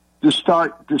to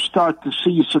start the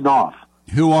season off.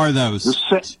 Who are those?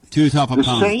 Two tough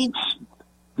opponents.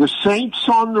 The Saints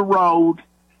on the road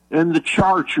and the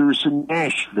Chargers in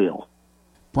Nashville.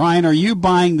 Brian, are you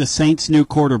buying the Saints' new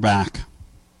quarterback?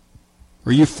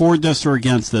 Are you for this or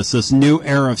against this new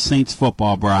era of Saints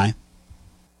football, Brian?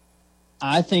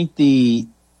 I think the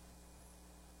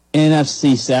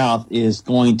NFC South is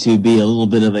going to be a little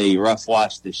bit of a rough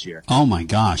watch this year. Oh, my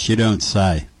gosh, you don't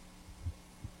say.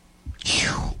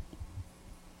 Whew.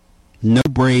 No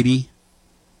Brady.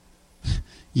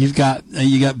 You got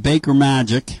Baker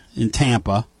Magic in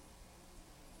Tampa.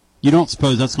 You don't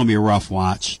suppose that's going to be a rough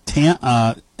watch.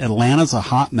 Atlanta's a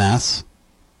hot mess.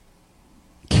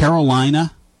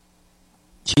 Carolina,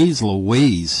 jeez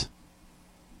Louise.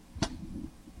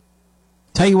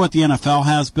 Tell you what the NFL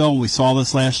has, Bill, and we saw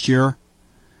this last year.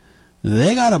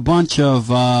 They got a bunch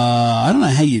of, I don't know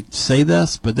how you say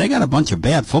this, but they got a bunch of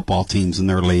bad football teams in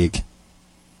their league.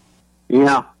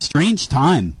 Yeah. Strange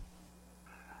time.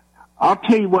 I'll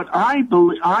tell you what, I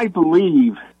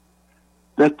believe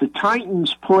that the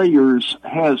Titans players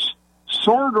has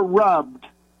sort of rubbed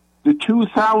the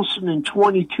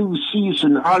 2022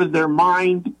 season out of their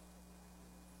mind,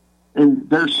 and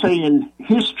they're saying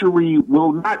history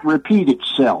will not repeat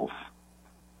itself.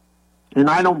 And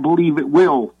I don't believe it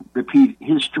will repeat.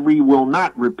 History will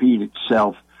not repeat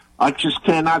itself. I just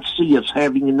cannot see us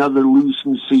having another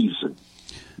losing season.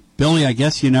 Billy, I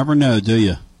guess you never know, do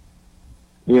you?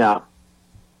 Yeah.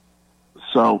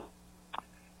 So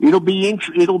it'll be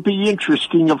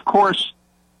interesting. Of course,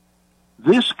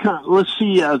 this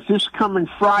coming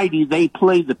Friday they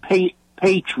play the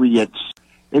Patriots.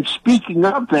 And speaking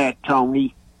of that,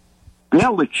 Tony,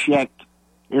 Belichick,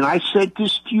 and I said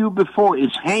this to you before,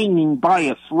 is hanging by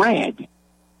a thread.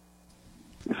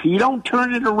 If he don't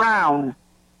turn it around,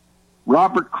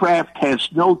 Robert Kraft has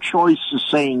no choice of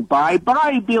saying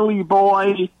bye-bye, Billy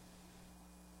boy.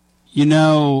 You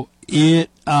know,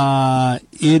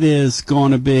 It is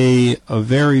going to be a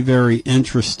very, very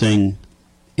interesting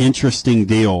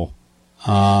deal.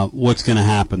 What's going to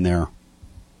happen there?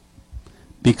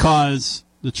 Because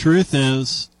the truth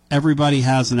is, everybody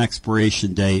has an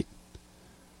expiration date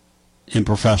in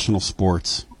professional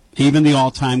sports, even the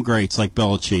all-time greats like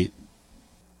Belichick.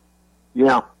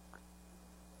 Yeah.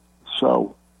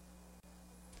 So.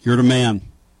 You're the man.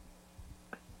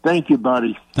 Thank you,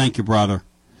 buddy. Thank you, brother.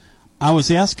 I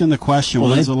was asking the question,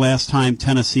 when was the last time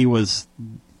Tennessee was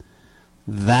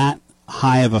that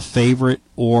high of a favorite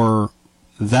or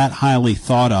that highly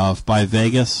thought of by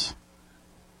Vegas?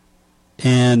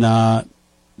 And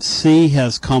C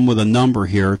has come with a number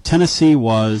here. Tennessee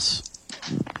was,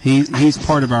 he's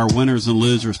part of our winners and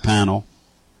losers panel.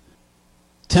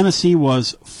 Tennessee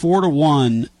was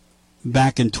 4-1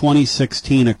 back in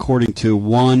 2016, according to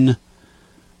one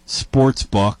sports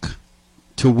book,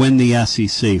 to win the SEC.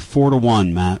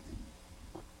 4-1, Matt.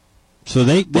 So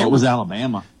What was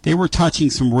Alabama? They were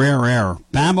touching some rare air.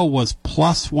 Bama was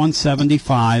plus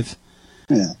 175.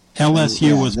 Yeah.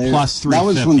 LSU was plus 350. That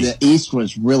was when the East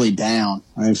was really down.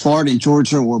 I mean, Florida and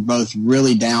Georgia were both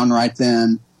really down right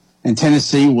then, and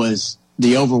Tennessee was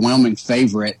the overwhelming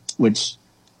favorite, which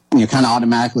kind of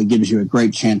automatically gives you a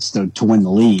great chance to win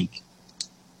the league.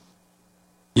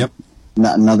 Yep.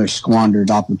 Not another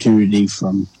squandered opportunity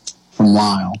from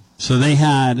Lyle. So they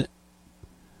had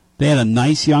a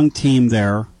nice young team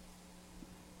there.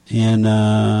 In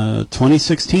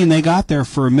 2016, they got there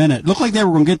for a minute. It looked like they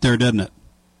were going to get there, didn't it?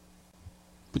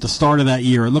 With the start of that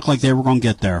year, it looked like they were going to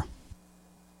get there.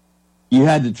 You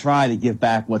had to try to give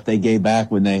back what they gave back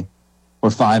when they were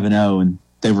 5-0 and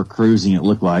they were cruising. It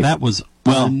looked like that was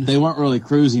they weren't really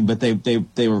cruising, but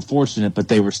they were fortunate, but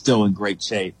they were still in great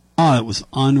shape. Oh, it was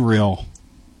unreal.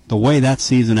 The way that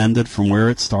season ended from where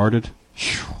it started.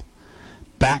 Whew.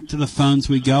 Back to the phones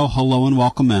we go. Hello and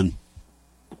welcome in.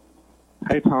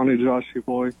 Hey, Tony, Joshy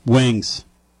boy. Wings.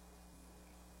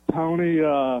 Tony,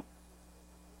 did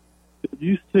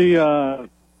you see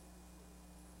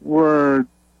we're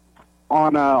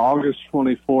on August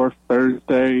 24th,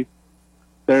 Thursday,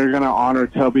 they're going to honor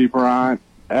Kobe Bryant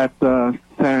at the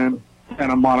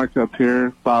Santa Monica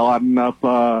Pier by lighting up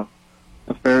the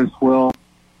Ferris wheel.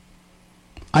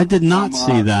 I did not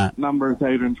see that. Numbers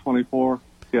 8 and 24.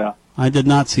 Yeah. I did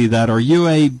not see that. Are you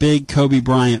a big Kobe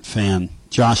Bryant fan,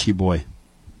 Joshy boy?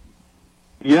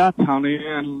 Yeah, Tony,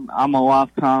 and I'm a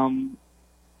lifetime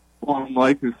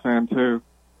Lakers fan, too.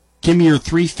 Give me your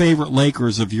 3 favorite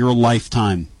Lakers of your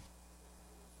lifetime.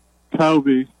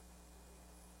 Kobe,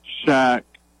 Shaq,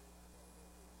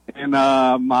 and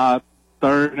my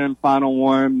third and final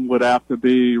one would have to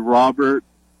be Robert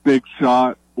Big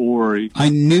Shot Horry. I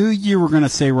knew you were going to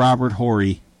say Robert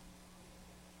Horry.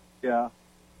 Yeah.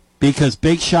 Because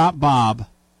Big Shot Bob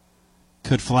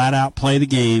could flat out play the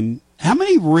game. How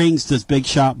many rings does Big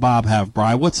Shot Bob have,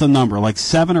 Bri? What's the number, like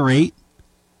 7 or 8?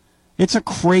 It's a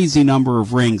crazy number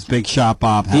of rings Big Shot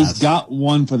Bob has. He's got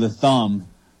one for the thumb.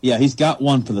 Yeah, he's got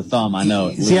one for the thumb, I know.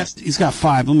 He's got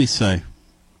 5, let me say.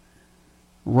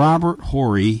 Robert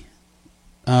Horry.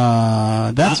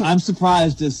 I'm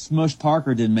surprised that Smush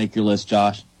Parker didn't make your list,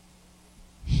 Josh.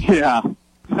 Yeah.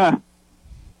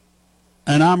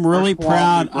 And I'm really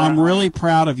proud. I'm really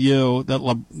proud of you that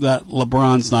that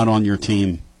LeBron's not on your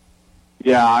team.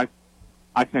 Yeah,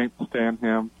 I can't stand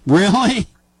him. Really?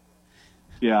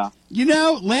 Yeah. You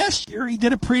know, last year he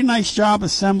did a pretty nice job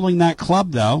assembling that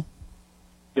club, though.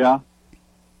 Yeah.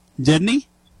 Didn't he?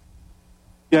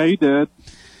 Yeah, he did.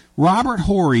 Robert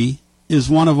Horry is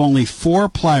one of only 4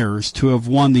 players to have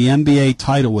won the NBA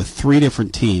title with 3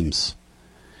 different teams.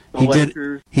 He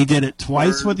did it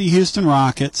twice with the Houston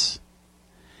Rockets.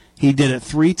 He did it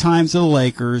 3 times with the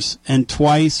Lakers and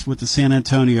twice with the San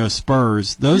Antonio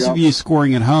Spurs. Those of you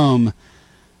scoring at home,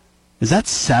 is that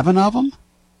 7 of them?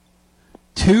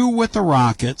 2 with the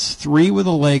Rockets, 3 with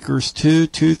the Lakers, 2,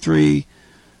 3,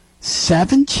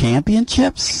 7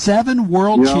 championships? 7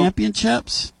 world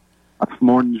championships? That's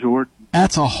more than Jordan.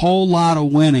 That's a whole lot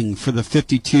of winning for the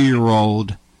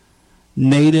 52-year-old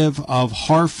native of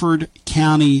Harford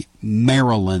County,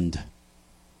 Maryland,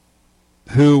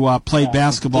 who played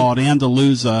basketball at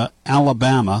Andalusia,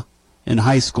 Alabama, in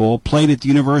high school, played at the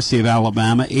University of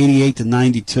Alabama, 88 to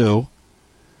 92.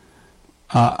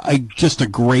 Just a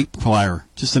great player,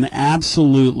 just an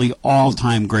absolutely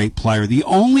all-time great player. The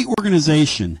only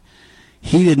organization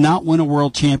he did not win a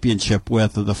world championship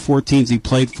with of the 4 teams he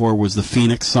played for was the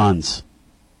Phoenix Suns.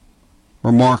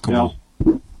 Remarkable.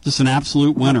 Yeah. Just an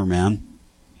absolute winner, man.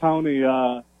 Tony,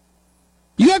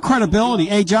 you got credibility.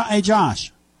 Hey,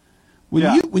 Josh.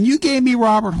 When you gave me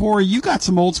Robert Horry, you got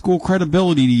some old school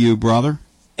credibility to you, brother.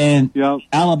 And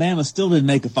Alabama still didn't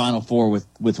make a Final Four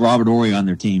with Robert Horry on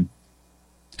their team.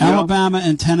 Alabama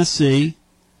and Tennessee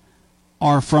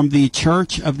are from the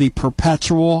church of the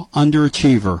perpetual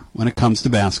underachiever when it comes to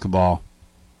basketball.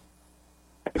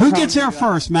 Who gets there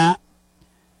first, Matt?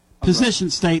 Position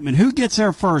statement. Who gets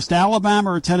there first,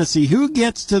 Alabama or Tennessee? Who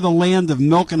gets to the land of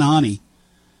milk and honey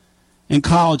in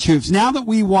college hoops? Now that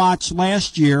we watched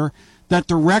last year that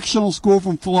directional school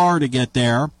from Florida get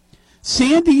there,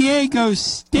 San Diego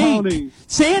Stink. Tony.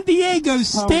 San Diego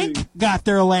Stink got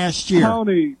there last year.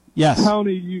 Tony. Yes.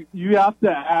 Tony, you have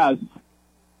to ask,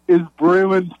 is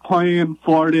Bruins playing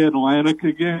Florida Atlantic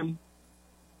again?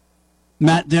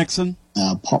 Matt Dixon?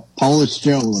 Polish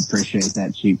Joe will appreciate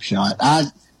that cheap shot.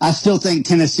 I still think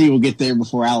Tennessee will get there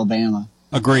before Alabama.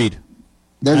 Agreed.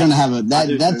 They're going to have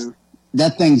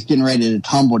that thing's getting ready to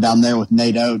tumble down there with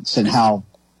Nate Oates and how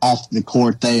off the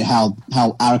court how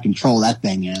out of control that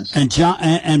thing is. And John,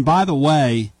 and by the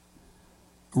way,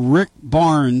 Rick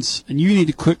Barnes, and you need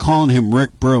to quit calling him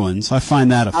Rick Bruins. I find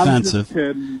that offensive.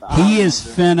 He is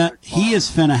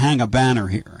finna hang a banner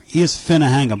here. He is finna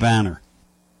hang a banner.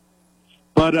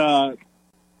 But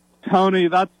Tony,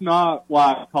 that's not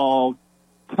what I called.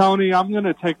 Tony, I'm going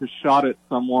to take a shot at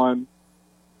someone.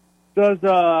 Does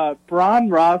Brian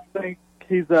Ross think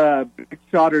he's a big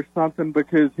shot or something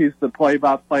because he's the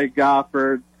play-by-play guy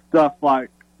for stuff like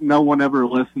no one ever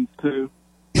listens to?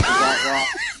 Is that right?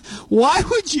 Why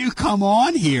would you come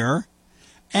on here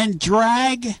and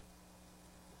drag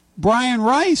Brian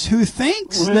Rice, who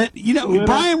thinks that,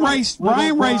 Brian Rice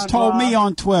told me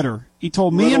on Twitter, he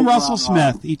told me and Russell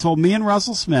Smith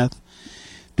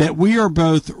that we are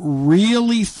both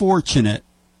really fortunate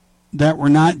that we're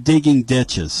not digging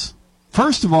ditches.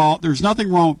 First of all, there's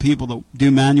nothing wrong with people that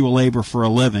do manual labor for a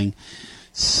living.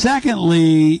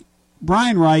 Secondly,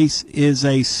 Brian Rice is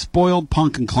a spoiled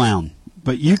punk and clown.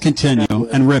 But you continue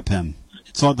and rip him.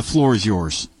 So the floor is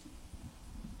yours.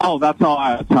 Oh, that's all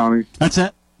I have, Tony. That's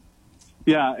it?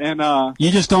 Yeah, and you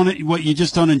just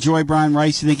don't enjoy Brian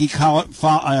Rice? You think he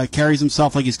carries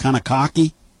himself like he's kind of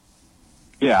cocky?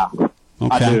 Yeah, okay.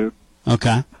 I do.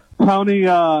 Okay. Tony,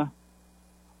 I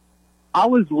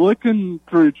was looking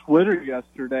through Twitter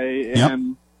yesterday,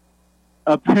 and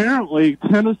apparently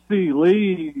Tennessee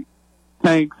Lee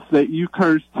thinks that you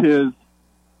cursed his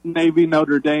Navy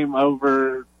Notre Dame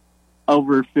over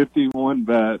 51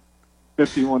 bet.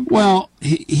 51 points. Well,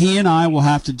 he and I will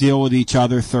have to deal with each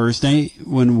other Thursday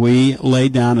when we lay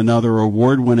down another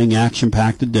award-winning,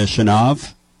 action-packed edition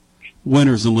of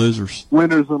Winners and Losers.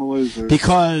 Winners and Losers.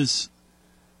 Because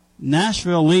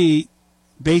Nashville Lee,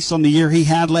 based on the year he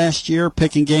had last year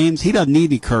picking games, he doesn't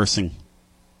need any cursing.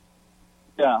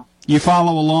 Yeah. You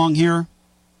follow along here?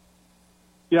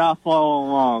 Yeah, I follow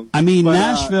along. I mean,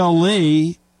 Nashville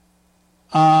Lee,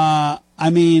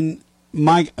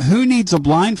 Mike, who needs a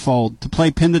blindfold to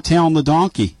play pin the tail on the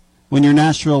donkey when you're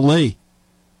Nashville Lee?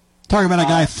 Talking about a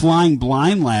guy flying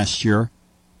blind last year.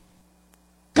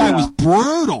 Guy was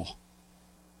brutal.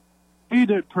 He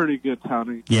did pretty good,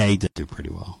 Tony. Yeah, he did do pretty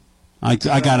well. I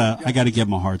gotta give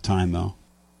him a hard time though.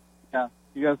 Yeah,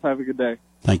 you guys have a good day.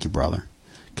 Thank you, brother.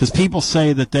 Because people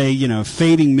say that they,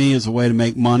 fading me is a way to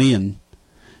make money, and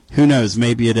who knows,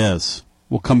 maybe it is.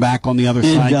 We'll come back on the other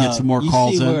side, get some more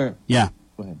calls in. Yeah.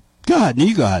 Go ahead. Go ahead.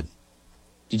 You go ahead.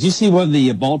 Did you see where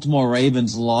the Baltimore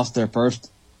Ravens lost their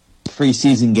first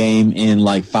preseason game in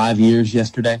like 5 years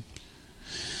yesterday?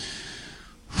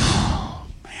 Oh,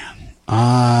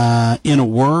 man. In a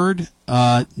word,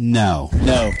 no. No.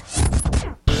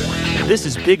 This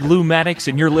is Big Lou Maddox,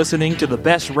 and you're listening to the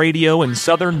best radio in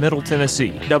southern Middle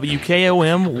Tennessee.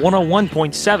 WKOM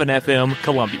 101.7 FM,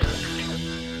 Columbia.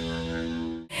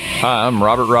 Hi, I'm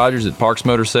Robert Rogers at Parks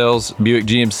Motor Sales Buick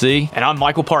GMC. And I'm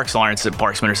Michael Parks Lawrence at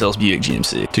Parks Motor Sales Buick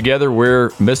GMC. Together, we're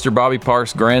Mr. Bobby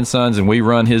Parks' grandsons, and we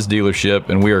run his dealership,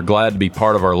 and we are glad to be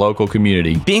part of our local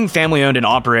community. Being family owned and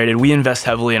operated, we invest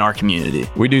heavily in our community.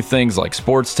 We do things like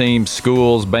sports teams,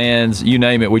 schools, bands, you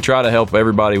name it. We try to help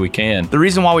everybody we can. The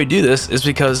reason why we do this is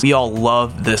because we all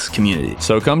love this community.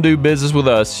 So come do business with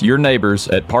us, your neighbors,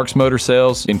 at Parks Motor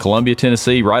Sales in Columbia,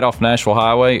 Tennessee, right off Nashville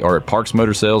Highway, or at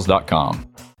parksmotorsales.com.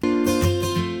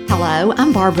 Hello,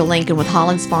 I'm Barbara Lincoln with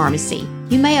Hollins Pharmacy.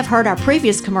 You may have heard our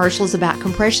previous commercials about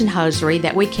compression hosiery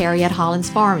that we carry at Hollins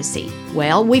Pharmacy.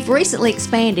 Well, we've recently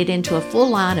expanded into a full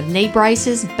line of knee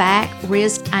braces, back,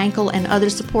 wrist, ankle, and other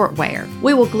support wear.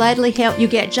 We will gladly help you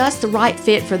get just the right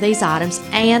fit for these items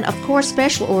and, of course,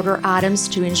 special order items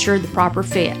to ensure the proper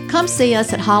fit. Come see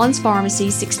us at Hollins Pharmacy,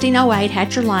 1608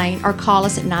 Hatcher Lane, or call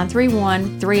us at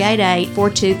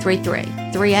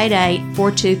 931-388-4233.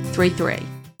 388-4233.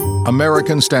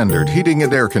 American Standard Heating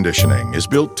and Air Conditioning is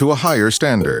built to a higher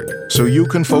standard, so you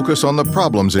can focus on the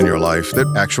problems in your life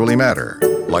that actually matter,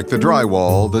 like the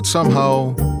drywall that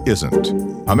somehow isn't.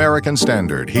 American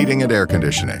Standard Heating and Air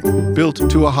Conditioning, built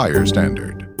to a higher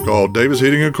standard. Call Davis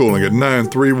Heating and Cooling at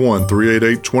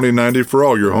 931-388-2090 for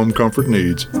all your home comfort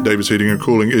needs. Davis Heating and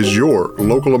Cooling is your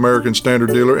local American Standard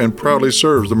dealer and proudly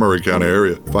serves the Murray County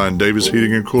area. Find Davis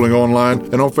Heating and Cooling online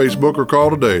and on Facebook or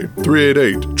call today,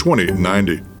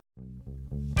 388-2090.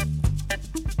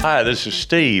 Hi, this is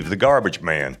Steve, the garbage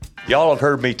man. Y'all have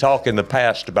heard me talk in the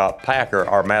past about Packer,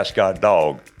 our mascot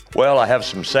dog. Well, I have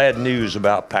some sad news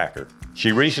about Packer.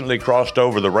 She recently crossed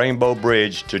over the Rainbow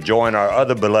Bridge to join our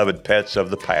other beloved pets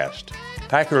of the past.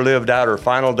 Packer lived out her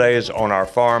final days on our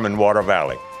farm in Water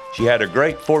Valley. She had a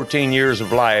great 14 years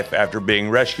of life after being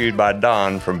rescued by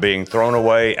Don from being thrown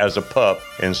away as a pup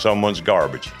in someone's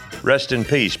garbage. Rest in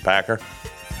peace, Packer.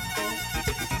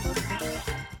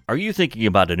 Are you thinking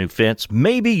about a new fence?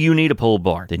 Maybe you need a pole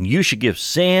barn. Then you should give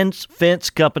Sands Fence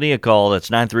Company a call. That's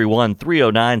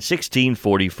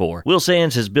 931-309-1644. Will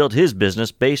Sands has built his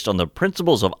business based on the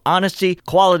principles of honesty,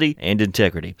 quality, and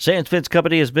integrity. Sands Fence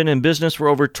Company has been in business for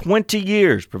over 20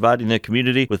 years, providing the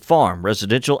community with farm,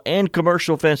 residential, and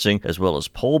commercial fencing, as well as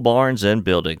pole barns and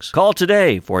buildings. Call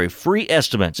today for a free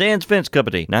estimate. Sands Fence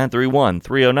Company,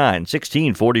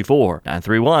 931-309-1644.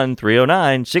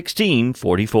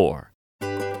 931-309-1644.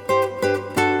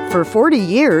 For 40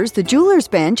 years, the Jewelers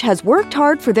Bench has worked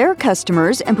hard for their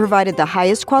customers and provided the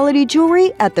highest quality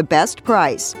jewelry at the best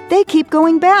price. They keep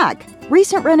going back.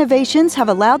 Recent renovations have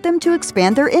allowed them to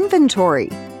expand their inventory.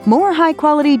 More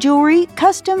high-quality jewelry,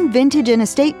 custom vintage and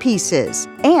estate pieces,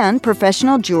 and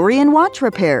professional jewelry and watch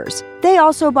repairs. They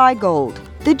also buy gold.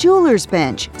 The Jewelers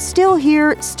Bench, still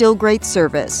here, still great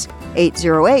service.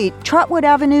 808 Trotwood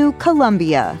Avenue,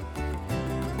 Columbia.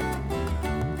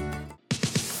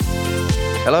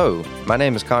 Hello, my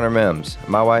name is Connor Mims.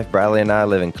 My wife Bradley and I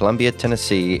live in Columbia,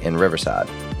 Tennessee in Riverside.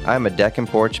 I am a deck and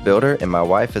porch builder and my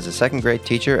wife is a second grade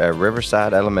teacher at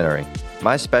Riverside Elementary.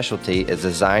 My specialty is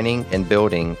designing and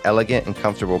building elegant and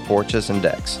comfortable porches and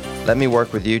decks. Let me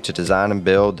work with you to design and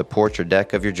build the porch or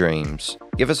deck of your dreams.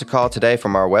 Give us a call today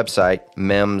from our website,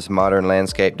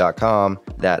 mimsmodernlandscape.com.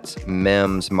 That's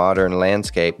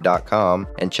mimsmodernlandscape.com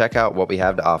and check out what we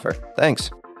have to offer. Thanks.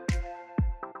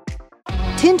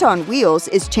 Tint on Wheels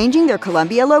is changing their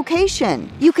Columbia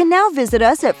location. You can now visit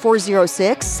us at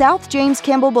 406 South James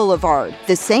Campbell Boulevard.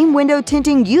 The same window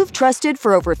tinting you've trusted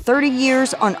for over 30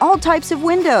 years on all types of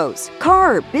windows,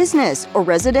 car, business, or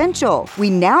residential.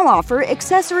 We now offer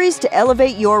accessories to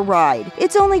elevate your ride.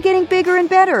 It's only getting bigger and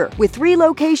better. With 3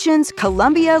 locations,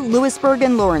 Columbia, Lewisburg,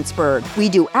 and Lawrenceburg. We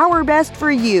do our best for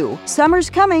you.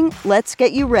 Summer's coming. Let's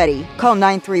get you ready. Call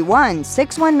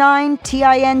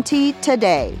 931-619-TINT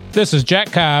today. This is Jack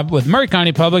Cobb with Murray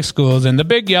County Public Schools and the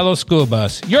Big Yellow School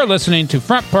Bus. You're listening to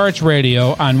Front Porch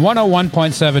Radio on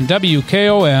 101.7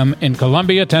 WKOM in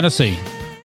Columbia, Tennessee.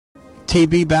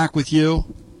 TB back with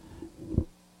you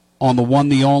on the one,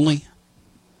 the only.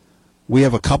 We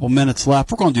have a couple minutes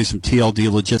left. We're going to do some TLD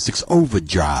Logistics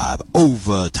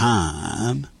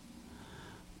overtime.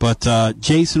 But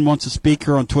Jason wants to speak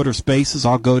here on Twitter Spaces.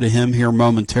 I'll go to him here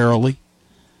momentarily.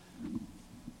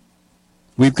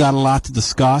 We've got a lot to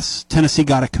discuss. Tennessee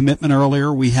got a commitment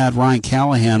earlier. We had Ryan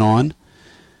Callahan on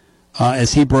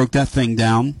as he broke that thing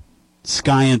down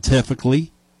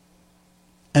scientifically.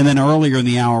 And then earlier in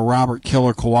the hour, Robert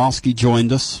Killer Kowalski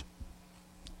joined us.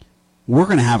 We're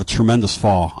going to have a tremendous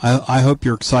fall. I hope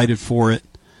you're excited for it,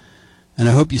 and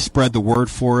I hope you spread the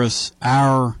word for us.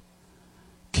 Our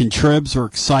contribs are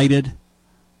excited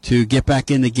to get back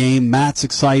in the game. Matt's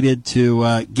excited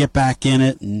to get back in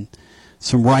it, and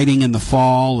some writing in the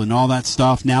fall and all that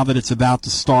stuff now that it's about to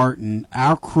start. And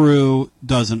our crew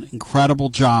does an incredible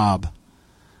job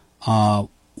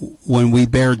when we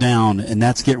bear down, and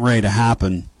that's getting ready to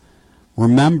happen.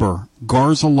 Remember,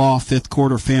 Garza Law 5th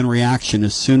quarter fan reaction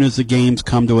as soon as the games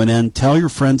come to an end. Tell your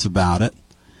friends about it,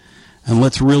 and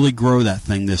let's really grow that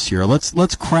thing this year.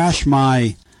 Let's crash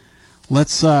my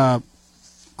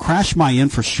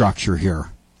infrastructure here.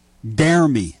 Dare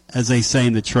me, as they say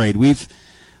in the trade.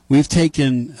 We've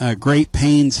taken great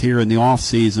pains here in the off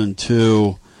season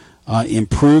to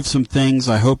improve some things.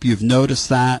 I hope you've noticed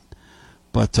that.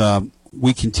 But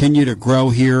we continue to grow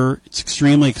here. It's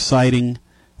extremely exciting.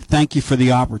 Thank you for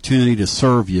the opportunity to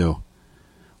serve you.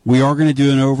 We are going to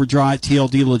do an overdrive,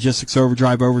 TLD Logistics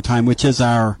Overdrive Overtime, which is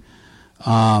our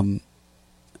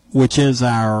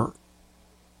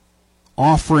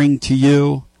offering to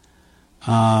you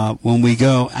when we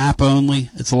go app only.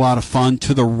 It's a lot of fun.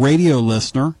 To the radio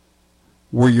listener,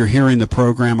 where you're hearing the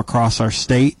program across our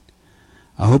state,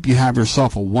 I hope you have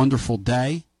yourself a wonderful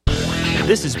day.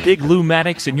 This is Big Lou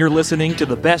Maddox, and you're listening to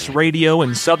the best radio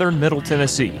in southern Middle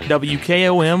Tennessee.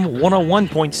 WKOM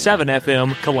 101.7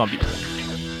 FM, Columbia.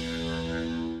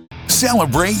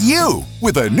 Celebrate you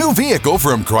with a new vehicle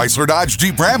from Chrysler Dodge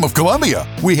Jeep Ram of Columbia.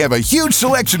 We have a huge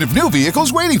selection of new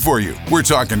vehicles waiting for you. We're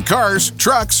talking cars,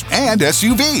 trucks, and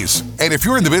SUVs. And if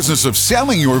you're in the business of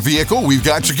selling your vehicle, we've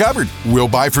got you covered. We'll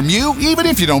buy from you even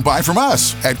if you don't buy from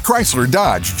us. At Chrysler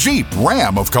Dodge Jeep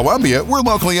Ram of Columbia, we're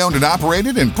locally owned and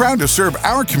operated and proud to serve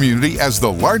our community as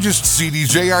the largest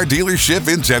CDJR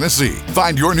dealership in Tennessee.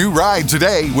 Find your new ride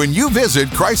today when you visit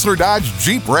Chrysler Dodge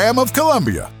Jeep Ram of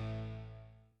Columbia.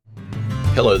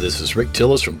 Hello, this is Rick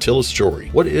Tillis from Tillis Jewelry.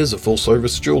 What is a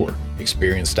full-service jeweler?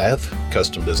 Experienced staff,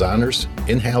 custom designers,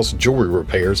 in-house jewelry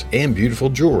repairs, and beautiful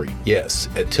jewelry. Yes,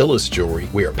 at Tillis Jewelry,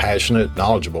 we are passionate,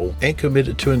 knowledgeable, and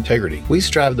committed to integrity. We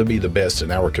strive to be the best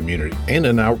in our community and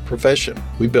in our profession.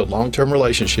 We build long-term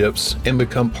relationships and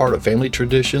become part of family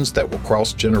traditions that will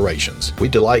cross generations. We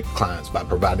delight clients by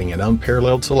providing an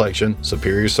unparalleled selection,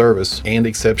 superior service, and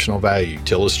exceptional value.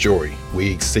 Tillis Jewelry, we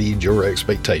exceed your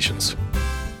expectations.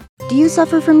 Do you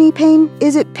suffer from knee pain?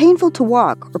 Is it painful to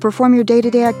walk or perform your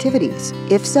day-to-day activities?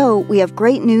 If so, we have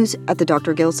great news at the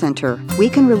Dr. Gill Center. We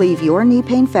can relieve your knee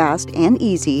pain fast and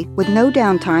easy with no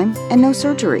downtime and no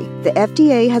surgery. The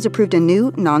FDA has approved a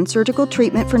new non-surgical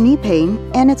treatment for knee pain,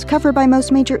 and it's covered by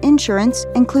most major insurance,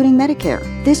 including Medicare.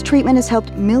 This treatment has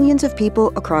helped millions of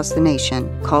people across the nation.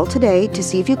 Call today to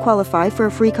see if you qualify for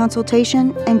a free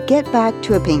consultation and get back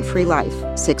to a pain-free life.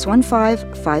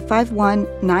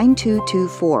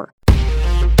 615-551-9224.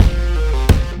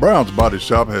 Brown's Body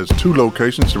Shop has 2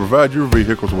 locations to provide your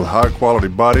vehicles with high-quality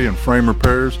body and frame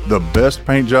repairs, the best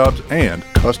paint jobs, and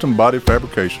custom body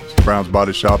fabrications. Brown's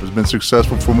Body Shop has been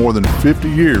successful for more than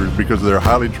 50 years because of their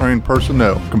highly trained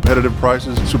personnel, competitive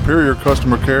prices, superior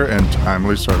customer care, and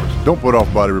timely service. Don't put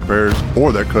off body repairs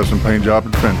or that custom paint job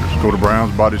at Fenders. Go to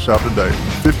Brown's Body Shop today.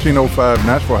 1505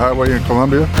 Nashville Highway in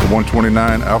Columbia,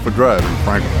 129 Alpha Drive in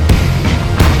Franklin.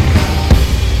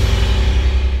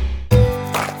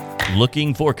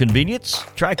 Looking for convenience?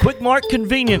 Try Quick Mart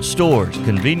Convenience Stores,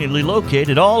 conveniently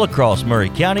located all across Murray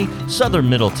County, southern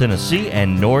Middle Tennessee,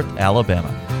 and North Alabama.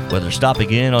 Whether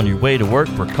stopping in on your way to work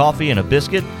for coffee and a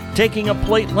biscuit, taking a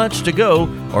plate lunch to go,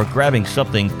 or grabbing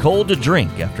something cold to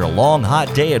drink after a long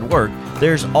hot day at work,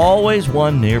 there's always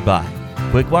one nearby.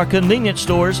 Quick Mart Convenience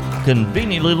Stores,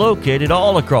 conveniently located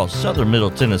all across southern Middle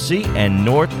Tennessee and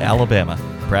North Alabama.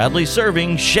 Proudly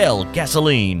serving Shell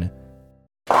gasoline.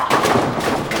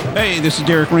 Hey, this is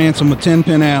Derek Ransom with 10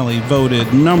 Pin Alley, voted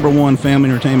 #1 family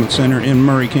entertainment center in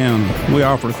Murray County. We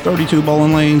offer 32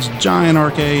 bowling lanes, giant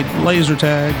arcade, laser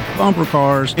tag, bumper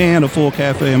cars, and a full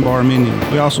cafe and bar menu.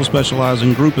 We also specialize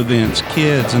in group events,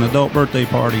 kids and adult birthday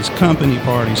parties, company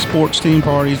parties, sports team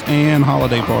parties, and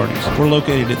holiday parties. We're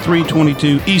located at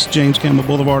 322 East James Campbell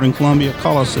Boulevard in Columbia.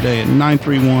 Call us today at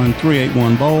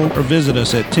 931-381-BOWL or visit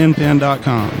us at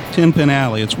 10pin.com. 10 Pin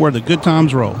Alley, it's where the good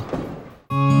times roll.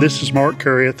 This is Mark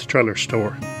Curry at the Trailer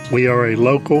Store. We are a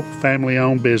local,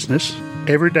 family-owned business.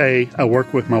 Every day, I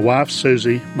work with my wife,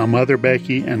 Susie, my mother,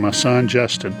 Becky, and my son,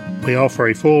 Justin. We offer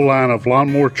a full line of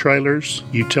lawnmower trailers,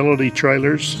 utility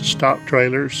trailers, stock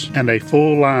trailers, and a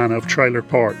full line of trailer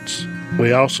parts.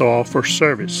 We also offer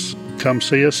service. Come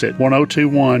see us at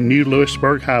 1021 New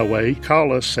Lewisburg Highway.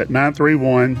 Call us at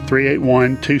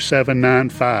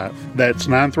 931-381-2795. That's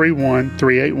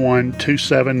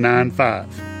 931-381-2795.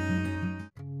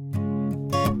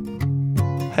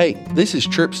 Hey, this is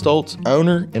Trip Stoltz,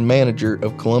 owner and manager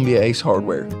of Columbia Ace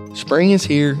Hardware. Spring is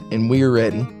here and we are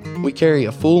ready. We carry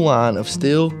a full line of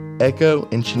Stihl, Echo,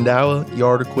 and Chindawa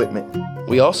yard equipment.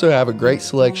 We also have a great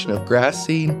selection of grass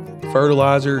seed,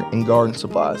 fertilizer, and garden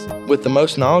supplies. With the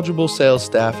most knowledgeable sales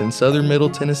staff in southern Middle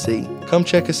Tennessee, come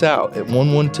check us out at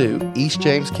 112 East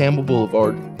James Campbell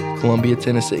Boulevard, Columbia,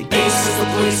 Tennessee. Ace is the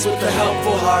place with the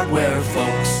helpful hardware,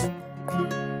 folks.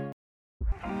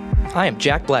 I am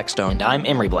Jack Blackstone. And I'm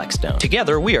Emery Blackstone.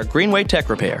 Together, we are Greenway Tech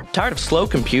Repair. Tired of slow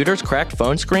computers, cracked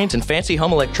phone screens, and fancy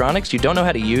home electronics you don't know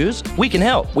how to use? We can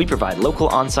help. We provide local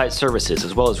on-site services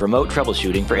as well as remote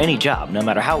troubleshooting for any job, no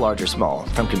matter how large or small,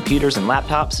 from computers and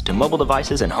laptops to mobile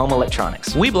devices and home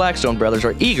electronics. We Blackstone brothers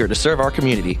are eager to serve our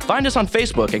community. Find us on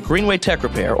Facebook at Greenway Tech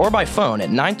Repair or by phone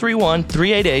at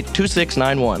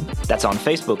 931-388-2691. That's on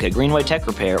Facebook at Greenway Tech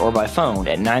Repair or by phone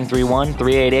at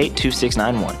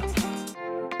 931-388-2691.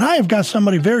 I have got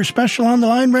somebody very special on the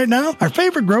line right now. Our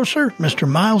favorite grocer, Mr.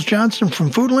 Miles Johnson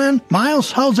from Foodland.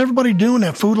 Miles, how's everybody doing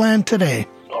at Foodland today?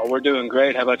 we're doing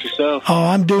great. How about yourself? Oh,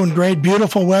 I'm doing great.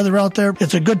 Beautiful weather out there.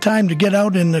 It's a good time to get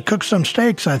out and cook some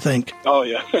steaks, I think. Oh,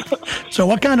 yeah. So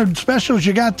what kind of specials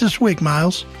you got this week,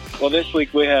 Miles? Well, this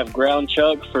week we have ground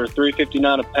chuck for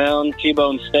 $3.59 a pound,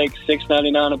 T-bone steak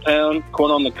 $6.99 a pound,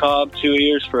 corn on the cob 2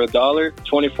 ears for $1,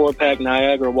 24-pack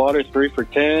Niagara water 3 for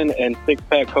 $10, and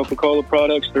 6-pack Coca-Cola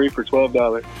products 3 for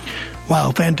 $12.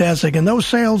 Wow, fantastic. And those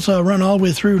sales run all the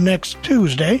way through next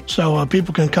Tuesday, so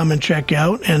people can come and check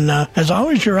out. And as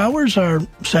always, your hours are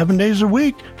 7 days a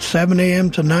week, 7 a.m.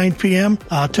 to 9 p.m.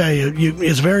 I'll tell you,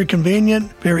 it's very convenient,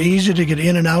 very easy to get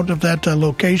in and out of that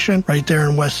location right there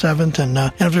in West 7th. And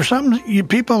if there's something you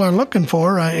people are looking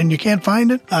for and you can't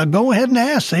find it, go ahead and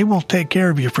ask. They will take care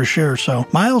of you for sure. So,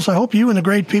 Miles, I hope you and the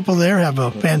great people there have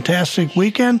a fantastic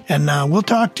weekend, and we'll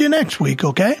talk to you next week,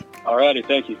 okay? All righty,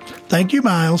 thank you. Thank you,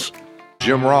 Miles.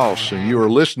 Jim Ross, and you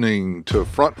are listening to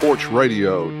Front Porch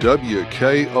Radio,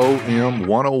 WKOM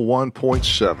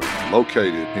 101.7,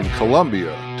 located in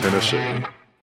Columbia, Tennessee.